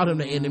 no one called him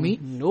the enemy.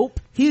 Nope.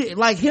 He,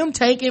 like, him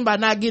tanking by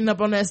not getting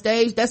up on that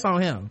stage, that's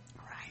on him.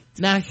 Right.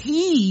 Now,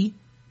 he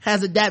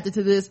has adapted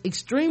to this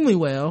extremely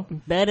well.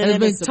 Better and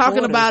than has been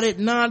talking supporters. about it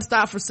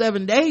nonstop for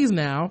 7 days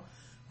now.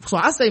 So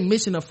I say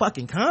mission of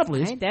fucking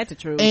accomplished. Ain't that the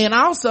truth? And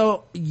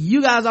also,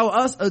 you guys owe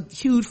us a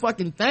huge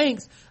fucking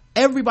thanks.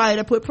 Everybody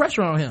that put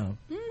pressure on him.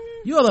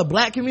 You owe the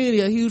black community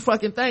a huge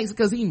fucking thanks,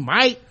 because he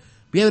might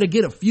be able to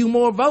get a few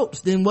more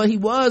votes than what he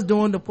was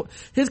doing.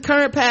 His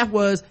current path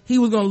was he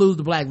was going to lose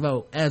the black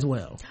vote as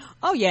well.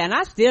 Oh yeah, and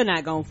I'm still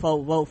not gonna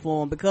vote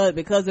for him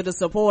because of the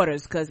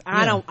supporters. Because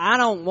I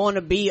don't want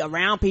to be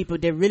around people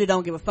that really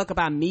don't give a fuck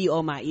about me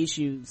or my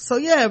issues. So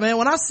yeah, man,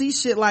 when I see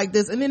shit like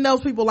this, and then those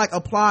people like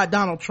applaud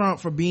Donald Trump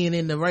for being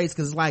in the race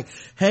because it's like,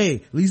 hey,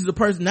 at least the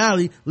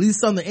personality, at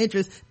least some of the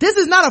interest. This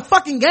is not a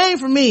fucking game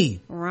for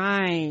me.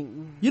 Right.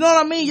 You know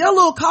what I mean? Your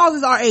little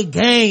causes are a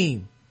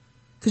game.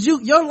 Cause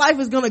your life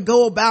is gonna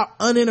go about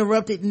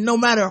uninterrupted no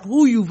matter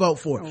who you vote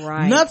for.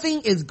 Right.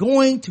 Nothing is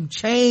going to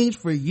change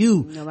for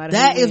you. No matter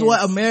that who is wins.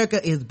 what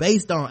America is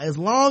based on. As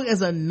long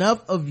as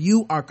enough of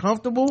you are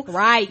comfortable,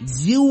 right,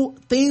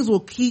 things will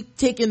keep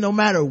ticking no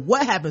matter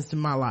what happens to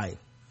my life.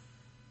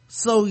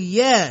 So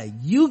yeah,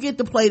 you get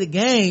to play the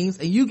games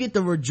and you get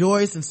to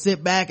rejoice and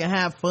sit back and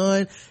have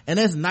fun, and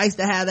it's nice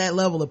to have that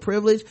level of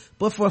privilege.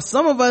 But for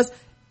some of us,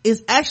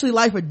 it's actually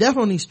life or death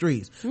on these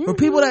streets. For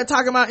people that are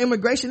talking about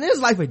immigration, there's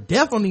life or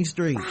death on these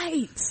streets.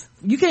 Right.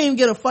 You can't even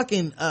get a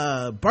fucking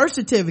birth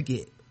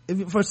certificate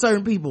for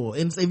certain people.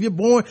 And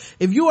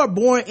if you are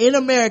born in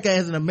America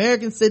as an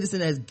American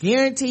citizen as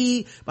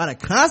guaranteed by the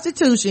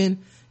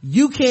Constitution,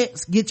 you can't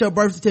get your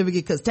birth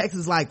certificate because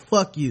Texas is like,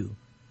 fuck you.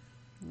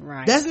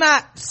 Right. That's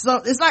not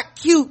it's not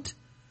cute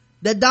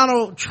that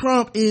Donald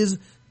Trump is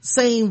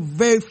saying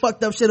very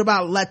fucked up shit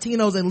about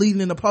Latinos and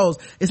leading in the polls.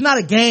 It's not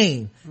a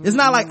game. It's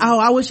not like, oh,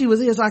 I wish he was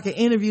here so I could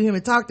interview him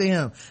and talk to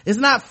him. It's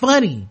not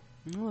funny.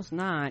 No, it's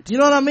not. You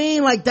know what I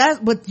mean? Like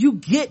that, but you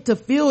get to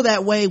feel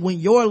that way when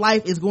your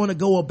life is going to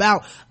go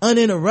about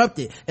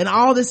uninterrupted. And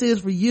all this is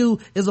for you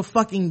is a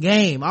fucking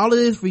game. All it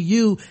is for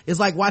you is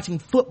like watching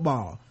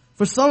football.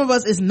 For some of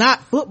us, it's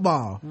not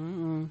football.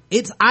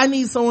 I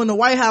need someone in the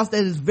White House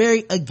that is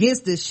very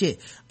against this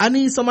shit. I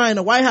need somebody in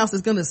the White House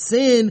that's gonna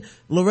send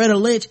Loretta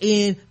Lynch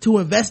in to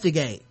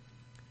investigate.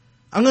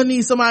 I'm gonna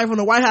need somebody from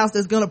the White House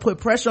that's gonna put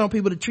pressure on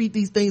people to treat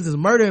these things as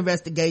murder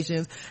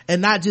investigations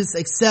and not just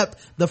accept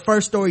the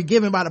first story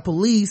given by the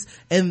police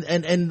and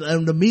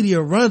the media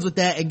runs with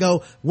that and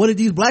go, what did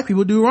these black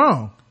people do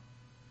wrong?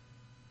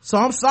 So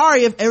I'm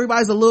sorry if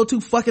everybody's a little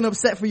too fucking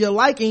upset for your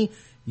liking.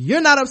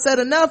 You're not upset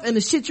enough, and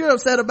the shit you're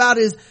upset about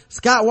is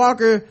Scott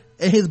Walker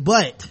and his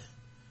butt.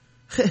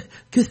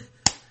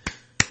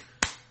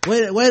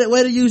 way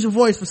to use your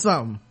voice for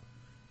something.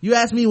 You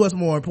ask me what's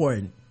more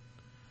important.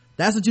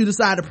 That's what you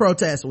decide to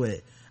protest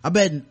with. I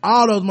bet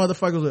all those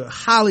motherfuckers were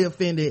highly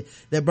offended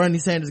that Bernie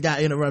Sanders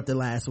got interrupted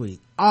last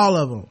week. All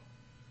of them.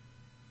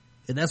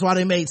 And that's why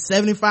they made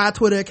 75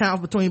 Twitter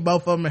accounts between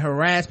both of them and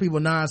harassed people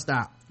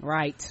nonstop.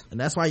 Right. And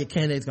that's why your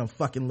candidate's gonna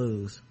fucking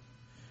lose.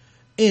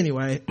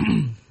 Anyway,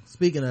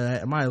 speaking of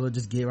that, I might as well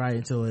just get right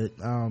into it.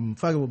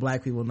 Fucking with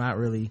black people, not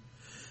really.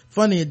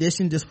 Funny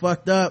addition, just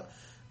fucked up.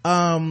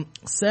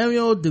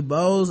 Samuel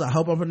Dubose, I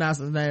hope I'm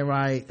pronouncing his name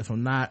right. If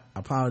I'm not,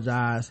 I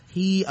apologize.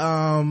 He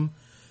got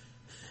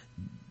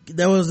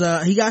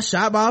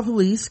shot by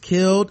police,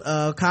 killed.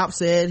 Cop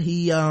said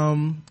he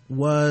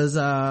was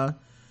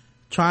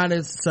trying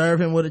to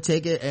serve him with a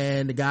ticket,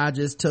 and the guy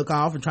just took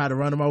off and tried to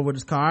run him over with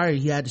his car, and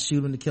he had to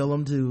shoot him to kill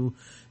him to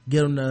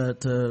get him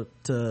to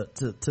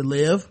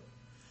live.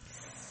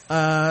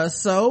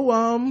 So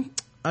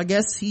I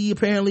guess he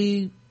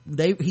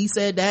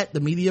said that the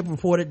media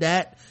reported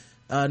that.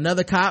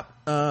 Another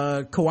cop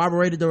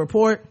corroborated the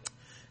report,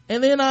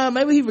 and then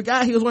maybe he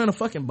forgot he was wearing a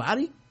fucking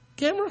body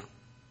camera,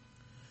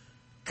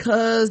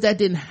 cause that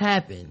didn't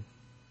happen.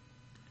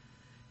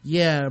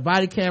 Yeah,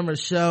 body camera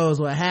shows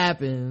what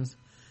happens,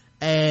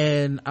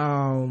 and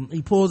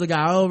he pulls the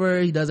guy over.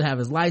 He doesn't have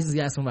his license. He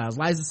asks him about his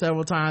license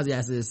several times. He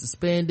has to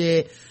suspend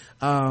it.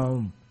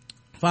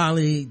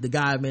 Finally the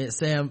guy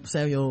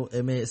Samuel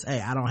admits,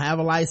 hey, I don't have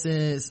a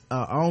license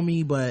on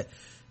me, but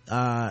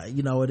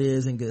it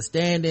is in good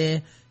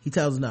standing. He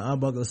tells him to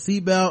unbuckle the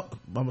seatbelt.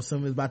 I'm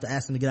assuming he's about to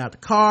ask him to get out the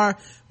car.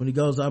 When he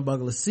goes to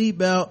unbuckle the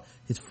seatbelt,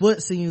 his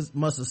foot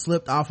must have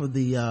slipped off of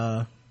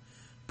the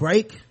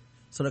brake,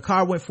 so the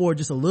car went forward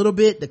just a little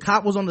bit. The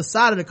cop was on the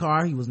side of the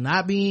car. He was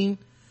not gonna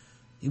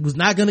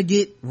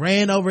get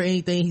ran over or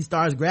anything. He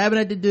starts grabbing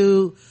at the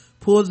dude,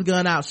 pulls the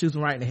gun out, shoots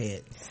him right in the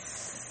head.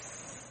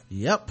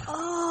 Yep.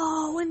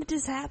 Oh, when did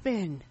this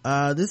happen?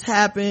 This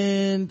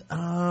happened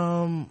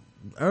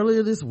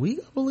earlier this week,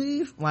 I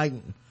believe.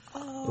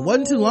 It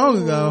wasn't too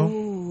long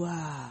ago.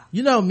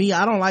 You know me,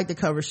 I don't like to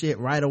cover shit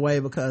right away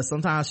because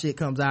sometimes shit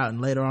comes out and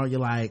later on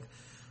you're like,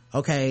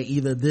 okay,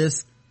 either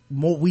this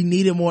we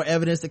needed more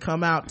evidence to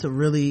come out to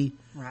really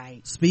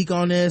speak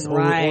on this,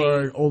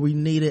 or we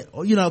needed,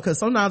 you know, because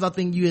sometimes I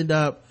think you end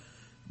up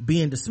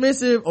being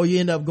dismissive, or you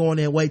end up going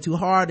in way too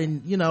hard,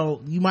 and you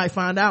know, you might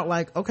find out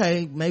like,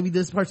 okay, maybe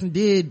this person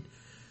did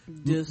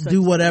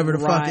do whatever the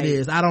fuck it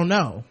is. I don't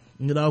know,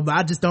 you know, but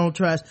I just don't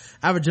trust.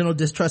 I have a general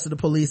distrust of the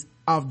police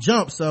off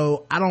jump,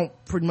 so I don't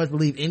pretty much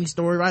believe any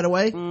story right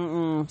away.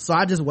 So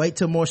I just wait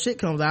till more shit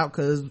comes out,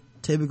 because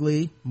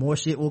typically more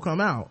shit will come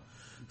out.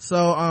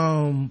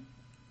 So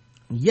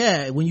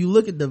yeah, when you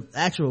look at the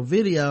actual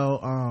video,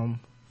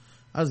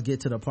 I'll just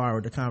get to the part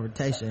with the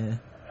confrontation.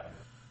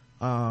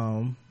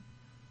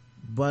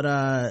 But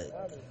okay,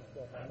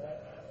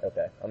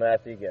 I'm gonna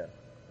ask you again.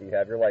 Do you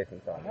have your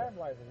license on you? I have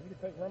license. You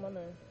can run my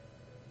name.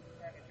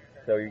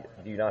 So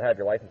do you not have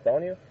your license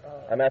on you?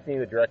 I'm asking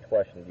you a direct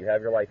question. Do you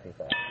have your license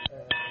on?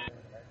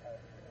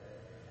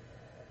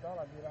 That's all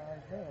I did. I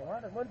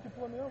understand. What did you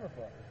pull me over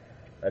for?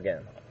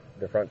 Again,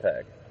 the front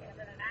tag.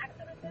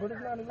 But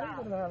it's not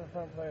illegal to have a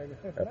front flag.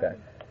 Okay.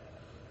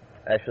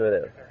 Actually,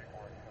 it is.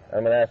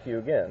 I'm going to ask you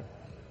again.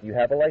 You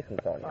have a license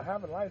on you? I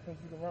have a license.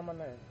 You can run my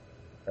name.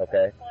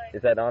 Okay.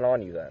 Is that not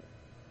on you then?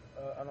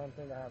 I don't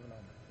think I have it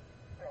on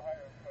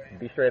me.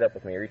 Be straight up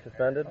with me. Are you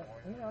suspended? No,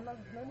 I'm not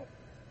suspended.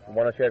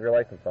 Why don't you have your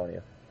license on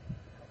you?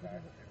 I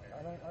just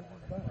don't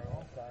know.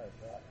 I'm sorry,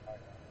 sir.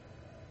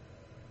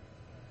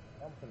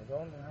 I'm going to go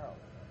in the house.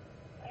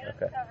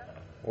 Okay.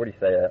 Where do you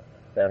stay at?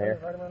 Down here?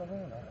 Right around the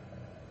corner.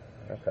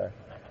 Okay.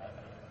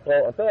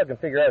 Well, until I can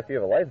figure out if you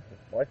have a license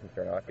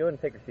or not, go ahead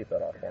and take your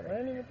seatbelt off for me. I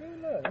ain't even do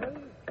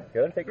nothing. Go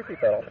ahead and take your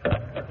seatbelt off.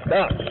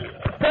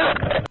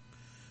 Stop!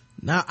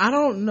 Now, I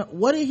don't know.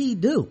 What did he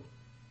do?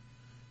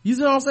 You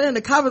see what I'm saying?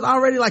 The cop is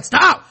already like,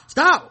 stop!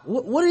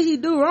 What did he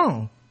do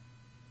wrong?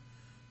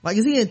 Like,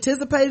 is he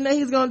anticipating that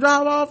he's gonna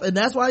drive off, and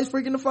that's why he's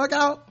freaking the fuck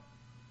out?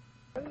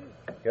 Go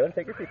ahead and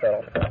take your seatbelt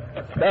off.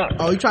 Stop!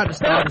 Oh, he tried to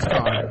start his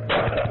car.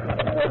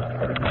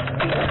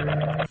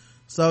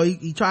 So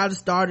he tried to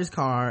start his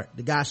car.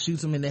 The guy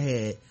shoots him in the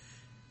head,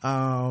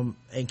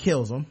 and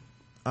kills him.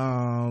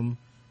 And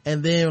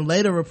then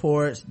later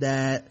reports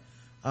that,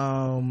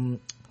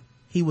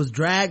 he was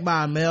dragged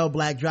by a male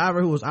black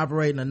driver who was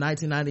operating a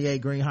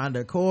 1998 green Honda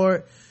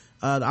Accord.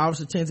 The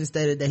officer Tenson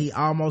stated that he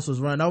almost was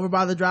run over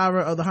by the driver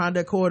of the Honda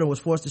Accord and was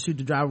forced to shoot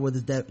the driver with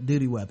his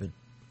duty weapon.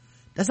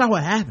 That's not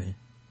what happened.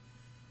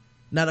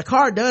 Now the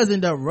car does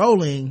end up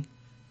rolling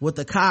with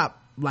the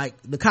cop. Like,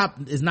 the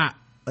cop is not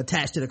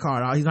attached to the car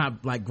at all. He's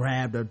not like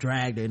grabbed or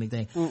dragged or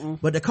anything.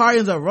 But the car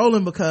ends up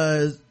rolling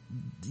because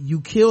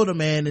you killed a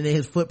man and then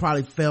his foot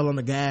probably fell on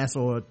the gas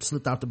or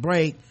slipped off the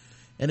brake,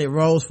 and it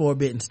rolls for a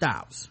bit and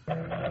stops.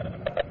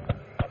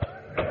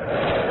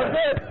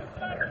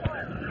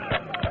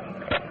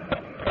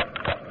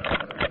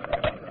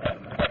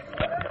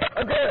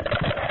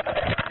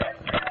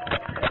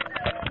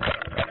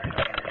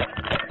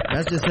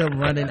 That's just him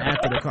running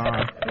after the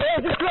car.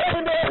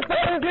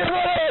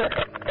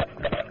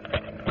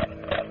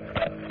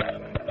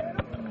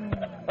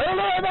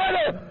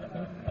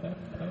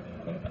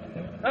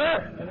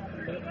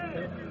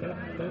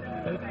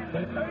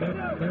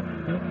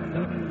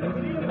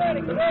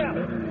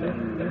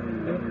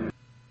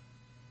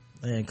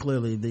 And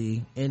clearly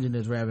the engine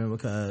is revving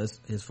because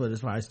his foot is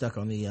probably stuck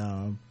on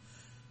the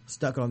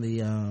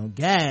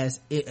gas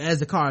as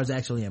the car is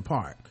actually in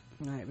park.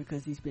 Right,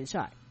 because he's been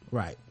shot.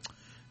 Right.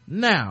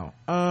 Now,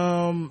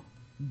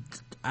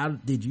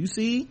 did you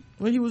see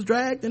when he was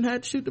dragged and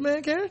had to shoot the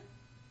man, Karen?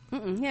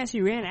 Yeah,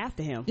 she ran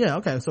after him. Yeah,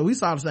 okay, so we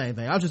saw the same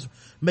thing. I'll just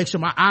make sure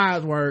my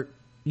eyes work,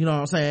 you know what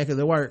I'm saying, because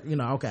it worked, you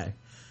know, okay.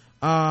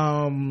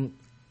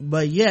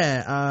 But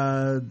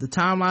yeah, the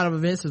timeline of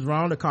events is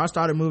wrong. The car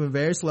started moving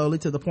very slowly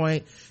to the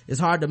point it's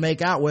hard to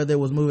make out whether it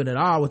was moving at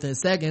all. Within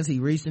seconds, he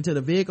reached into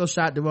the vehicle,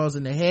 shot DuBose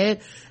in the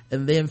head,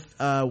 and then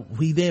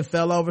he then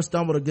fell over,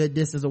 stumbled a good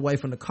distance away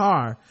from the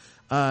car.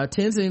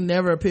 Tenson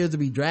never appears to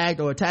be dragged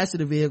or attached to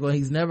the vehicle.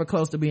 He's never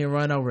close to being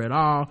run over at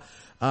all.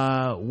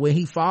 When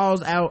he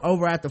falls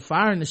over after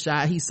firing the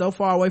shot, he's so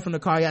far away from the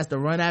car he has to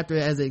run after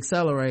it as it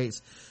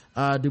accelerates.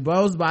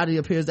 DuBose's body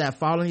appears to have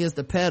fallen against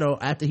the pedal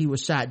after he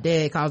was shot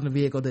dead, causing the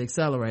vehicle to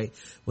accelerate.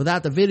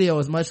 Without the video,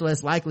 it's much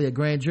less likely a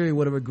grand jury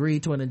would have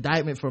agreed to an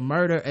indictment for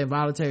murder and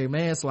voluntary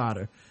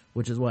manslaughter,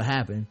 which is what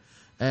happened.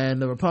 And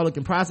the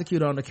Republican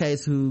prosecutor on the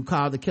case, who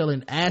called the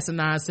killing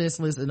asinine,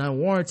 senseless, and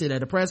unwarranted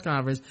at a press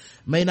conference,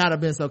 may not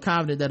have been so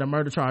confident that a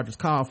murder charge was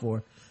called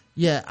for.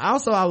 Yeah,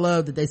 also I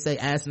love that they say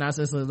asinine,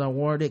 senseless, and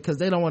unwarranted, because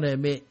they don't want to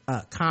admit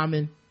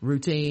common,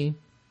 routine,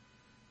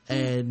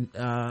 and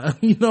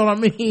you know what I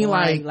mean,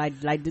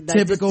 like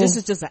typical. This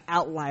is just an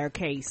outlier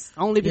case,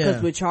 only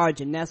because we're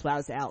charging. That's why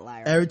it's an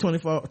outlier. Every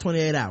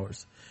 28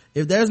 hours.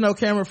 If there's no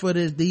camera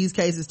footage, these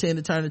cases tend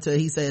to turn into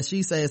he says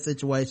she says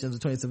situations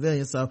between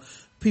civilians. So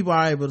people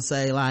are able to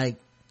say, like,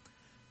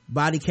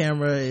 body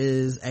camera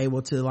is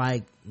able to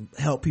like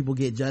help people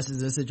get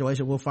justice in a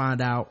situation. We'll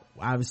find out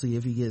obviously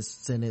if he gets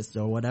sentenced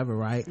or whatever,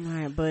 right?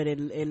 But at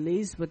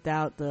least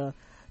without the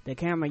the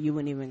camera, you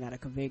wouldn't even got a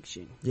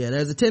conviction. Yeah,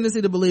 there's a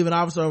tendency to believe an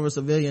officer over a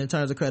civilian in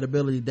terms of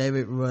credibility.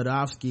 David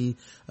Rudofsky,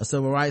 a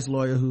civil rights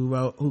lawyer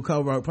who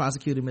co-wrote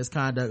Prosecuting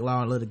Misconduct,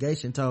 Law and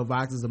Litigation, told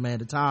Vox's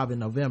Amanda Taub in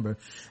November.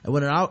 And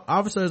when an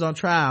officer is on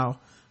trial,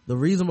 the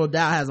reasonable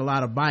doubt has a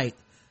lot of bite.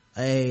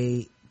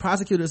 A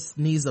prosecutor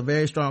needs a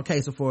very strong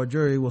case before a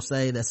jury will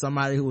say that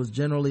somebody who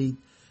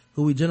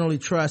we generally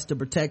trust to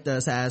protect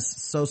us has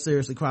so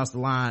seriously crossed the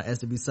line as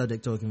to be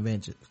subject to a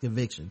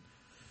conviction.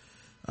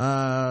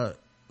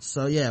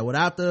 So yeah,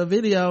 without the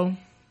video,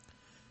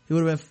 he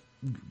would have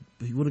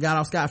got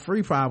off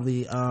scot-free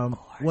probably.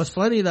 What's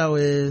funny though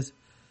is,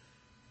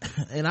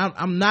 and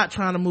I'm not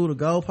trying to move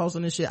the goalposts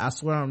on this shit, I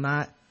swear I'm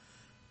not,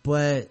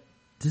 but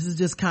this is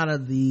just kind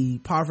of the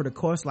par for the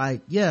course.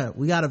 Like, yeah,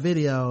 we got a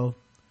video.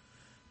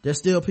 There's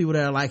still people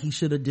that are like, he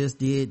should have just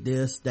did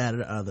this, that, or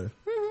the other.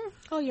 Mm-hmm.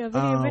 Oh yeah,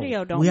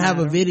 video don't we matter. have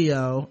a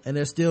video, and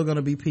there's still going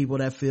to be people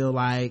that feel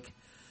like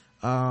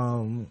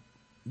the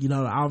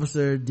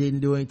officer didn't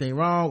do anything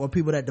wrong, or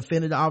people that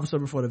defended the officer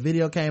before the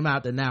video came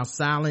out, they're now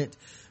silent,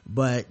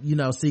 but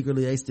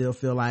secretly they still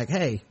feel like,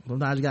 hey,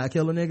 sometimes you gotta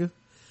kill a nigga.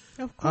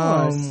 Of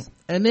course.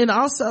 And then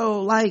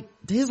also, like,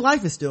 his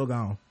life is still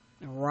gone,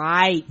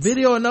 right?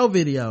 Video or no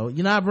video,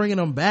 you're not bringing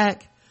him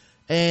back.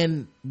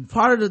 And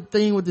part of the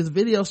thing with this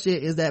video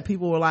shit is that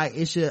people were like,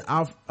 it should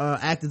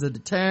act as a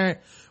deterrent.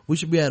 We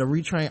should be able to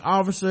retrain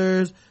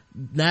officers.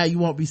 Now you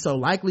won't be so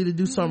likely to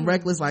do something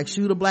reckless like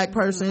shoot a black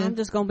person. I'm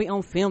just gonna be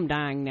on film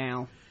dying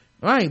now.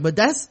 Right, but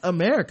that's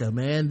America,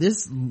 man.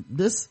 This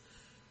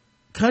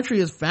country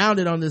is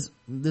founded on this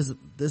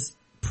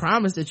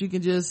promise that you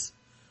can just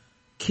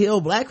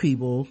kill black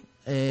people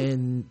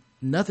and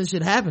nothing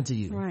should happen to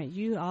you. Right,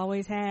 you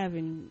always have,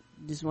 and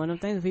just one of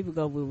the things that people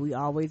go, well, we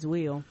always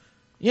will.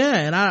 Yeah,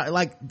 and I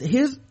like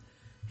his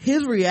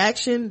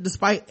reaction,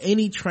 despite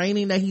any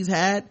training that he's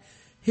had,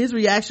 his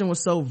reaction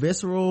was so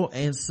visceral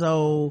and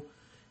so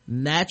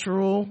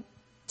natural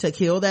to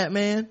kill that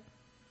man.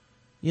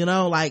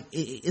 Like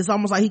it's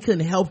almost like he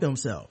couldn't help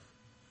himself.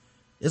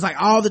 It's like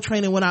all the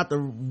training went out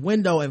the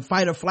window and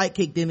fight or flight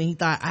kicked in, and he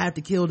thought, I have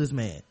to kill this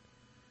man.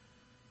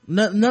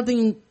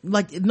 Nothing,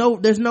 like,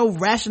 there's no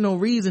rational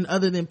reason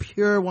other than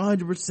pure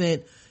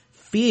 100%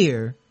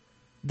 fear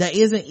that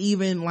isn't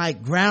even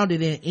like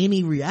grounded in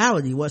any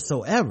reality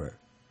whatsoever.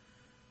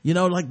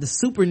 Like the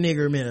super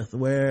nigger myth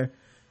where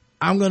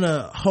I'm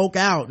gonna Hulk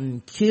out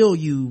and kill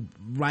you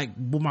like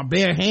with my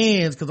bare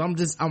hands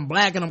because I'm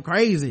black and I'm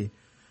crazy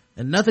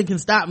and nothing can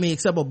stop me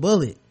except a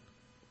bullet.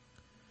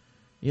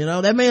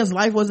 That man's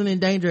life wasn't in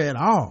danger at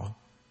all.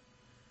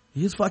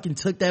 He just fucking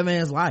took that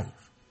man's life.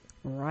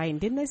 Right.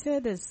 And didn't they say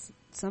that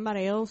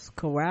somebody else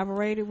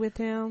corroborated with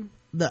him?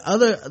 The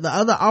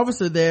other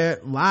officer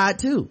there lied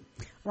too.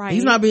 Right.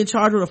 He's not being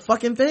charged with a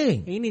fucking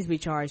thing. He needs to be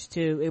charged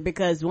too,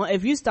 because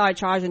if you start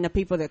charging the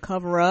people that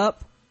cover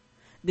up,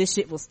 this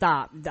shit will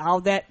stop.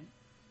 All that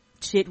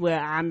shit where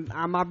I'm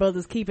my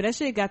brother's keeper, that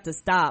shit got to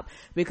stop,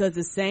 because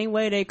the same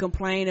way they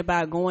complain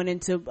about going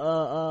into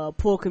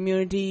poor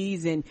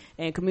communities and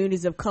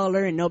communities of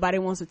color and nobody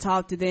wants to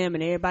talk to them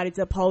and everybody's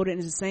upholding,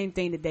 it's the same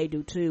thing that they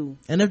do too.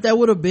 And if there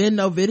would have been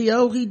no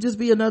video, he'd just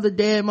be another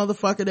dead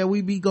motherfucker that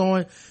we'd be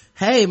going,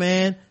 hey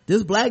man,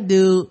 this black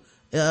dude,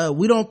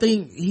 we don't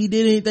think he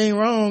did anything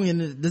wrong,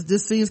 and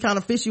this seems kind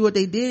of fishy what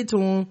they did to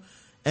him,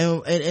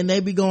 and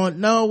they be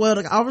going, no, well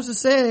the officer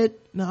said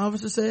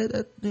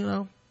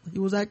that he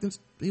was acting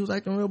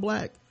real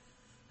black,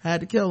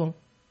 had to kill him.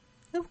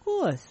 Of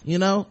course.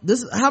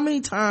 This, how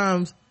many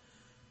times,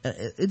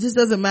 it just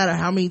doesn't matter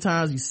how many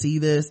times you see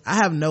this, I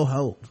have no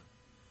hope.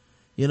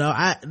 It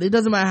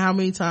doesn't matter how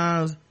many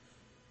times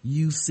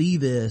you see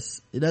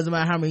this, it doesn't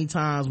matter how many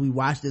times we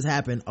watch this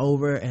happen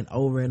over and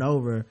over and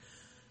over.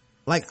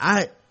 Like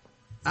I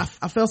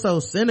felt so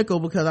cynical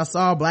because I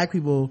saw black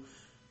people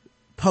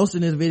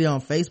posting this video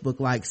on Facebook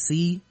like,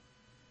 see,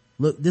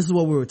 look, this is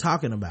what we were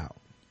talking about.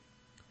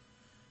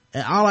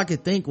 And all I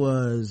could think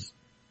was,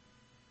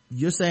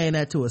 you're saying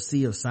that to a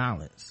sea of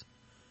silence.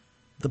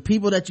 The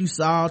people that you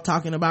saw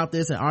talking about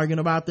this and arguing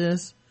about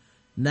this,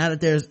 now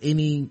that there's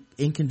any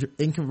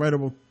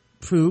incontrovertible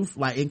truth,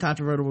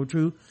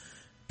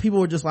 people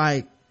were just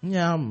like,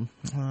 yeah, I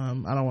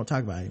don't want to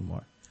talk about it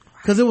anymore.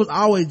 Because it was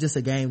always just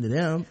a game to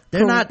them.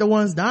 They're not the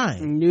ones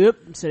dying. Nope.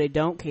 So they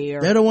don't care.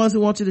 They're the ones who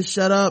want you to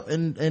shut up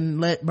and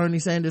let Bernie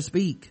Sanders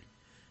speak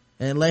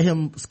and let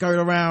him skirt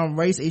around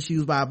race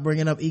issues by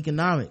bringing up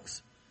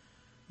economics.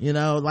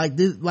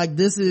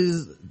 This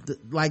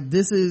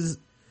is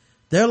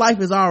their life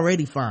is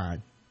already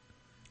fine.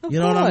 Of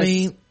course. What I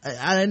mean?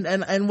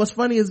 And what's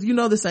funny is,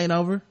 this ain't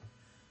over.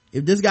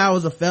 If this guy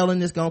was a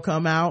felon, it's gonna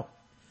come out.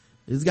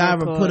 This guy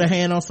ever put a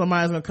hand on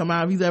somebody, it's gonna come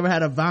out. If he's ever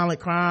had a violent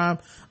crime,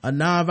 a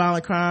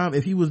non-violent crime,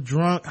 if he was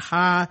drunk,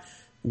 high,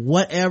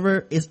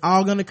 whatever, it's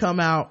all gonna come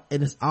out,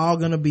 and it's all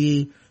gonna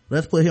be,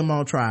 let's put him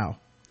on trial.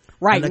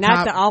 Right,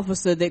 not the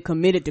officer that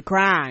committed the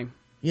crime.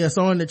 Yeah,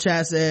 someone in the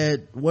chat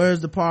said, where's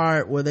the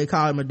part where they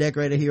call him a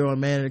decorated hero and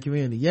man in the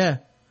community? Yeah,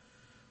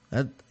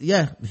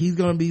 he's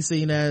gonna be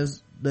seen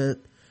as the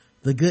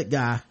good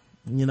guy,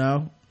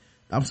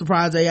 I'm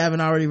surprised they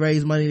haven't already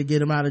raised money to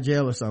get him out of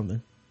jail or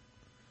something.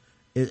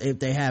 If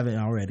they haven't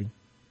already.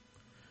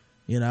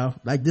 You know,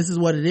 like this is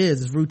what it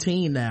is. It's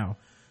routine now.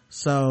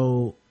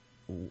 So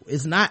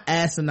it's not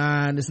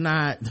asinine. It's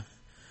not,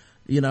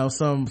 you know,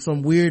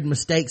 some weird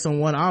mistakes on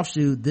one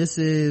offshoot. This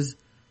is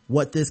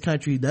what this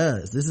country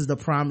does. This is the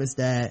promise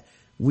that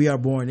we are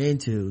born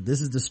into. This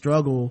is the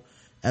struggle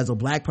as a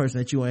black person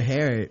that you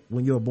inherit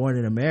when you were born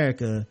in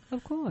America.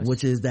 Of course.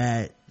 Which is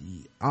that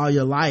all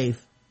your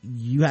life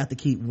you have to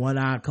keep one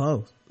eye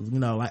closed, you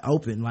know, like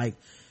open. Like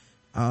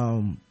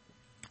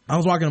I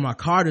was walking in my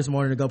car this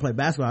morning to go play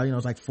basketball. You know,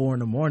 it's like 4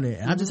 a.m.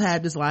 and I just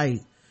had this, like,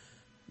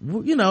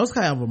 you know, it's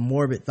kind of a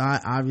morbid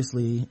thought.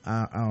 Obviously,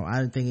 I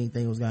didn't think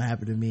anything was gonna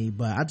happen to me,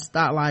 but I just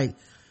thought, like,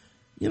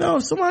 you know,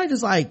 if somebody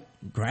just like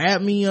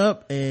grabbed me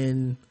up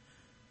and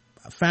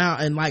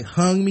like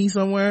hung me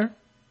somewhere,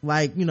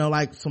 like, you know,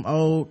 like some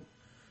old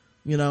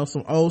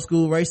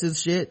school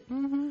racist shit.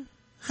 Mm-hmm.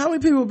 How many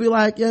people would be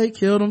like, yeah, he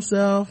killed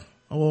himself,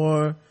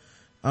 or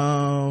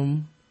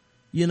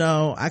you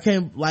know, I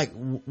can't, like,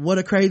 what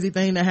a crazy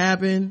thing to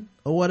happen,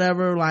 or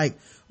whatever, like,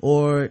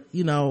 or,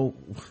 you know,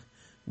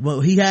 well,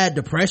 he had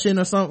depression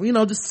or something, you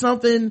know, just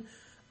something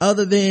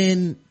other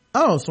than,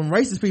 oh, some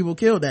racist people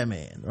killed that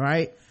man,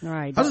 right?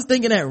 Right. I was just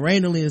thinking that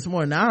randomly this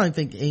morning. Now, I didn't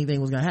think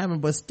anything was gonna happen,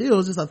 but still,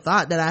 it's just a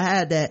thought that I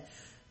had that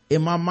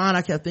in my mind.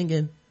 I kept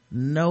thinking,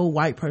 no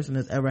white person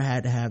has ever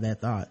had to have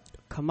that thought.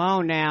 Come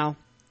on now.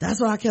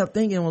 That's what I kept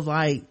thinking, was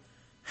like,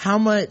 how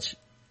much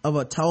of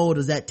a toll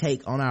does that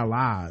take on our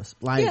lives?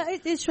 Like, yeah,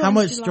 it's how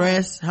much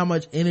stress, how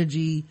much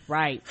energy,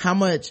 right? How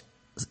much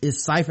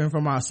is siphoned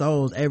from our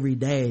souls every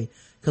day?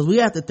 Because we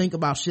have to think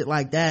about shit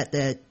like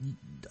that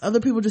other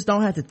people just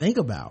don't have to think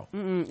about.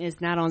 It's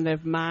not on their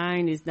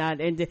mind. It's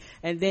not, and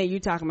then you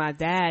talking about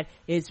that.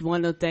 It's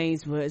one of the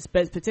things,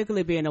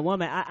 particularly being a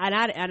woman.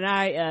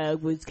 I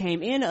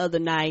came in the other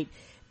night,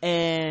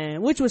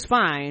 and which was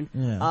fine,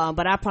 yeah.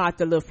 But I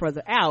parked a little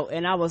further out,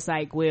 and I was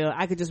like, well,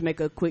 I could just make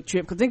a quick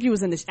trip, because I think he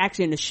was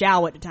actually in the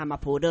shower at the time I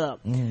pulled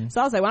up.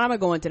 So I was like, well, I'm gonna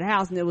go into the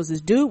house, and there was this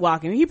dude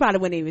walking. He probably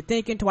wasn't even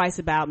thinking twice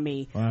about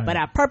me, right. But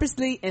I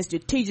purposely and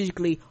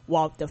strategically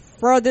walked the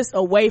furthest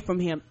away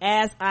from him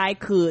as I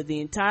could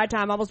the entire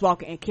time I was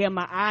walking, and kept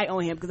my eye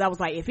on him, because I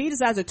was like, if he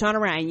decides to turn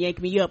around and yank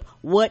me up,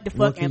 what the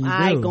fuck am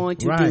I going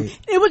to do?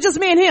 It was just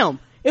me and him.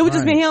 It was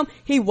just me and him.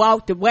 He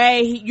walked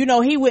away.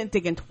 He wasn't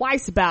thinking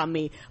twice about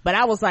me. But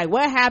I was like,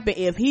 what happened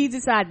if he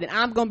decided that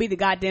I'm gonna be the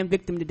goddamn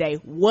victim today?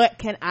 What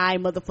can I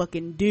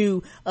motherfucking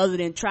do other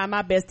than try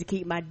my best to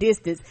keep my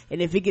distance?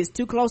 And if he gets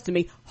too close to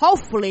me,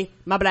 hopefully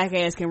my black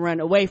ass can run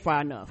away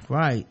far enough.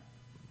 Right.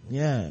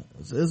 Yeah.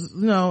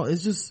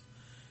 It's just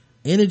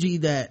energy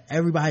that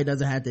everybody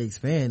doesn't have to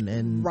expend.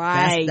 And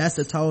right. That's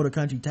the toll the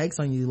country takes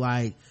on you.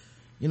 Like,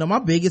 you know, my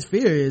biggest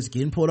fear is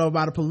getting pulled over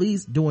by the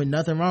police, doing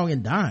nothing wrong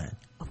and dying.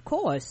 Of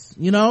course.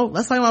 You know,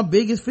 that's like my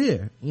biggest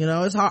fear. You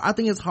know, it's hard. I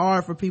think it's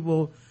hard for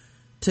people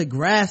to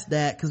grasp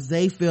that, because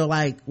they feel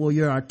like, well,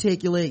 you're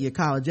articulate, you're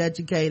college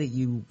educated,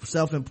 you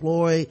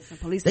self-employed.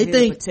 They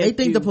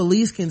think the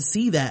police can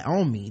see that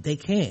on me. They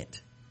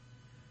can't.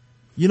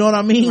 You know what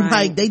I mean? Right.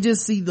 Like, they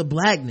just see the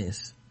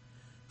blackness.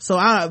 So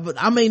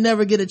I may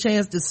never get a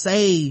chance to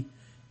say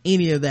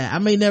any of that. I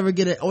may never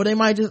get it, or they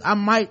might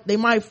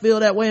feel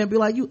that way and be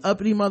like, you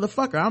uppity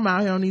motherfucker, I'm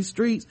out here on these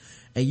streets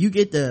and you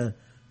get to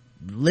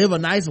live a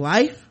nice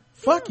life?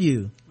 Fuck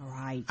you.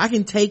 Right. I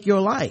can take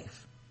your life.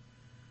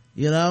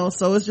 You know,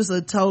 so it's just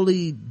a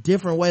totally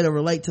different way to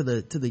relate to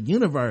the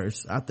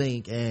universe, I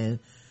think, and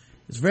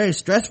it's very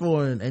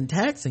stressful and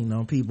taxing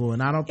on people,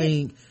 and I don't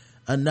think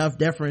enough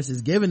deference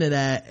is given to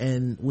that.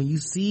 And when you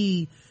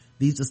see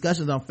these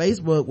discussions on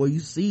Facebook where you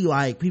see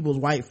like people's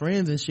white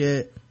friends and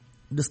shit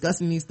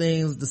discussing these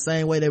things the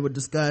same way they would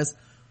discuss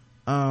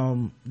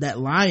that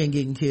lion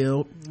getting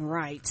killed,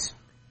 right?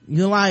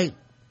 You're like,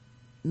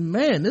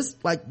 man, this,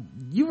 like,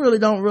 you really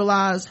don't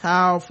realize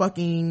how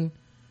fucking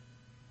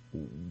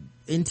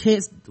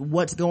intense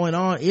what's going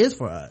on is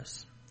for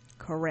us.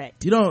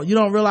 Correct. You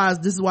don't realize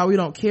this is why we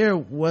don't care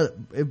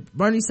if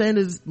Bernie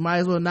Sanders might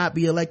as well not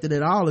be elected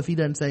at all if he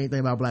doesn't say anything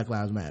about Black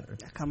Lives Matter.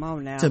 Come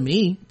on now. To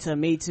me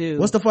too.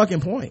 What's the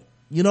fucking point?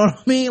 You know what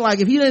I mean? Like,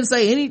 if he didn't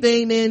say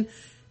anything, then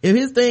if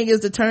his thing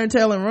is to turn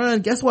tail and run,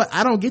 guess what?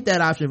 I don't get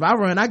that option. If I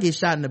run, I get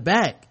shot in the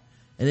back,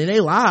 and then they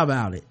lie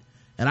about it.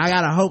 And I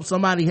gotta hope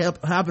somebody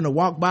happen to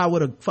walk by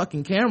with a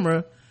fucking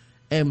camera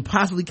and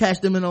possibly catch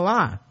them in a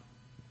lie.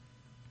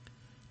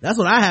 That's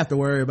what I have to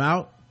worry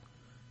about.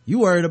 You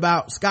worried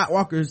about Scott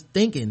Walker's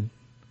thinking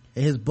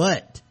in his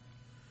butt.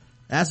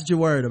 That's what you're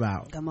worried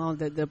about. Come on,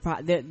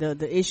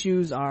 the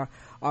issues are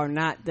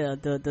not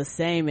the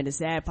same. And the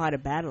sad part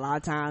about it, a lot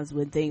of times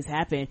when things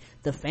happen,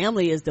 the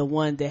family is the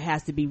one that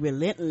has to be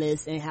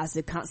relentless and has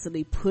to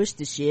constantly push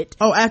the shit.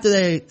 Oh, after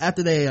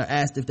they are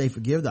asked if they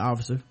forgive the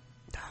officer.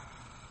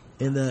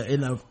 In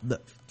the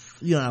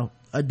you know,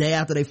 a day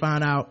after they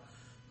find out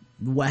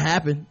what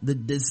happened,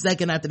 the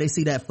second after they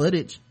see that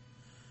footage,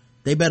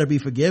 they better be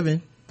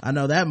forgiven. I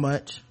know that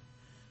much.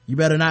 You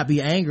better not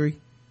be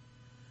angry.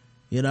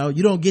 You know,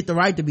 you don't get the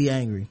right to be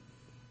angry,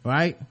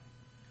 right?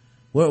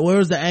 Where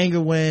was the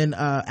anger when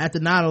after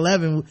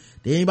 9/11,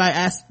 did anybody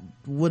ask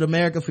would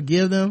America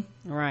forgive them?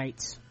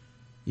 Right.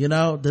 You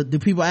know, do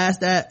people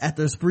ask that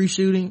after a spree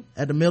shooting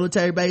at the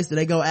military base? Do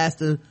they go ask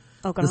the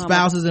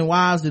spouses and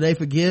wives, do they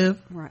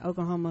forgive? Right.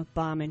 Oklahoma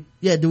bombing.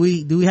 Yeah, do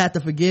we have to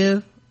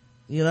forgive?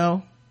 You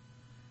know,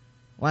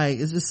 like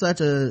it's just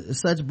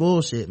such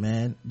bullshit,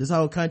 man. This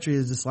whole country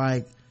is just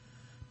like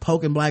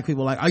poking black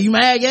people like, are you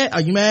mad yet?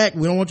 Are you mad?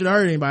 We don't want you to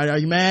hurt anybody. Are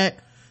you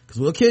mad? Because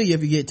we'll kill you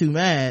if you get too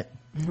mad.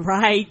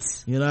 Right.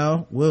 You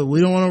know,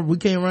 we don't want to, we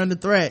can't run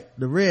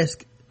the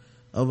risk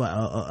of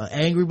a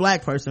angry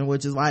black person,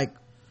 which is like,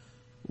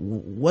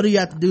 what do you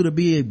have to do to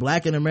be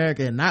black in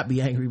America and not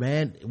be angry,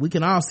 man? We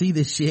can all see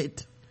this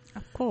shit.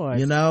 Of course.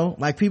 You know,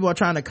 like people are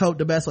trying to cope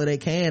the best way they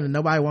can and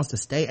nobody wants to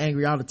stay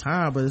angry all the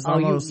time, but it's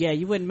almost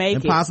you wouldn't make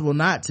impossible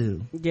not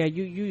to. Yeah,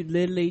 you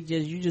literally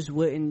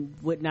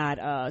would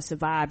not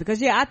survive,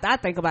 because I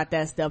think about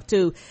that stuff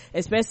too,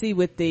 especially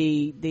with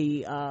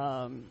the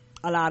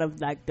a lot of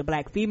like the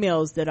black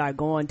females that are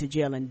going to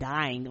jail and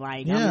dying.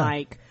 Like, I'm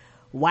like,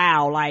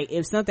 wow, like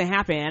if something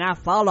happened and I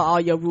follow all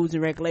your rules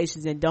and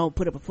regulations and don't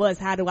put up a fuss,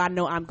 how do I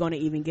know I'm going to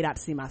even get out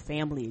to see my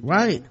family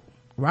again?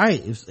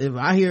 Right. If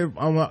I hear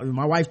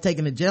my wife's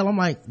taken to jail, I'm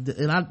like,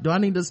 do I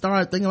need to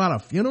start thinking about a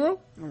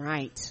funeral?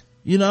 Right.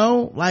 You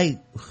know, like,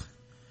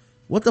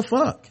 what the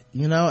fuck?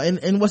 You know,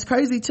 and what's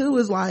crazy too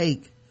is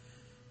like,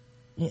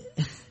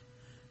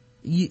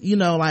 you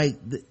know, like,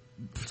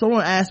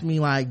 someone asked me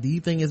like, do you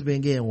think it's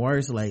been getting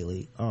worse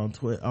lately on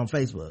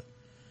Facebook?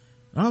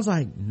 And I was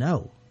like,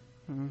 no.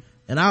 Mm-hmm.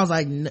 And I was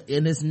like, and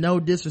it's no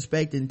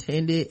disrespect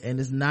intended, and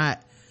it's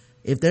not,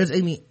 if there's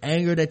any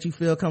anger that you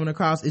feel coming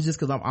across, it's just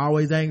because I'm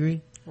always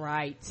angry.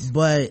 Right.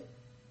 But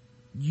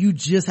you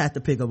just have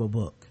to pick up a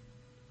book.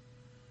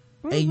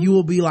 Mm-hmm. And you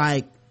will be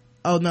like,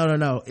 oh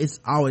no, it's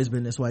always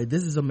been this way.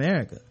 This is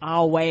America.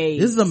 Always.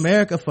 This is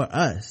America for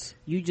us.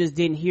 You just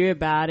didn't hear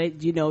about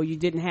it. You know, you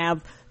didn't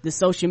have the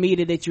social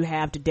media that you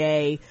have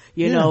today,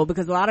 you know,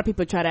 because a lot of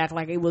people try to act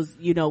like it was,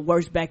 you know,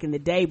 worse back in the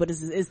day, but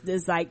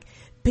it's like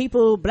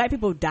black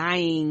people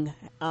dying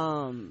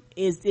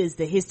is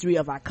the history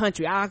of our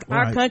country. Our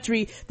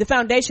country, the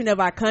foundation of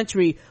our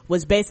country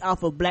was based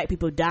off of black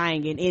people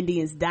dying and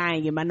Indians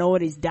dying and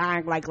minorities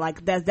dying.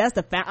 Like that's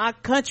our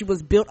country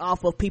was built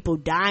off of people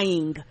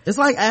dying. It's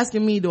like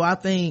asking me, do I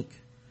think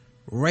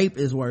rape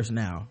is worse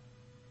now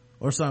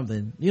or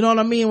something? You know what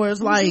I mean? Where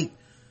it's like,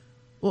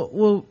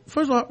 well,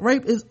 first of all,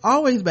 rape is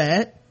always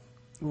bad.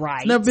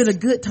 Right. It's never been a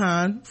good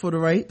time for the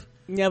rape.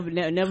 Never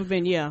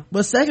been, yeah.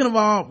 But second of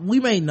all, we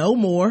may know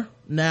more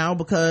now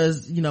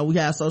because, you know, we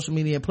have social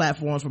media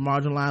platforms for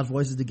marginalized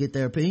voices to get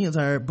their opinions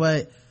heard.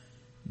 But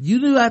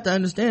you do have to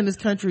understand this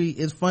country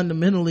is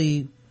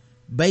fundamentally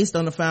based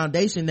on the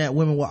foundation that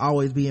women will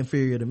always be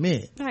inferior to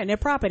men. Right, their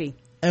property.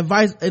 And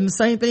the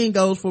same thing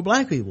goes for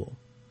black people.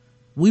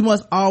 We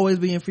must always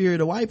be inferior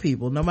to white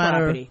people, no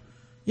matter. Property.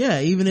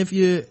 Yeah, even if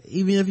you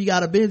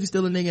got a Benz, you're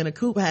still a nigga in a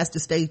coupe. Has to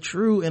stay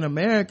true in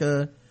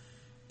America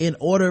in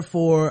order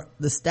for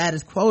the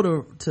status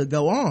quo to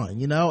go on,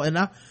 you know. And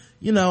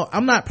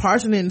I'm not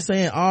parsing it and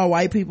saying all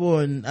white people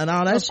and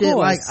all that shit.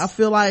 Like, I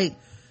feel like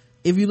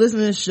if you listen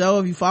to this show,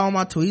 if you follow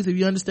my tweets, if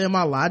you understand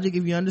my logic,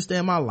 if you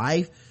understand my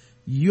life,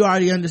 you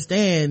already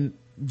understand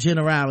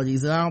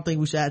generalities, and I don't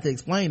think we should have to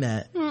explain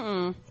that.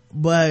 Mm-mm.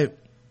 But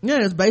yeah,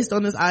 it's based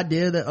on this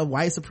idea of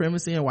white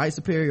supremacy and white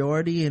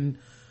superiority, and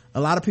a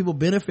lot of people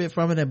benefit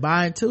from it and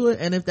buy into it.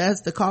 And if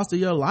that's the cost of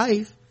your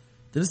life,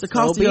 then it's the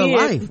cost of your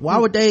life. Why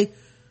would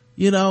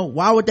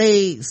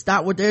they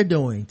stop what they're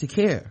doing to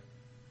care?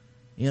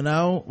 You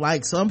know,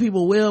 like, some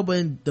people will,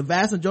 but the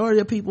vast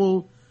majority of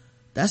people,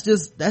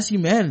 that's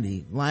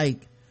humanity.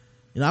 Like,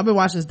 you know, I've been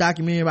watching this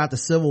documentary about the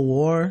Civil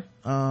War,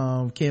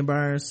 Ken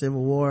Burns'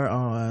 Civil War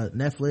on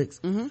Netflix.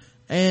 Mm-hmm.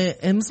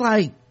 And it's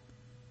like,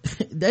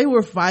 they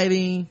were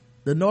fighting,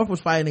 the North was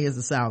fighting against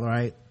the South,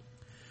 right?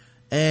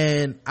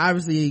 And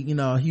obviously, you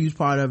know, a huge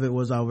part of it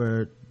was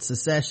over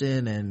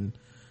secession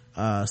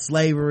and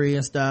slavery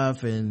and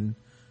stuff. And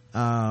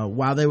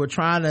while they were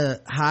trying to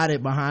hide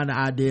it behind the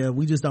idea,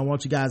 we just don't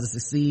want you guys to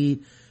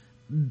succeed,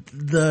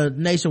 the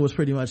nation was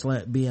pretty much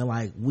being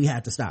like, we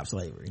have to stop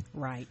slavery.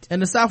 Right.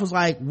 And the South was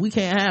like, we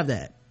can't have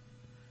that.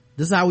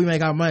 This is how we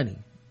make our money.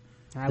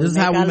 This is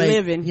how we make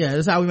living. Yeah,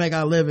 this is how we make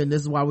our living.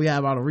 This is why we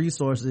have all the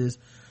resources.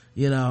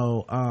 You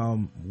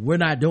know, we're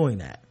not doing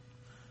that.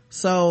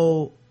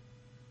 So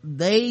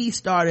they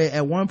started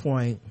at one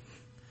point,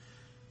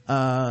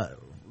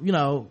 you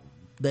know,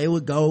 they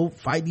would go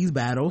fight these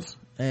battles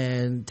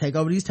and take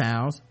over these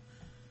towns,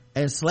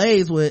 and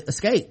slaves would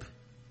escape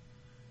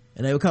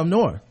and they would come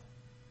north,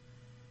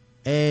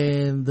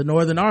 and the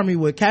Northern Army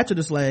would capture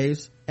the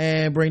slaves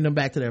and bring them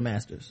back to their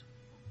masters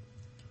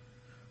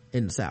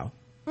in the South.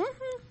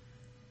 Mm-hmm.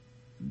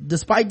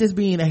 Despite this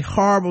being a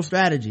horrible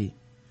strategy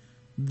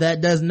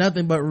that does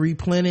nothing but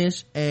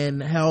replenish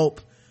and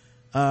help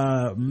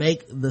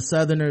make the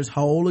Southerners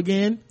whole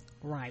again,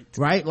 right,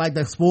 like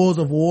the spoils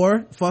of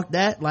war, fuck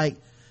that. Like,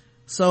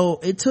 so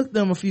it took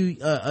them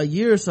a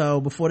year or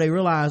so before they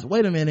realized,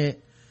 wait a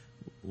minute,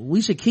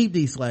 we should keep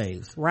these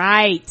slaves.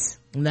 Right.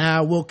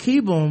 Now we'll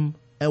keep them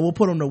and we'll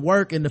put them to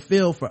work in the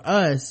field for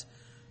us,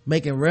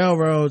 making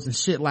railroads and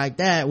shit like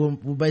that. We'll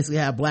basically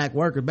have black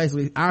workers,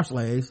 basically our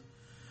slaves.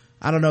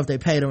 I don't know if they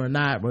paid them or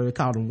not, but they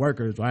called them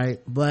workers,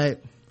 right?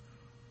 But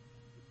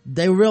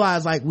they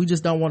realized, like, we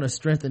just don't want to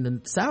strengthen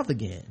the South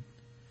again.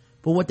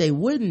 But what they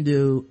wouldn't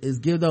do is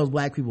give those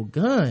black people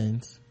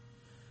guns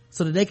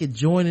so that they could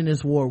join in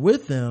this war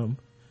with them,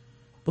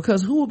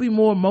 because who would be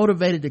more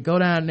motivated to go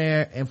down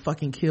there and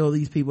fucking kill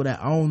these people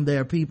that own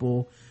their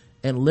people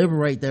and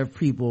liberate their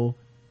people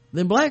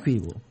than black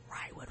people?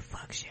 Right, would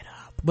fuck shit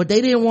up. But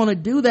they didn't want to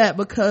do that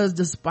because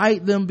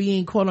despite them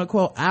being quote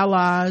unquote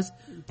allies,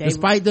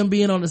 despite them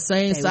being on the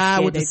same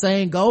side with the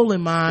same goal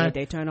in mind,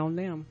 they turn on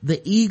them.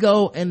 The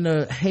ego and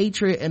the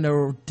hatred and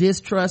the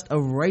distrust of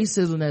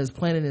racism that is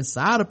planted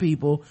inside of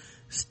people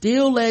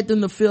still led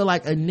them to feel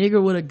like a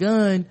nigger with a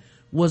gun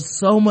was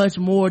so much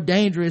more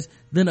dangerous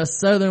than a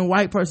southern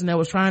white person that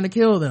was trying to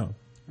kill them.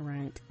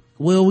 Right.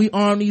 Will we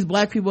arm these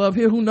black people up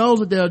here? Who knows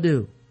what they'll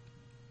do?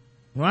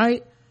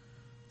 Right?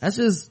 That's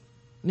just,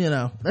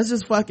 that's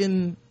just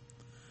fucking,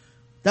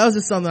 that was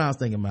just something I was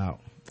thinking about.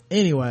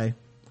 Anyway,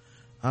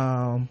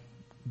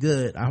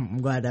 good.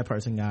 I'm glad that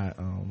person got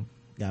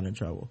in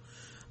trouble.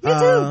 Me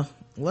too.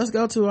 Let's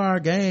go to our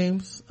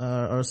games,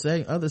 or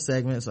other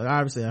segments.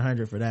 Obviously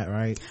 100 for that,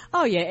 right?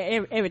 Oh yeah,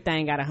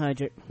 everything got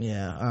 100.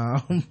 Yeah.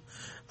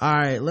 All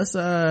right, let's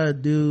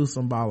do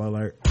some ball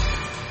alert.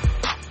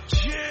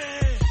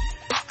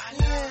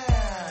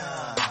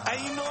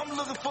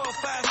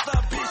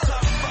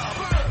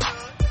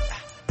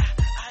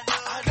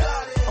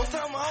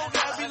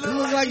 You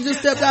look like you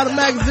just stepped out of a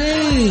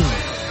magazine.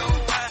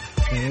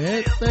 And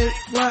it stay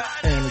flat,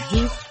 and the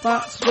juice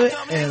spot sweat,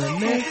 and the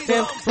neck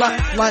step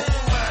flat like.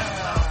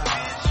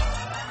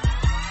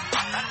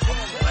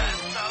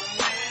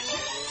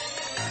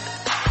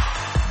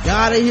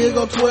 Got it, here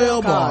go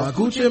 12 bars.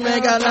 Gucci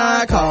man got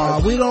 9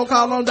 cars. We don't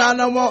call them down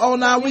no more. Oh,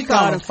 now we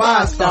call them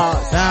 5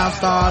 stars.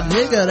 5-star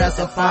nigga, that's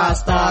a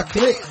 5-star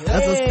click.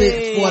 That's a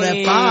 6 for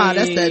that 5.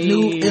 That's that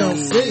new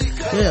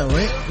M6. Yeah,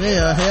 rent,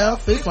 yeah, hell,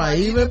 fix might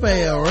even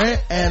pay a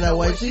rent. And the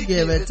way she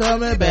give it to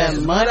me,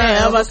 best money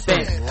ever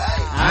spent.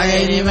 I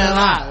ain't even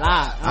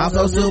lie. I'm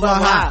so super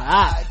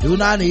hot. Do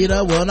not need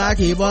her, will not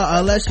keep her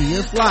unless she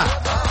is fly.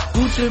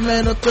 Gucci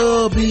man a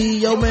thug, B.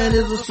 Yo man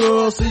is a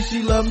swirl. See,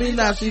 she love me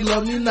now, she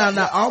love me now.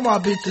 Now all my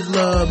bitches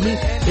love me.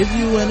 If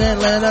you in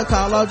Atlanta,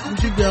 call up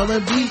Gucci girl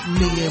and beat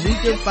me. And we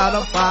can find a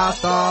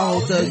 5-star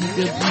hotel, you can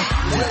beat me.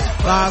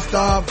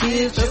 5-star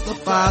bitch, that's a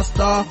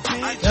 5-star.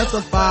 That's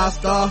a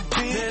 5-star.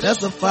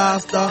 That's a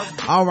 5-star.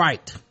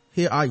 Alright,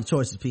 here are your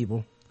choices,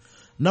 people.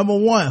 Number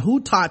 1, who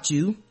taught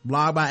you?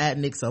 Blog by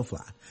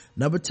 @NickSoFly.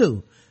 Number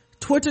 2,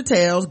 Twitter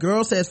tells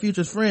girl says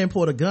Future's friend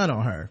pulled a gun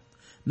on her.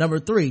 Number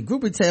 3,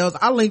 groupie tells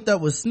I linked up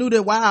with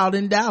Snooted Wild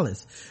in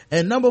Dallas.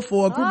 And number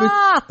 4,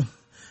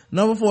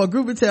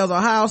 groupie tells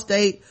Ohio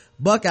State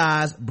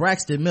Buckeyes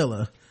Braxton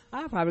Miller.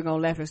 I'm probably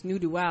gonna laugh at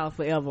Snooty Wild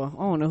forever.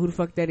 I don't know who the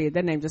fuck that is.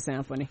 That name just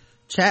sounds funny.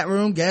 Chat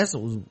room guess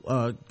was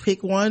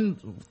pick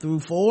 1 through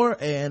 4,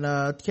 and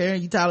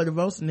Karen, you Tyler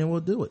DeVos, and then we'll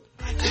do it.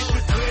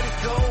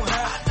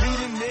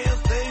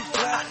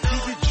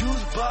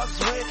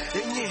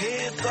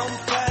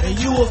 And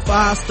you a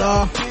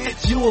 5-star,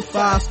 you a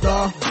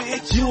 5-star,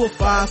 you a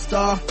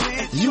 5-star,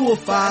 you a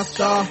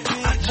 5-star,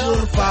 you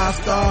a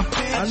 5-star.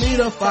 I need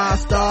a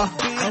 5-star,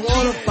 I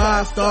want a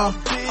 5-star.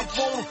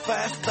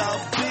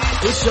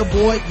 It's your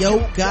boy,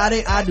 yo, got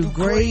it, I do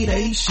grade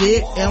A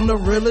shit. I'm the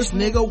realest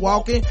nigga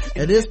walking,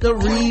 and it's the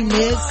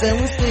remix, and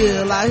we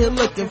still out here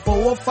looking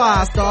for a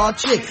 5-star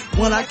chick.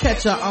 When I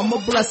catch her, I'ma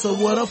bless her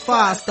with a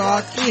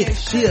 5-star kid.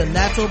 She a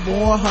natural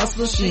born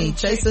hustler, she ain't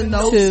chasing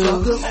no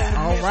suckers.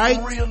 Alright.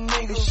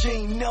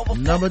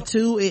 Number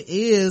 2 it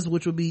is,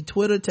 which would be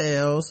Twitter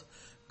tells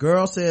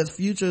girl says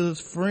Future's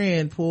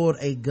friend pulled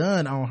a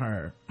gun on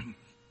her.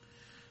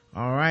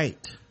 Alright.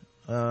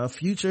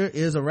 Future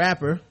is a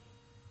rapper.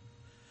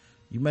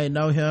 You may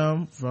know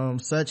him from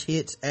such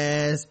hits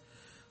as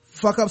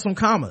Fuck Up Some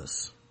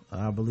Commas,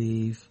 I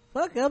believe.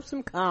 Fuck Up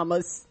Some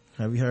Commas.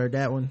 Have you heard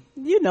that one?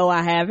 You know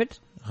I haven't.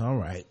 All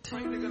right. That's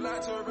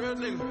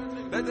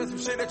just some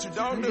shit that you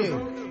don't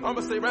do.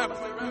 I'ma stay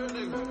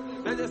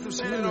rapping. That's just some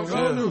shit that I'm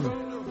gonna do.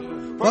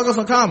 Fuck Up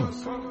Some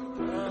Commas.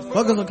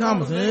 Fuck Up Some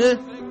Commas, yeah?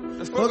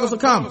 Fuck Up Some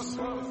Commas.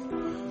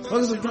 Fuck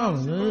Up Some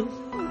Commas, yeah?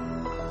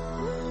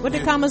 What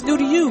did commas do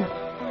to you?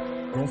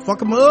 Gonna fuck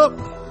them up.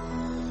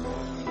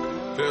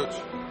 Pilch.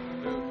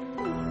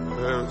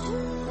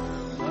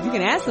 You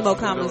can ask about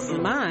commas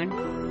in mine.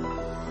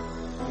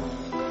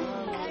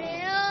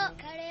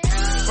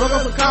 Fuck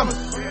Up Some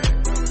Commas.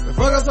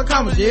 Fuck Up Some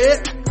Commas, yeah?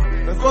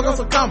 Fuck Up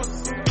Some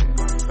Commas.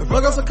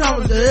 Fuck Up Some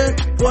Commas, yeah?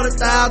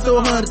 40,000 to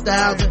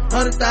 100,000.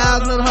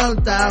 100,000 to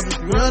 100,000.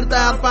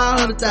 300,000,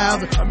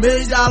 500,000. $1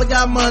 million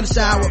got money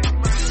shower.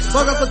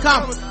 Fuck Up Some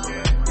Commas.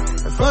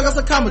 Fuck Up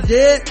Some Commas,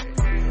 yeah?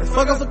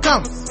 Fuck Up Some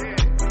Commas.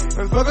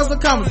 Fuck Up Some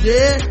Commas,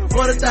 yeah?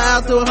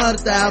 40,000 to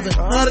 100,000.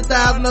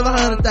 100,000 to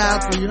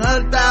 100,000.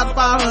 300,000,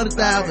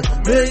 500,000.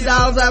 $1 million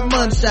at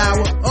money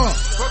shower.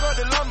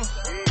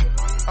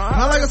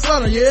 I like a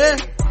son, yeah?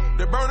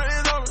 The burner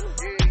is on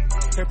me.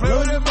 Can't play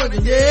with that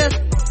fucking yeah.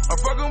 I'm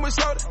fucking with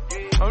Shorty.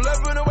 I'm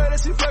loving the way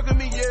that she fucking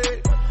me, yeah.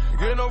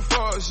 Get no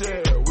fuss,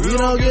 yeah. We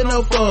don't get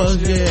no fuss,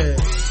 yeah.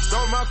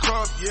 Stole my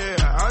cup, yeah.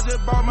 I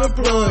just bought my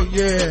plug,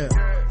 yeah.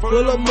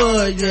 Full of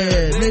mud,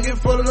 yeah. Nigga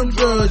full of them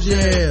drugs,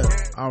 yeah.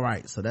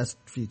 Alright, so that's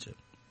Future.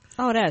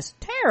 Oh, that's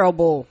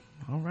terrible.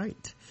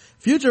 Alright.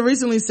 Future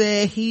recently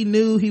said he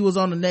knew he was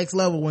on the next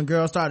level when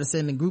girls started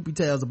sending groupie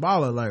tales of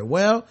Baller Alert.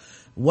 Well,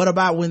 what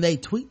about when they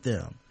tweet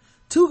them?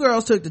 2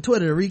 girls took to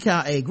Twitter to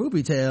recount a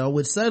groupie tale,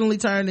 which suddenly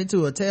turned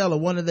into a tale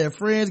of one of their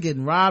friends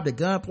getting robbed at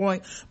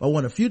gunpoint by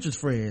one of Future's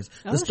friends.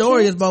 The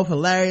story is both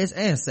hilarious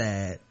and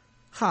sad.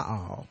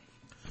 Ha-oh.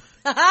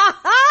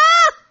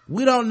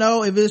 We don't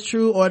know if it's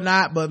true or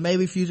not, but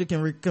maybe Future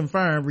can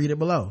confirm. Read it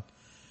below.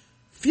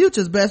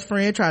 Future's best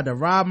friend tried to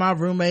rob my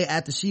roommate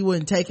after she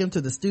wouldn't take him to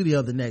the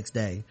studio the next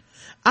day.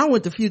 I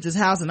went to Future's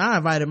house and I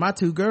invited my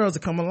 2 girls to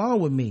come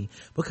along with me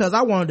because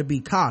I wanted to be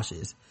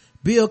cautious.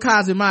 Bill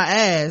Cosby my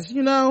ass,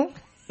 you know.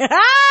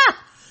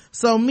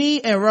 So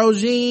me and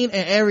Rogine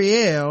and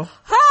Ariel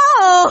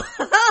love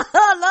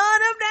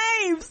them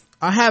names,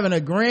 are having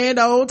a grand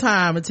old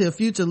time until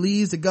Future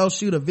leaves to go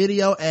shoot a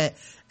video at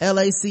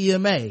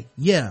LACMA.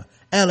 Yeah,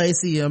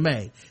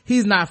 LACMA.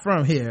 He's not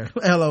from here.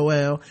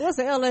 LOL. What's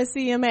the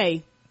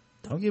LACMA?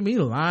 Don't give me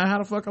the line. How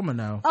the fuck I'm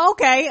gonna know?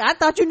 Okay, I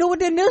thought you knew what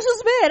the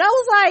initials meant. I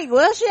was like,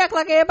 well, she act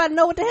like everybody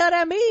know what the hell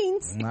that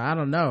means. I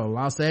don't know.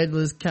 Los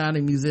Angeles County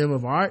Museum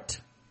of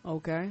Art.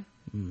 Okay.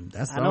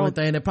 That's the only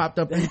thing that popped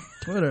up on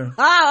Twitter.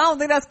 I don't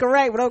think that's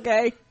correct, but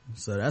okay.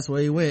 So that's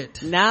where he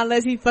went. Now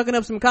unless he's fucking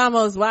up some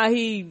commas while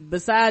he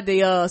beside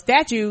the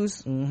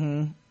statues.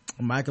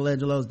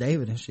 Michelangelo's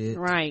David and shit.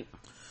 Right.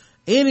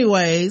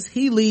 Anyways,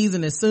 he leaves,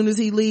 and as soon as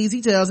he leaves, he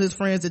tells his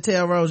friends to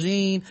tell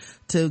Rogine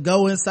to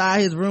go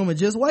inside his room and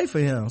just wait for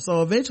him.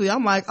 So eventually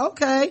I'm like,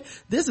 okay,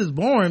 this is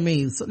boring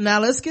me. So now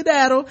let's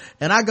skedaddle.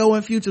 And I go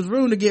in Future's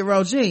room to get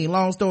Rogine.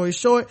 Long story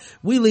short,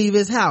 we leave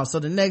his house. So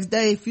the next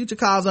day, Future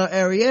calls up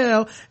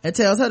Ariel and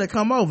tells her to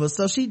come over.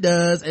 So she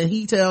does, and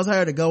he tells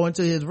her to go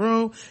into his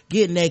room,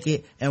 get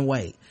naked, and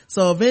wait.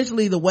 So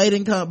eventually the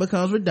waiting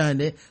becomes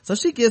redundant. So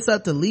she gets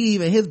up to leave,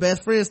 and his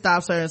best friend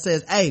stops her and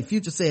says, hey,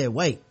 Future said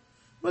wait.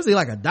 Was he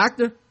like a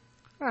doctor?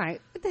 Right.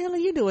 What the hell are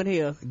you doing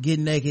here? Get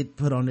naked,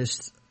 put on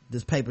this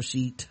paper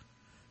sheet,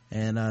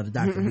 and the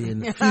doctor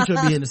Future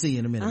will be in to see you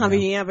in a minute. I'll be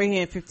here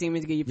in 15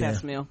 minutes to get you pap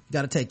smear.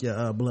 Gotta take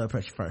your blood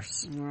pressure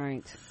first.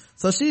 Right.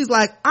 So she's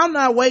like, I'm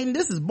not waiting,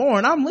 this is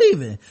boring, I'm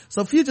leaving.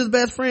 So Future's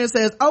best friend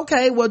says,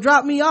 okay, well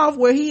drop me off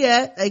where he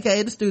at,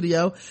 aka the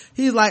studio.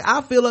 He's like,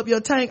 I'll fill up your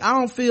tank, I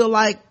don't feel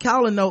like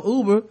calling no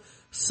Uber.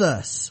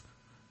 Sus.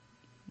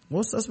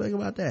 What's suspect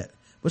about that?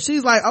 But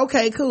she's like,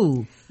 okay,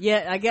 cool.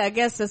 Yeah, I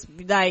guess that's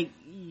like,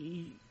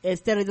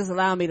 instead of just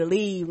allowing me to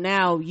leave,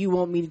 now you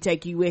want me to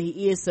take you where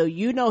he is, so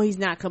you know he's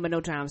not coming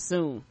no time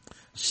soon.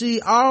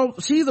 She's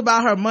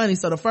about her money,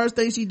 so the first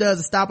thing she does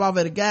is stop off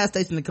at a gas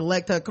station to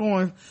collect her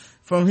coin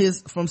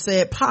from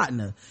said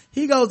partner.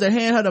 He goes to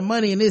hand her the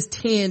money, and it's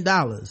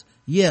 $10.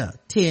 Yeah,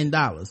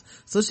 $10.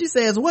 So she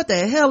says, what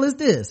the hell is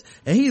this?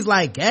 And he's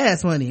like,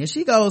 gas money. And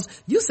she goes,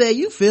 you said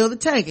you fill the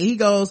tank. And he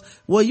goes,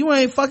 well, you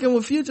ain't fucking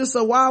with Future,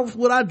 so why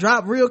would I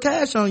drop real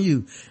cash on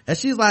you? And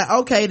she's like,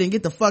 okay, then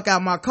get the fuck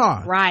out my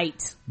car.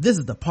 Right. This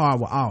is the part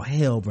where all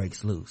hell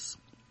breaks loose.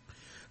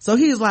 So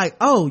he's like,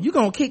 oh, you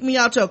gonna kick me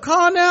out your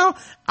car now?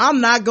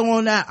 I'm not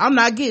going out. I'm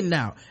not getting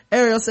out.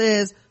 Ariel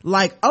says,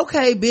 like,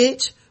 okay,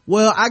 bitch.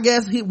 Well, I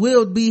guess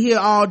we'll be here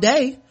all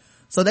day.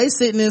 So they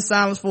sitting in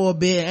silence for a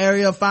bit, and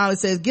Ariel finally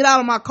says, get out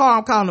of my car,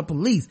 I'm calling the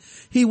police.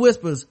 He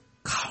whispers,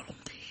 call them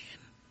then.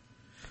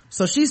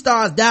 So she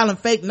starts dialing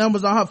fake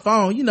numbers on her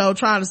phone,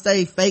 trying to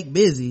stay fake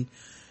busy.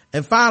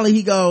 And finally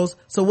he goes,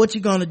 so what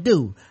you gonna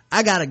do?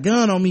 I got a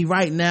gun on me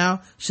right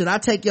now. Should I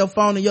take your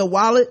phone and your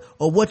wallet,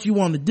 or what you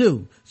want to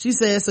do? She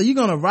says, so you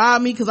gonna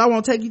rob me because I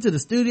won't take you to the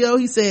studio?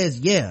 He says,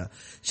 yeah.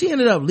 She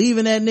ended up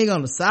leaving that nigga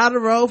on the side of the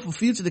road for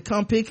Future to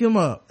come pick him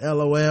up.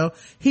 LOL.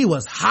 He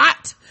was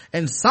hot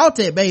and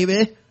salted,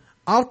 baby.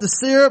 Off the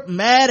syrup,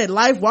 mad at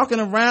life, walking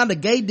around the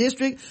gay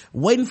district,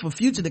 waiting for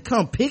Future to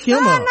come pick him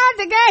up. Not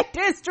the gay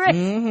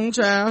district.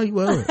 Child, he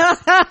was.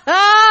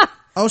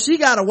 Oh, she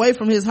got away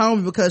from his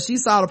homie because she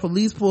saw the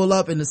police pull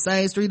up in the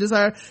same street as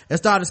her and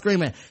started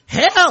screaming,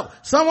 help!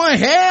 Someone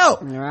help!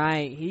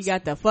 Right. He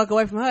got the fuck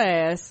away from her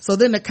ass. So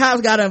then the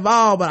cops got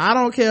involved, but I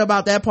don't care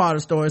about that part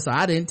of the story, so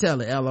I didn't tell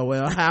it.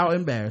 LOL. How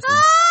embarrassing.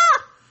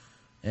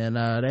 And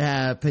they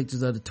had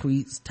pictures of the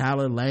tweets.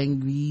 Tyler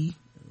Langley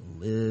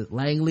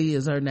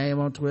is her name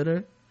on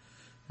Twitter,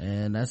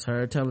 and that's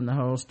her telling the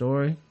whole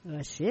story.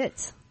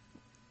 Shit.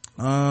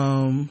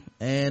 And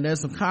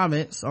there's some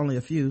comments, only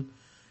a few.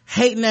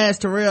 Hating ass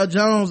Terrell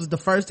Jones is the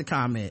first to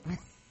comment.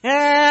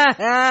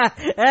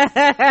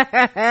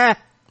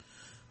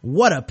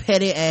 What a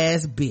petty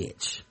ass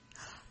bitch.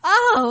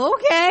 Oh,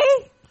 okay.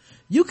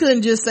 You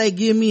couldn't just say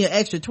give me an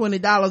extra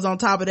 $20 on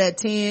top of that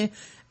 10,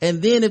 and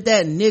then if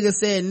that nigga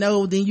said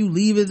no, then you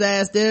leave his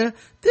ass there.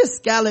 This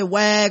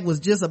scallywag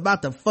was just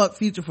about to fuck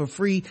Future for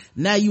free.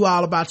 Now you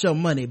all about your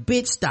money.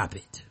 Bitch, stop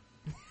it.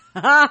 He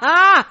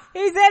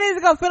said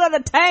he's gonna fill up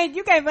the tank.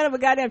 You can't fill up a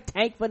goddamn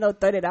tank for no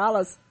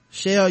 $30.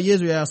 Shell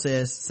Yisrael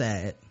says,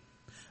 sad.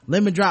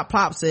 Lemon Drop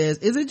Pop says,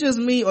 is it just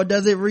me or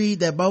does it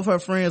read that both her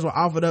friends were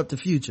offered up to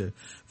Future?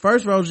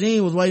 First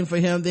Rosine was waiting for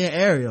him, then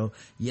Ariel.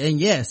 And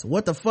yes,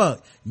 what the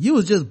fuck? You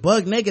was just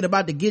bug naked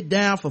about to get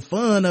down for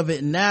fun of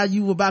it and now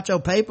you about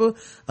your paper?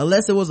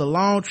 Unless it was a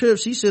long trip,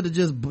 she should have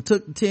just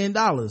took the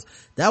 $10.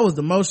 That was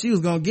the most she was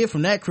gonna get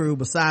from that crew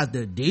besides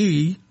the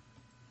D.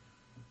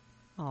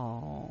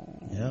 Oh.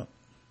 Yep.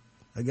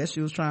 I guess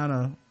she was trying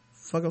to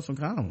fuck up some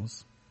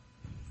commas.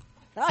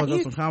 Fuck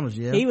up some commas,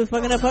 yeah. He was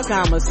fucking up her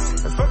commas.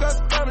 Let's fuck up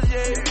some commas,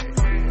 yeah.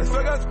 Let's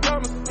fuck up some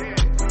commas.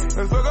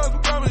 Let's fuck up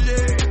some commas,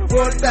 yeah.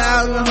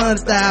 40,000,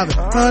 100,000,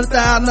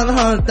 100,000, another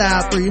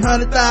 100,000,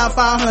 300,000,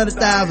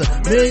 500,000,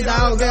 $1 million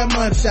got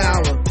money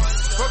shower.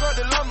 Fuck up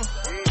the lumber.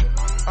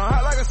 I'm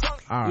hot like a summer.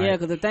 All right. Yeah,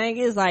 cause the thing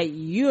is, like,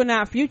 you're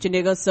not Future,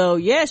 nigga, so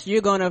yes,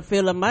 you're gonna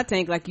fill up my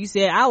tank. Like you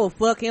said, I will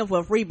fuck him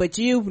for free, but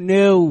you,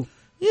 no.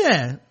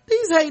 Yeah,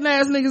 these hating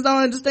ass niggas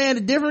don't understand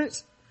the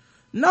difference.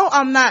 No,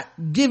 I'm not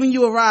giving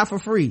you a ride for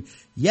free.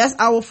 Yes,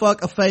 I will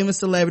fuck a famous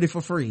celebrity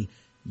for free.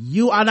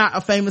 You are not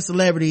a famous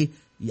celebrity.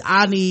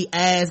 I need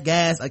ass,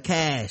 gas, or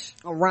cash.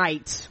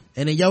 Right.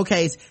 And in your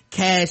case,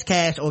 cash,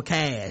 or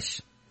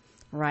cash.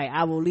 Right.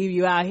 I will leave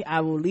you out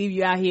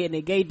here in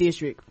the gay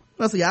district.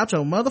 Let's see, out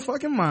your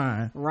motherfucking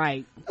mind.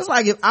 Right. It's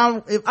like if I'm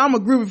a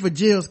groupie for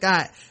Jill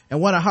Scott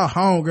and one of her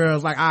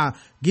homegirls like,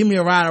 give me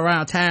a ride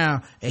around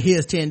town and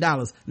here's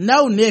 $10.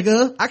 No,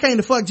 nigga, I came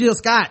to fuck Jill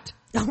Scott.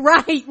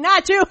 Right,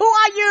 not you. Who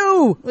are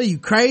you? What, you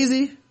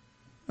crazy?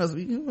 This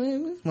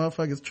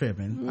motherfucker's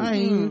tripping.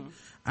 Mm-hmm.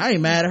 I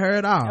ain't mad at her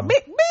at all. Me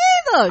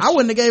either. I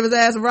wouldn't have gave his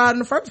ass a ride in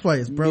the first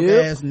place, broke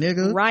ass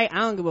nigga. Right, I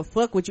don't give a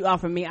fuck what you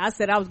offer me. I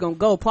said I was gonna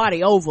go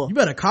party over. You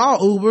better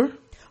call Uber.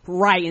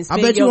 Right, and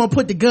I bet you won't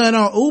put the gun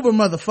on Uber,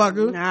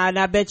 motherfucker. Nah, and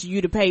I bet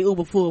you to pay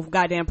Uber full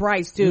goddamn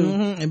price too.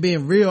 Mm-hmm, and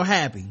being real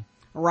happy.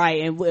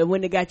 Right, and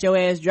when they got your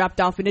ass dropped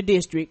off in the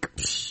district.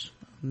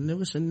 I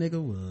wish a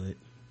nigga would.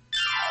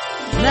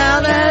 Now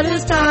that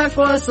it's time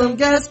for some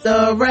guest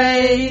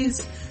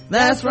arrays.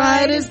 That's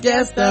right, it's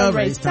guest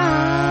arrays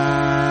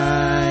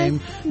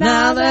time.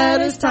 Now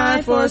that it's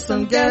time for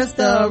some guest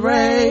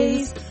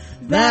arrays.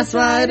 That's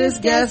right, it's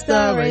guest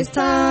arrays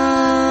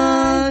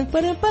time.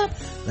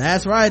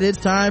 That's right, it's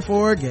time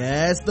for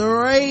Guess the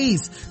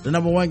Race, the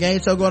 #1 game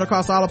show going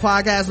across all of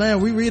podcast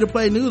land. We read or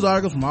play news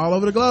articles from all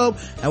over the globe,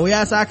 and we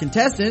ask our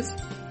contestants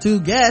to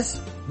guess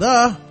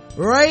the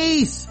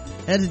race.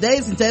 And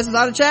today's contestants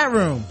are in the chat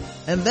room,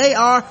 and they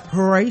are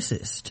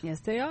racist. Yes,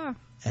 they are.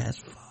 As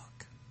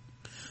fuck.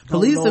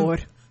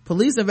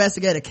 Police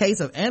investigate a case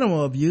of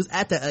animal abuse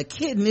after a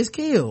kitten is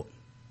killed.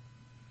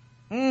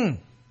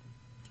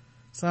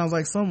 Sounds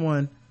like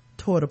someone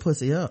tore the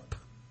pussy up.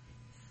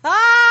 That's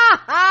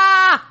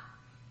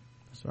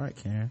right,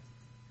 Karen.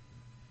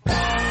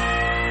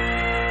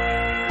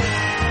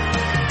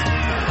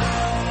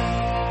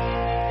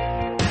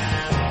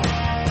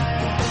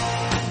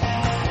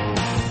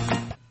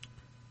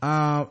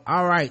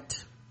 All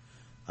right.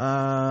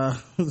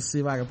 Let's see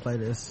if I can play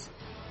this.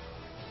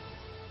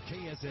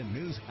 KSN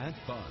News at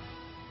 5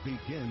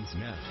 begins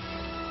now.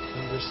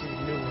 We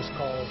received numerous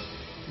calls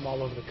from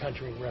all over the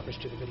country in reference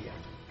to the video.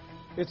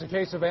 It's a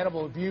case of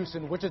animal abuse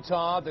in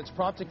Wichita that's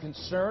prompted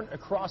concern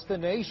across the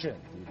nation.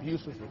 The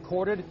abuse was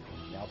recorded.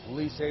 Now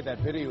police say that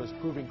video is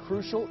proving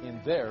crucial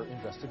in their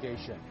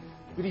investigation.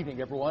 Good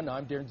evening, everyone.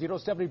 I'm Darren Zito.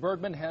 Stephanie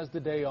Bergman has the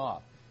day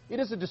off. It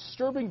is a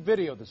disturbing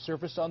video that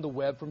surfaced on the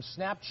web from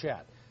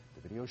Snapchat.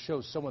 The video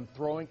shows someone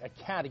throwing a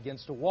cat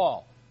against a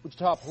wall.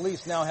 Wichita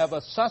police now have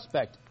a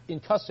suspect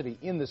in custody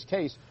in this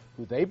case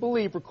who they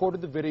believe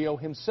recorded the video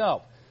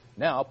himself.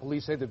 Now,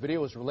 police say the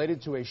video is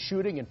related to a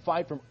shooting and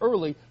fight from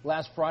early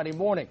last Friday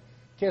morning.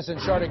 KSN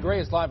Sade Gray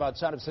is live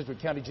outside of Sedgwick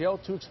County Jail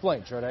to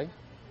explain. Sade?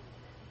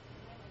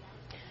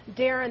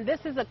 Darren,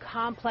 this is a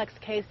complex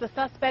case. The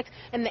suspect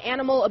in the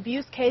animal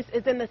abuse case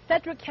is in the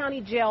Sedgwick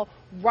County Jail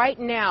right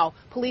now.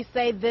 Police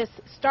say this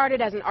started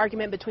as an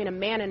argument between a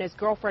man and his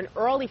girlfriend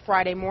early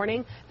Friday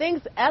morning.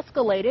 Things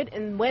escalated,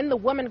 and when the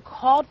woman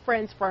called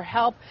friends for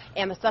help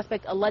and the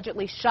suspect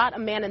allegedly shot a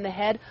man in the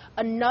head,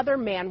 another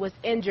man was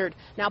injured.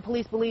 Now,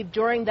 police believe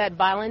during that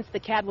violence, the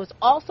cat was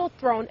also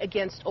thrown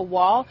against a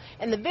wall,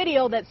 and the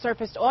video that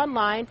surfaced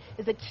online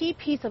is a key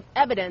piece of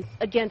evidence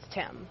against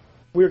him.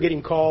 We're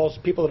getting calls,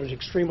 people that are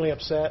extremely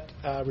upset.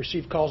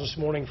 Received calls this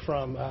morning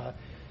from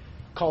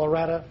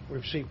Colorado. We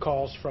received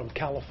calls from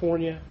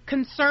California.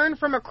 Concern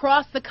from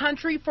across the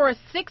country for a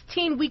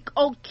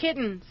 16-week-old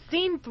kitten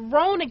seen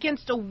thrown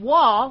against a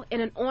wall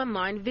in an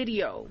online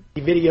video.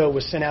 The video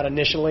was sent out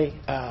initially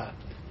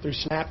through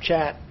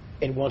Snapchat,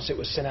 and once it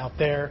was sent out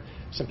there,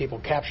 some people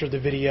captured the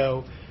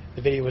video.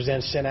 The video was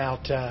then sent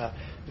out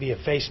via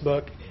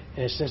Facebook,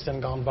 and it's since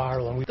then gone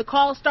viral. And the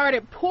call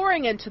started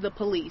pouring into the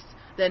police.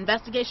 The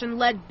investigation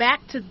led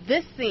back to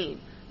this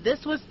scene.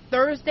 This was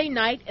Thursday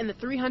night in the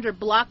 300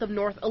 block of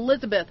North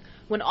Elizabeth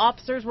when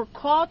officers were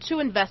called to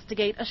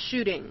investigate a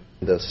shooting.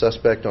 The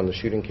suspect on the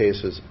shooting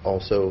case is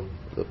also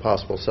the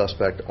possible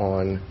suspect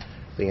on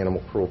the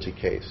animal cruelty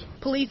case.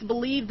 Police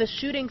believe the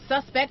shooting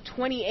suspect,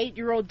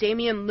 28-year-old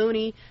Damian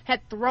Looney,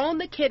 had thrown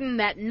the kitten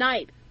that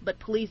night, but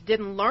police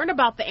didn't learn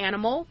about the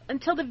animal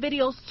until the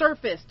video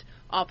surfaced.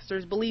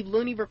 Officers believe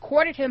Looney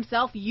recorded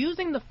himself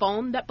using the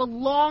phone that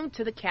belonged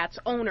to the cat's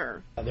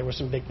owner. There was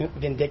some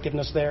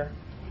vindictiveness there,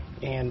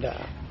 and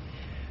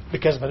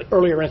because of an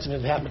earlier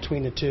incident that happened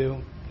between the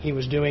two, he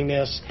was doing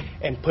this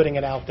and putting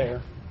it out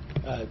there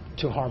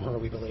to harm her,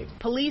 we believe.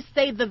 Police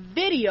say the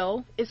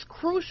video is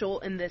crucial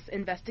in this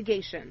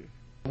investigation.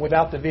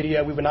 Without the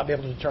video, we would not be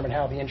able to determine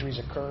how the injuries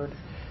occurred.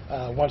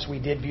 Once we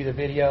did view the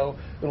video,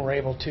 we were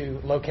able to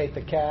locate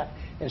the cat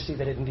and see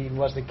that it indeed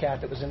was the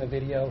cat that was in the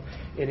video.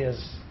 It is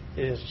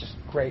just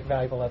great,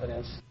 valuable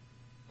evidence.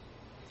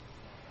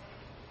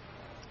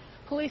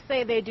 Police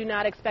say they do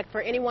not expect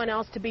for anyone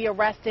else to be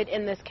arrested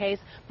in this case,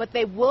 but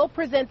they will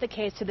present the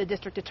case to the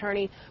district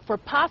attorney for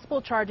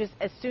possible charges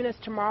as soon as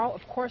tomorrow.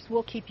 Of course,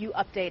 we'll keep you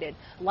updated.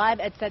 Live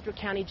at Sedgwick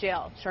County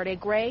Jail, Sade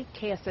Gray,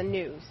 KSN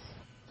News.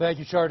 Thank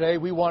you,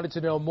 Sade. We wanted to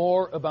know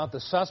more about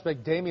the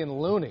suspect, Damian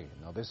Looney.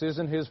 Now, this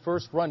isn't his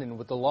first run-in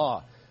with the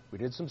law. We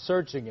did some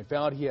searching and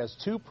found he has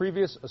 2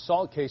 previous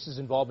assault cases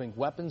involving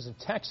weapons in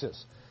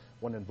Texas.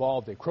 One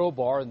involved a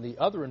crowbar and the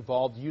other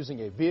involved using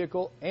a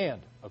vehicle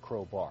and a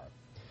crowbar.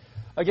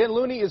 Again,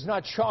 Looney is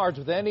not charged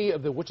with any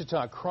of the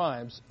Wichita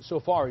crimes. So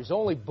far, he's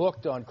only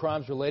booked on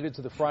crimes related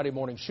to the Friday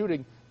morning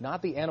shooting,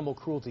 not the animal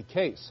cruelty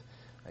case.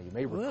 Now, you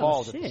may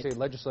recall that the state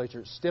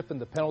legislature stiffened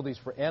the penalties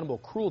for animal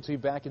cruelty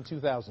back in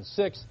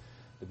 2006.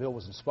 The bill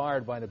was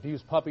inspired by an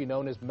abused puppy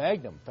known as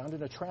Magnum, found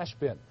in a trash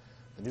bin.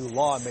 The new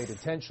law made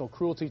intentional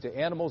cruelty to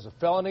animals a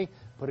felony,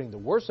 putting the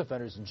worst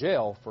offenders in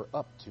jail for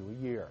up to a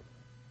year.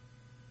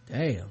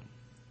 Damn.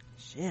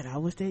 Shit, I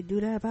wish they'd do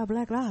that about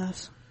Black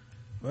Lives.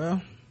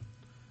 Well,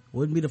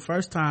 wouldn't be the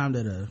first time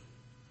that a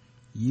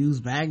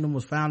used Magnum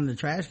was found in the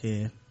trash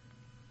can.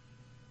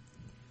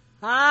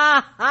 That's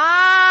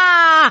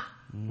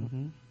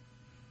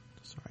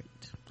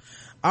right.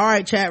 All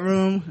right, chat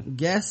room,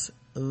 guess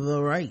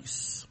the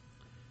race.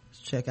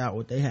 Let's check out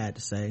what they had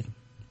to say.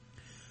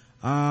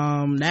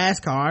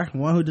 NASCAR,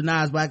 one who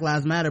denies Black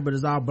Lives Matter but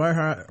is all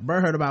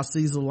butthurt about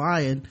Cecil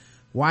Lyon.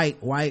 White.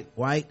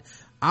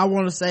 I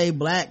want to say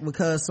black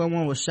because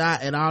someone was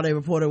shot and all they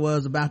reported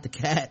was about the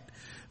cat.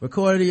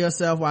 Recording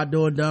yourself while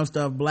doing dumb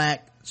stuff.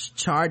 Black.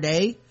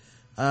 Charday,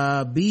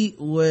 beat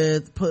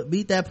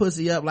that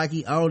pussy up like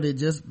he owned it,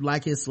 just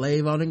like his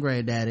slave owning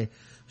granddaddy.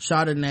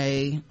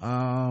 Chardonnay,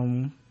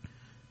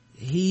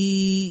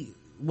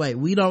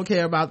 we don't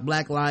care about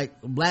black lives,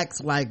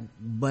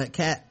 but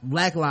cat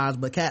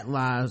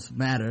lives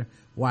matter.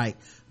 White.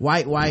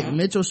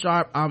 Mitchell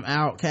Sharp, I'm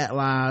out, cat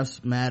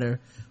lives matter.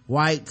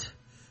 White,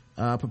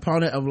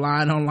 proponent of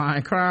line on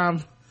line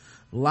crime,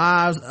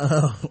 lives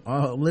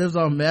lives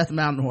on meth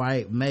mountain.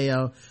 White.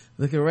 Mayo.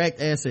 The correct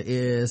answer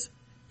is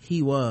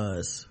he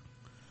was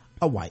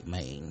a white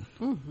man.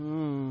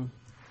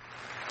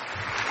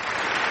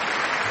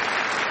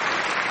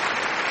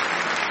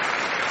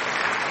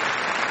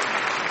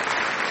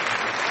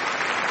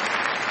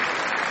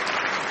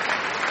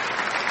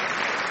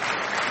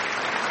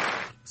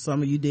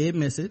 Some of you did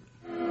miss it.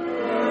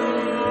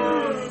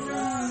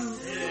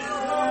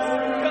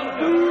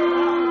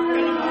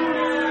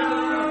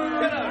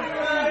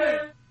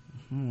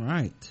 All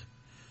right.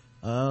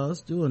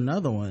 Let's do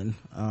another one.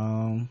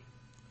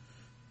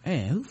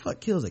 Man, who the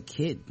fuck kills a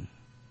kitten?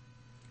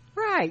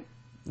 Right.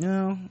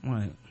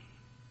 Right.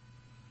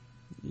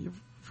 You're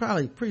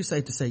probably pretty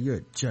safe to say you're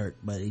a jerk,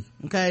 buddy.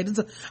 Okay?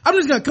 I'm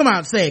just gonna come out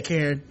and say it,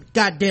 Karen.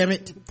 God damn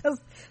it.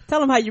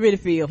 Tell him how you really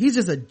feel. He's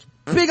just a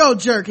big old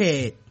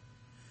jerkhead.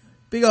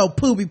 Big old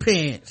poopy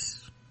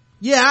pants.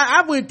 Yeah,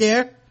 I went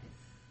there.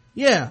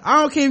 Yeah,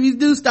 I don't care if you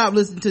do stop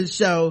listening to the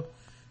show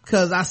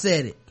cause I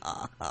said it.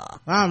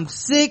 I'm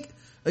sick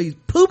of these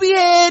poopy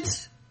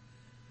heads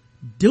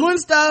doing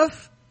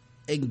stuff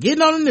and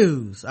getting on the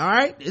news. All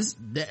right, if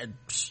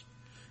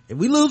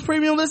we lose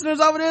premium listeners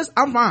over this,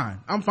 I'm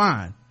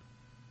fine.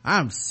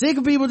 I'm sick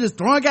of people just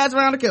throwing cats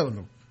around and killing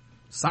them.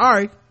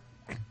 Sorry.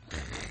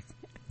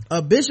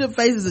 A bishop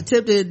faces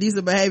attempted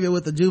indecent behavior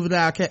with a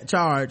juvenile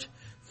charge.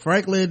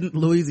 Franklin,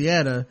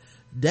 Louisiana.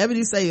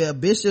 Deputies say a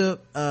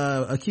bishop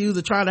accused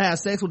of trying to have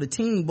sex with a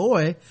teen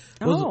boy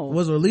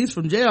was released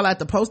from jail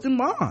after posting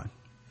bond.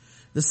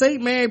 The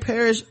St. Mary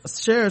Parish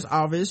Sheriff's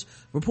Office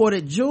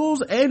reported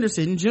Jules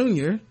Anderson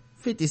Jr.,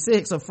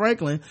 56, of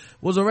Franklin,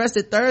 was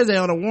arrested Thursday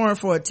on a warrant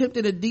for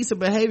attempted indecent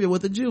behavior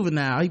with a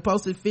juvenile. He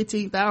posted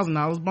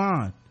 $15,000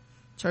 bond.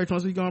 Church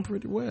must be going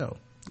pretty well.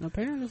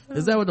 Apparently so.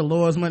 Is that what the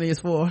Lord's money is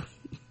for?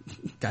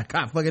 Got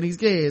caught fucking these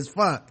kids.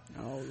 Fuck.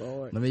 Oh,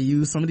 Lord. Let me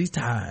use some of these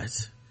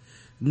ties.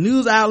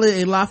 News outlet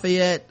in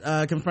Lafayette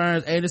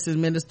confirms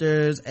Anderson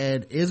ministers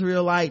an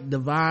Israelite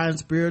Divine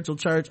Spiritual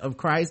Church of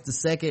Christ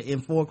II in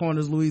Four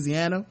Corners,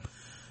 Louisiana.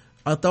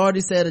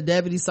 Authorities said a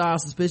deputy saw a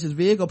suspicious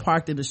vehicle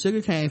parked in the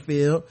sugarcane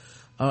field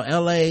on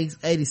LA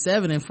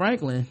 87 in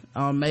Franklin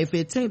on May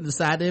 15th and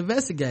decided to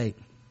investigate.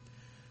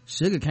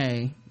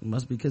 Sugarcane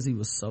must be because he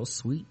was so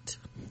sweet.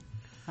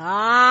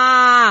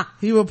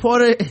 He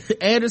reported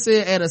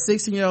Anderson and a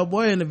 16-year-old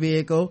boy in the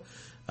vehicle.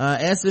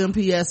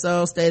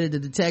 SMPSO stated the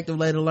detective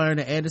later learned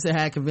that Anderson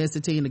had convinced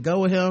the teen to go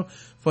with him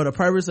for the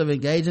purpose of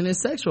engaging in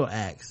sexual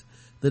acts.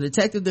 The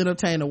detective then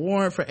obtained a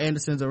warrant for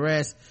Anderson's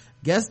arrest.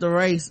 Guess the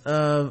race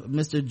of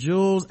Mr.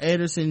 Jules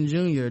Anderson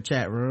Jr.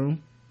 chat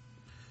room.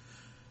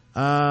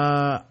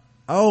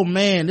 Oh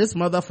man, this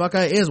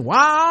motherfucker is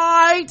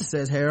white,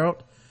 says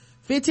Harold.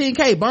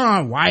 15K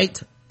bond,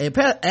 white. And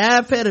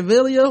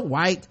pedophilia,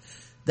 white.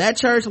 That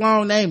church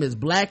long name is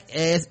black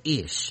as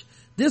ish.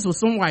 This was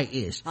some white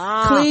ish.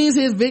 Cleans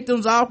his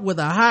victims off with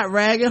a hot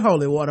rag and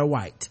holy water,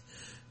 white.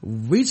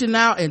 Reaching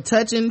out and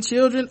touching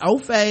children, au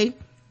fait.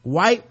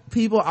 White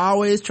people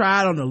always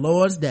tried on the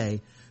Lord's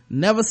day.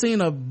 Never seen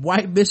a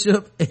white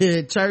bishop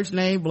in church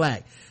named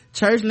black.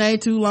 Church name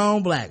too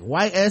long, black.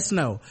 White as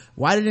snow.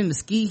 Whiter than the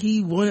ski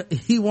he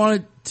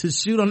wanted to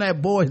shoot on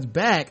that boy's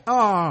back.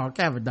 Oh,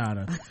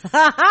 Cavadonna.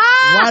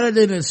 Whiter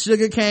than the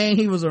sugar cane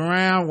he was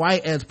around.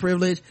 White as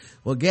privilege.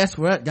 Well, guess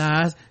what,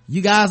 guys?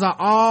 You guys are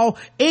all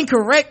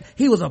incorrect.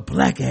 He was a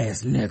black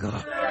ass nigga.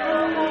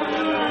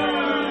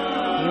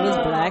 He was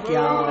black,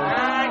 y'all.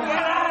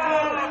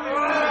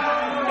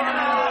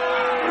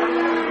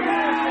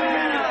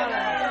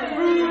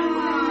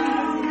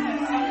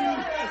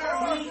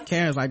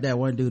 Karen's like that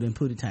one dude in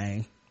Pootie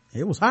Tang.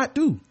 It was hot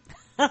too.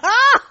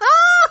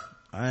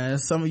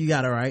 Some of you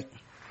got it right.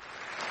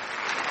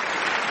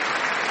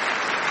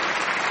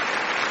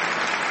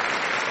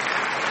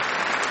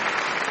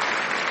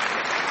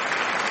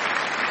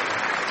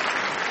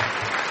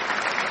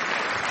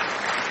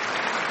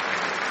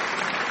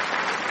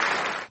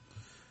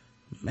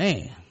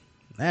 Man,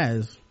 that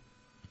is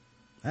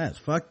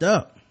fucked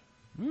up.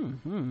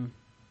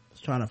 It's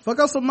trying to fuck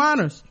up some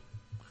minors.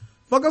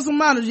 Yeah. Fuck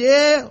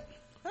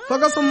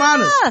up some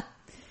minors.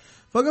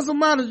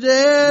 Yeah.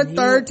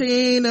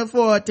 13 and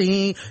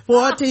 14,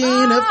 14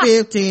 and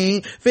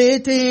 15,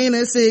 15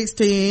 and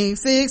 16,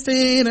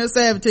 16 and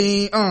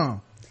 17.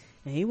 And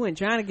he wasn't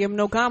trying to give him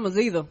no commas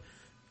either.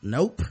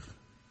 Nope.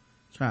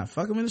 Trying to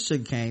fuck him in the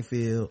sugarcane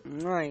field.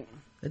 Right.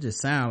 That just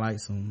sound like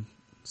some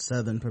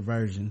southern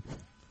perversion.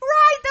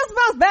 Right. That's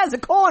about as bad as a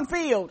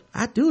cornfield.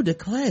 I do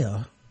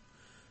declare.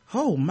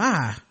 Oh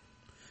my.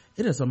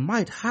 It is a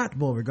mighty hot,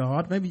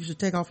 Beauregard. Maybe you should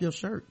take off your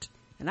shirt.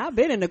 And I've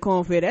been in the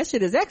cornfield. That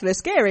shit is actually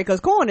scary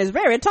because corn is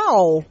very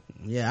tall.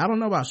 Yeah, I don't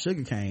know about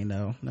sugarcane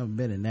though. Never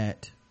been in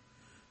that.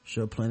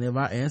 Sure, plenty of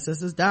our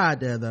ancestors died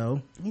there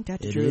though. Ain't that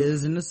the truth? truth? It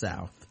is in the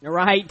South.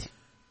 Right.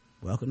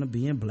 Welcome to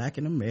being black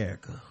in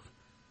America.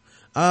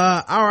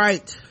 All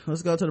right.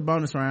 Let's go to the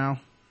bonus round.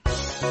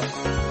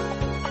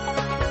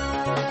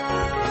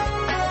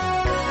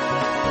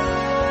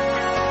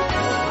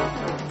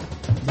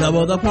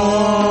 Double the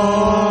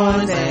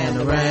points and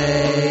the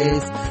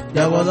race.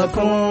 Double the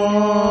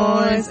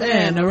points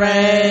and the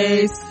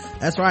race.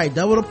 That's right.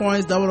 Double the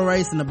points, double the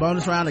race in the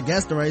bonus round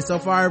against the race. So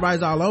far,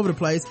 everybody's all over the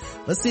place.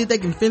 Let's see if they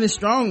can finish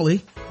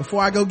strongly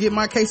before I go get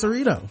my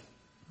quesarito.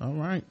 All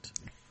right.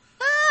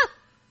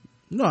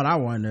 You know what I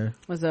wonder?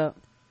 What's up?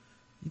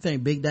 You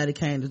think Big Daddy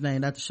Kane is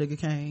named after Sugar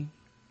Cane?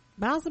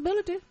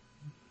 Possibility.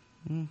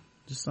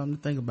 Just something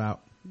to think about.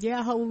 Yeah,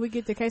 I hope when we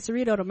get the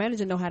quesarito, the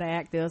manager know how to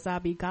act us.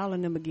 I'll be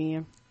calling them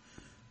again.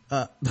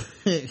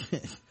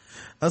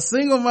 A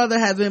single mother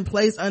has been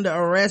placed under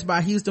arrest by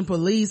Houston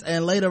police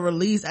and later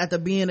released after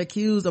being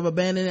accused of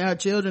abandoning her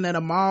children at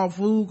a mall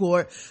food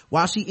court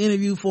while she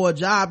interviewed for a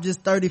job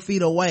just 30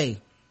 feet away.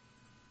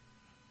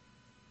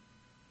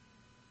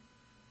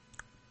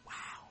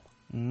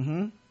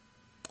 Wow.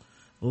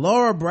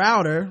 Laura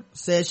Browder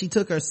says she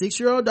took her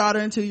 6-year-old daughter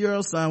and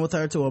 2-year-old son with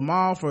her to a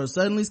mall for a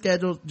suddenly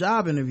scheduled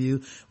job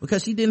interview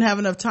because she didn't have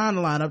enough time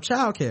to line up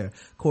childcare.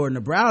 According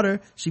to Browder,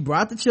 she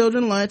brought the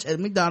children lunch at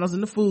McDonald's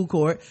in the food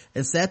court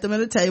and sat them at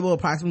a table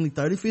approximately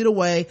 30 feet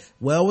away,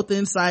 well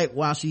within sight,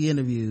 while she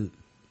interviewed.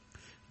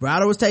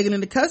 Browder was taken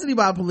into custody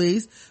by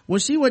police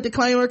when she went to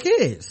claim her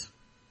kids.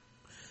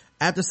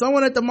 After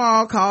someone at the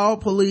mall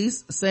called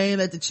police saying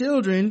that the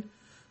children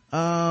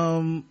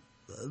had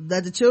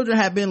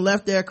been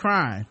left there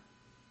crying.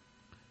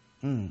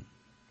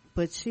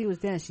 But she was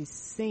there and she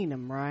seen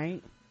them,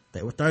 right?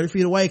 They were 30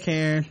 feet away,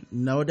 Karen.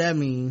 You know what that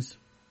means.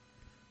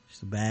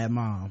 She's a bad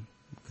mom.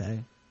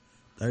 Okay.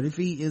 30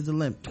 feet is the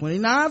limit.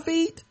 29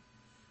 feet?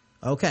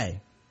 Okay.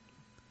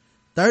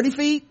 30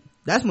 feet?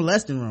 That's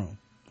molesting room.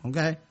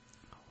 Okay.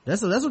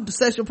 That's what the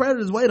sexual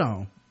predators wait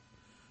on.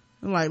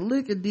 I'm like,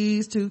 look at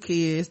these two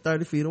kids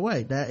 30 feet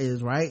away. That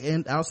is right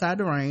in outside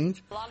the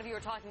range. A lot of you are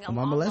talking a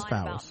lot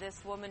about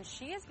this woman.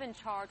 She has been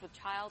charged with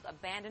child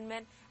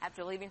abandonment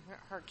after leaving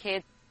her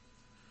kids.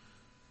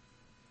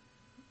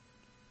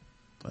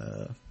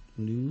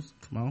 News,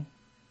 come on.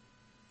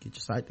 Get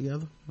your site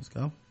together. Let's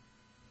go.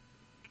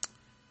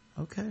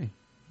 Okay.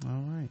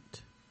 All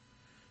right.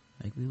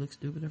 Make me look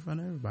stupid in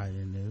front of everybody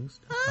in the news.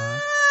 That's fine.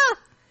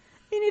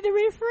 You need to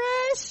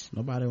refresh.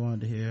 Nobody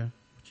wanted to hear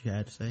what you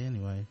had to say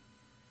anyway.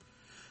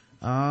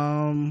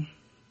 I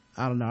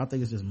don't know. I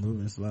think it's just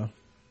moving slow.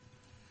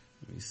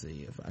 Let me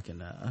see if I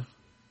can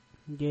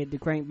get the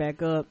crank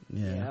back up.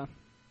 Yeah.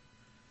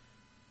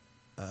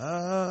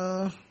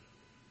 All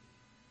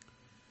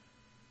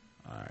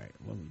right,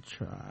 let me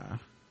try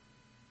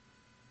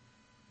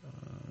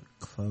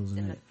closing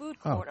in the it. food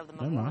court of the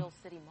never mind. Memorial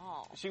City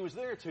Mall. She was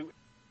there to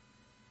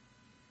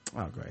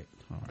Oh, great.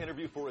 All right.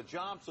 interview for a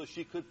job so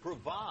she could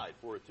provide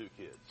for her 2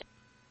 kids.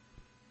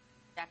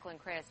 Jacqueline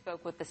Craig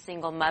spoke with the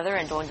single mother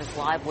and joins us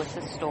live with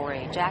the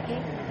story. Jackie?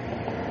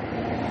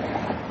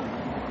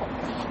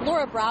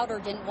 Laura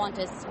Browder didn't want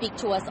to speak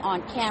to us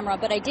on camera,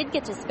 but I did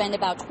get to spend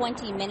about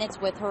 20 minutes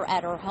with her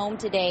at her home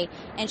today,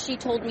 and she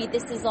told me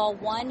this is all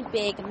one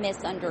big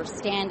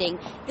misunderstanding.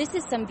 This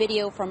is some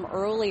video from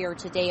earlier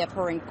today of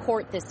her in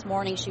court this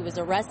morning. She was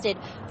arrested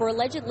for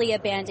allegedly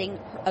abandoning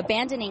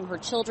her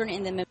children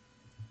in the...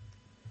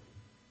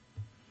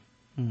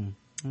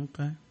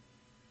 Okay.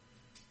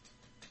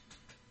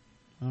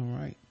 All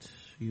right.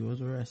 She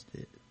was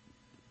arrested.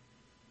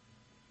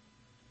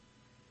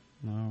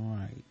 All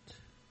right.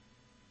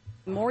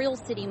 Memorial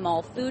City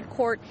Mall food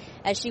court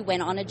as she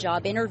went on a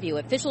job interview.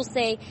 Officials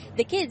say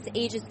the kids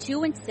ages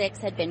 2 and 6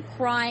 had been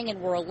crying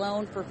and were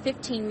alone for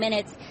 15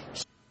 minutes.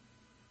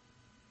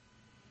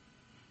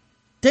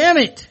 Damn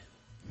it!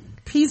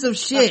 Piece of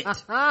shit.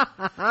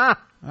 All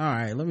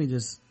right, let me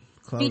just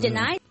close She it.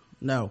 denied.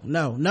 No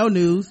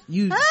news.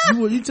 You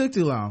took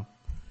too long.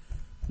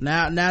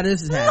 Now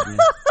this is happening.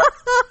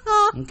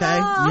 Okay,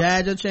 you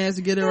had your chance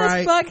to get it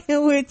right.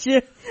 Fucking with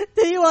you.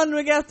 Do you want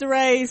to guess the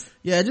race?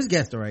 Yeah, just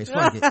guess the race.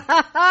 Fuck it.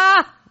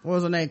 What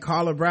was her name?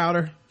 Carla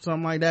Browder,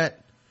 something like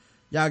that.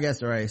 Y'all guess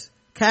the race.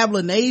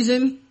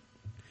 Cablinasian,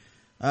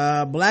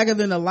 blacker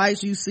than the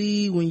lights you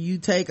see when you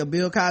take a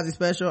Bill Cosby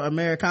special,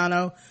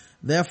 Americano.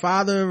 Their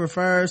father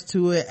refers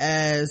to it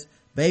as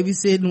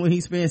babysitting when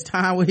he spends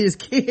time with his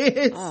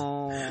kids.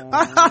 Who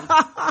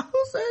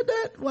said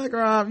that? Black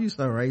Rob, you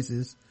so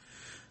racist.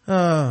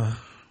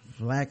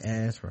 Black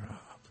ass Rob.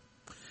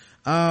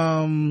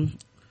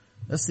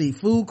 Let's see.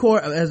 Food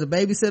court as a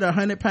babysitter,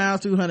 100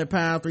 pounds, 200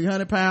 pounds,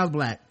 300 pounds,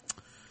 black.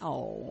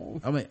 Oh.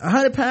 I mean,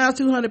 100 pounds,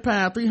 200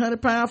 pounds, 300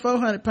 pounds,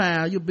 400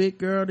 pounds. You big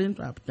girl, then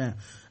drop it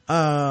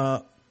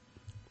down.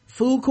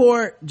 Food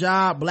court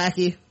job,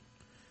 blackie.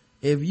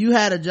 If you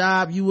had a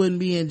job, you wouldn't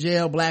be in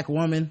jail, black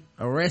woman.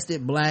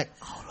 Arrested, black.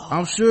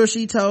 I'm sure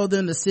she told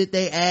them to sit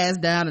their ass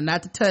down and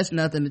not to touch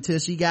nothing until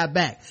she got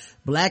back.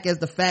 Black as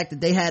the fact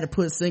that they had to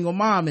put single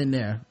mom in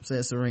there,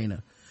 said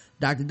Serena.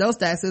 Dr.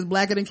 Dostak says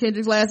blacker than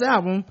Kendrick's last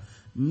album.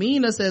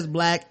 Mina says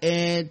black,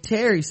 and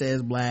Terry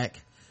says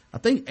black. I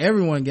think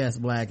everyone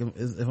guessed black,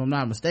 if I'm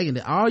not mistaken.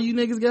 Did all you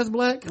niggas guess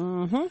black?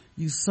 Mm-hmm.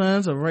 You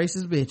sons of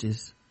racist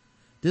bitches.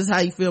 This is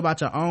how you feel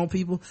about your own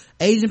people.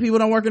 Asian people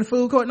don't work in the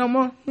food court no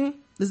more?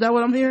 Is that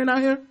what I'm hearing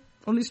out here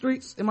on these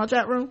streets in my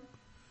chat room?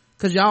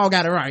 Cause y'all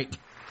got it right.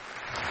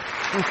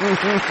 Of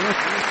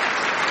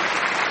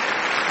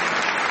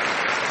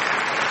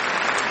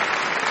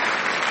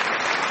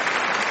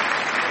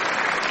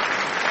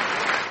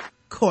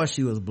course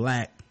she was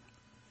black,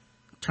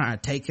 trying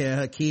to take care of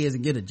her kids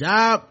and get a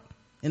job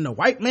in the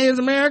white man's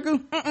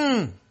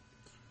America.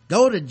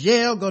 Go to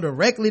jail, go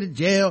directly to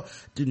jail.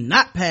 Do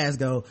not pass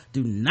go.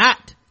 Do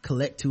not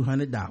collect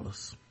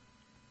 $200.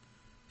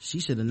 She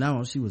should have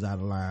known she was out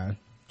of line,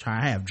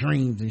 trying to have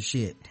dreams and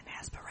shit and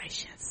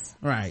aspirations.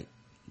 Right,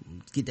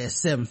 get that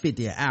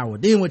 $7.50 an hour.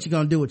 Then what you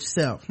gonna do with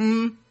yourself?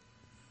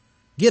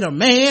 Get a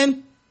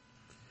man?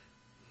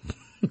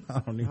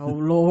 Oh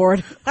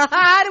Lord.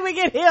 How did we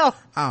get here?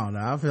 I don't know.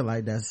 I feel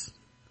like that's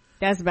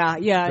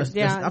about I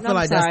feel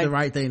like that's the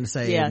right thing to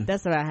say. Yeah,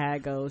 that's about how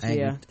it goes.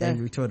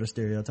 Angry Twitter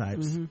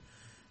stereotypes.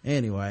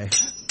 Anyway,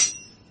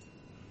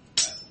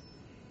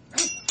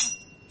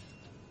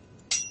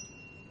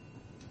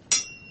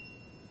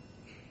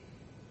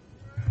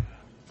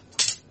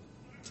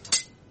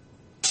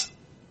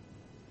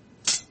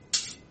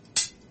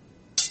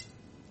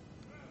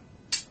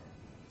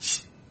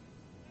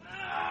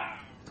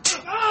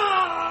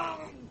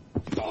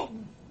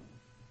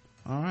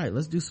 all right,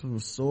 let's do some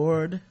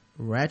sword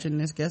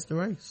ratchetness. Guess the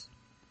race.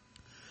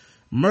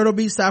 Myrtle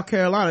Beach, South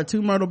Carolina.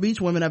 2 Myrtle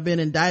Beach women have been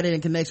indicted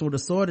in connection with a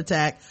sword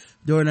attack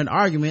during an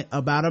argument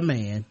about a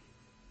man.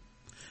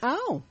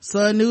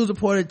 Sun News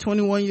reported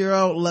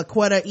 21-year-old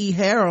LaQuetta E.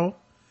 Harrell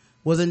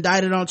was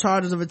indicted on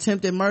charges of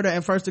attempted murder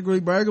and first-degree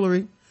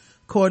burglary.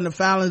 According to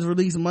filings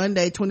released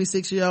Monday,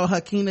 26-year-old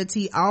Hakina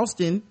T.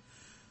 Austin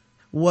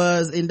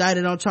was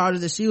indicted on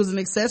charges that she was an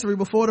accessory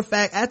before the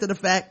fact, after the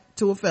fact,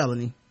 to a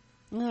felony.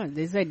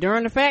 They say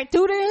during the fact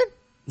too then?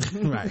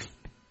 Right.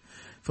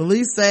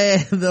 Police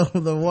said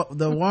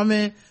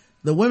the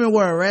women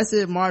were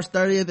arrested March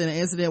 30th in an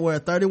incident where a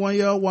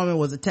 31-year-old woman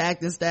was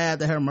attacked and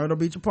stabbed at her Myrtle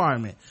Beach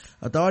apartment.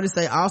 Authorities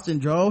say Austin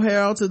drove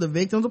Harrell to the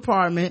victim's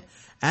apartment,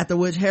 after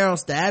which Harrell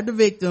stabbed the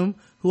victim,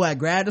 who had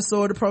grabbed a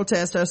sword to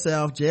protest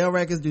herself. Jail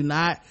records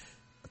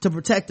to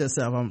protect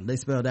herself. They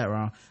spelled that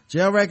wrong.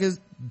 Jail records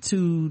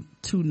do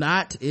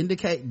not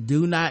indicate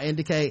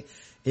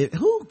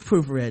who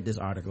proofread this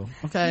article?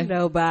 Okay.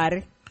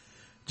 Nobody.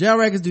 Jail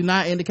records do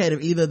not indicate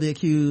if either of the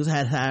accused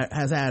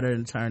has had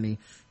an attorney.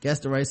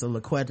 Guess the race of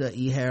LaQuetta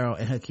E. Harrell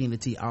and Hakina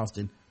T.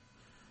 Austin.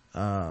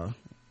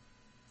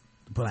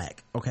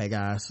 black. Okay,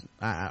 guys.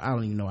 I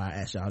don't even know why I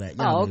asked y'all that.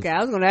 Y'all okay. I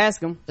was gonna ask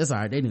them. It's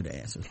alright. They knew the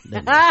answer.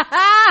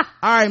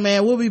 Alright,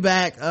 man. We'll be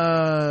back,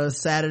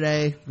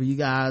 Saturday for you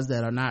guys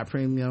that are not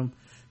premium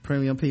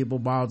people.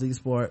 Balls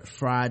Esport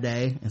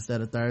Friday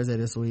instead of Thursday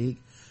this week.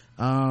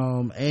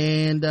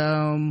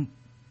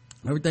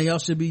 Everything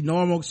else should be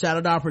normal.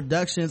 Shadow Dog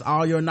Productions,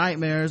 All Your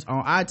Nightmares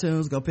on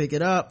iTunes. Go pick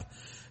it up.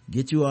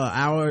 Get you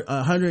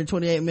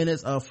 128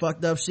 minutes of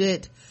fucked up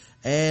shit.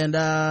 And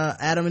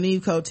Adam and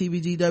Eve code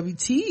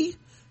TBGWT.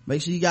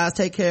 Make sure you guys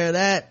take care of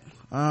that.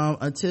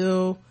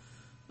 Until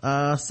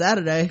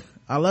Saturday,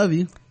 I love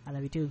you. I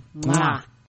love you too. Mwah.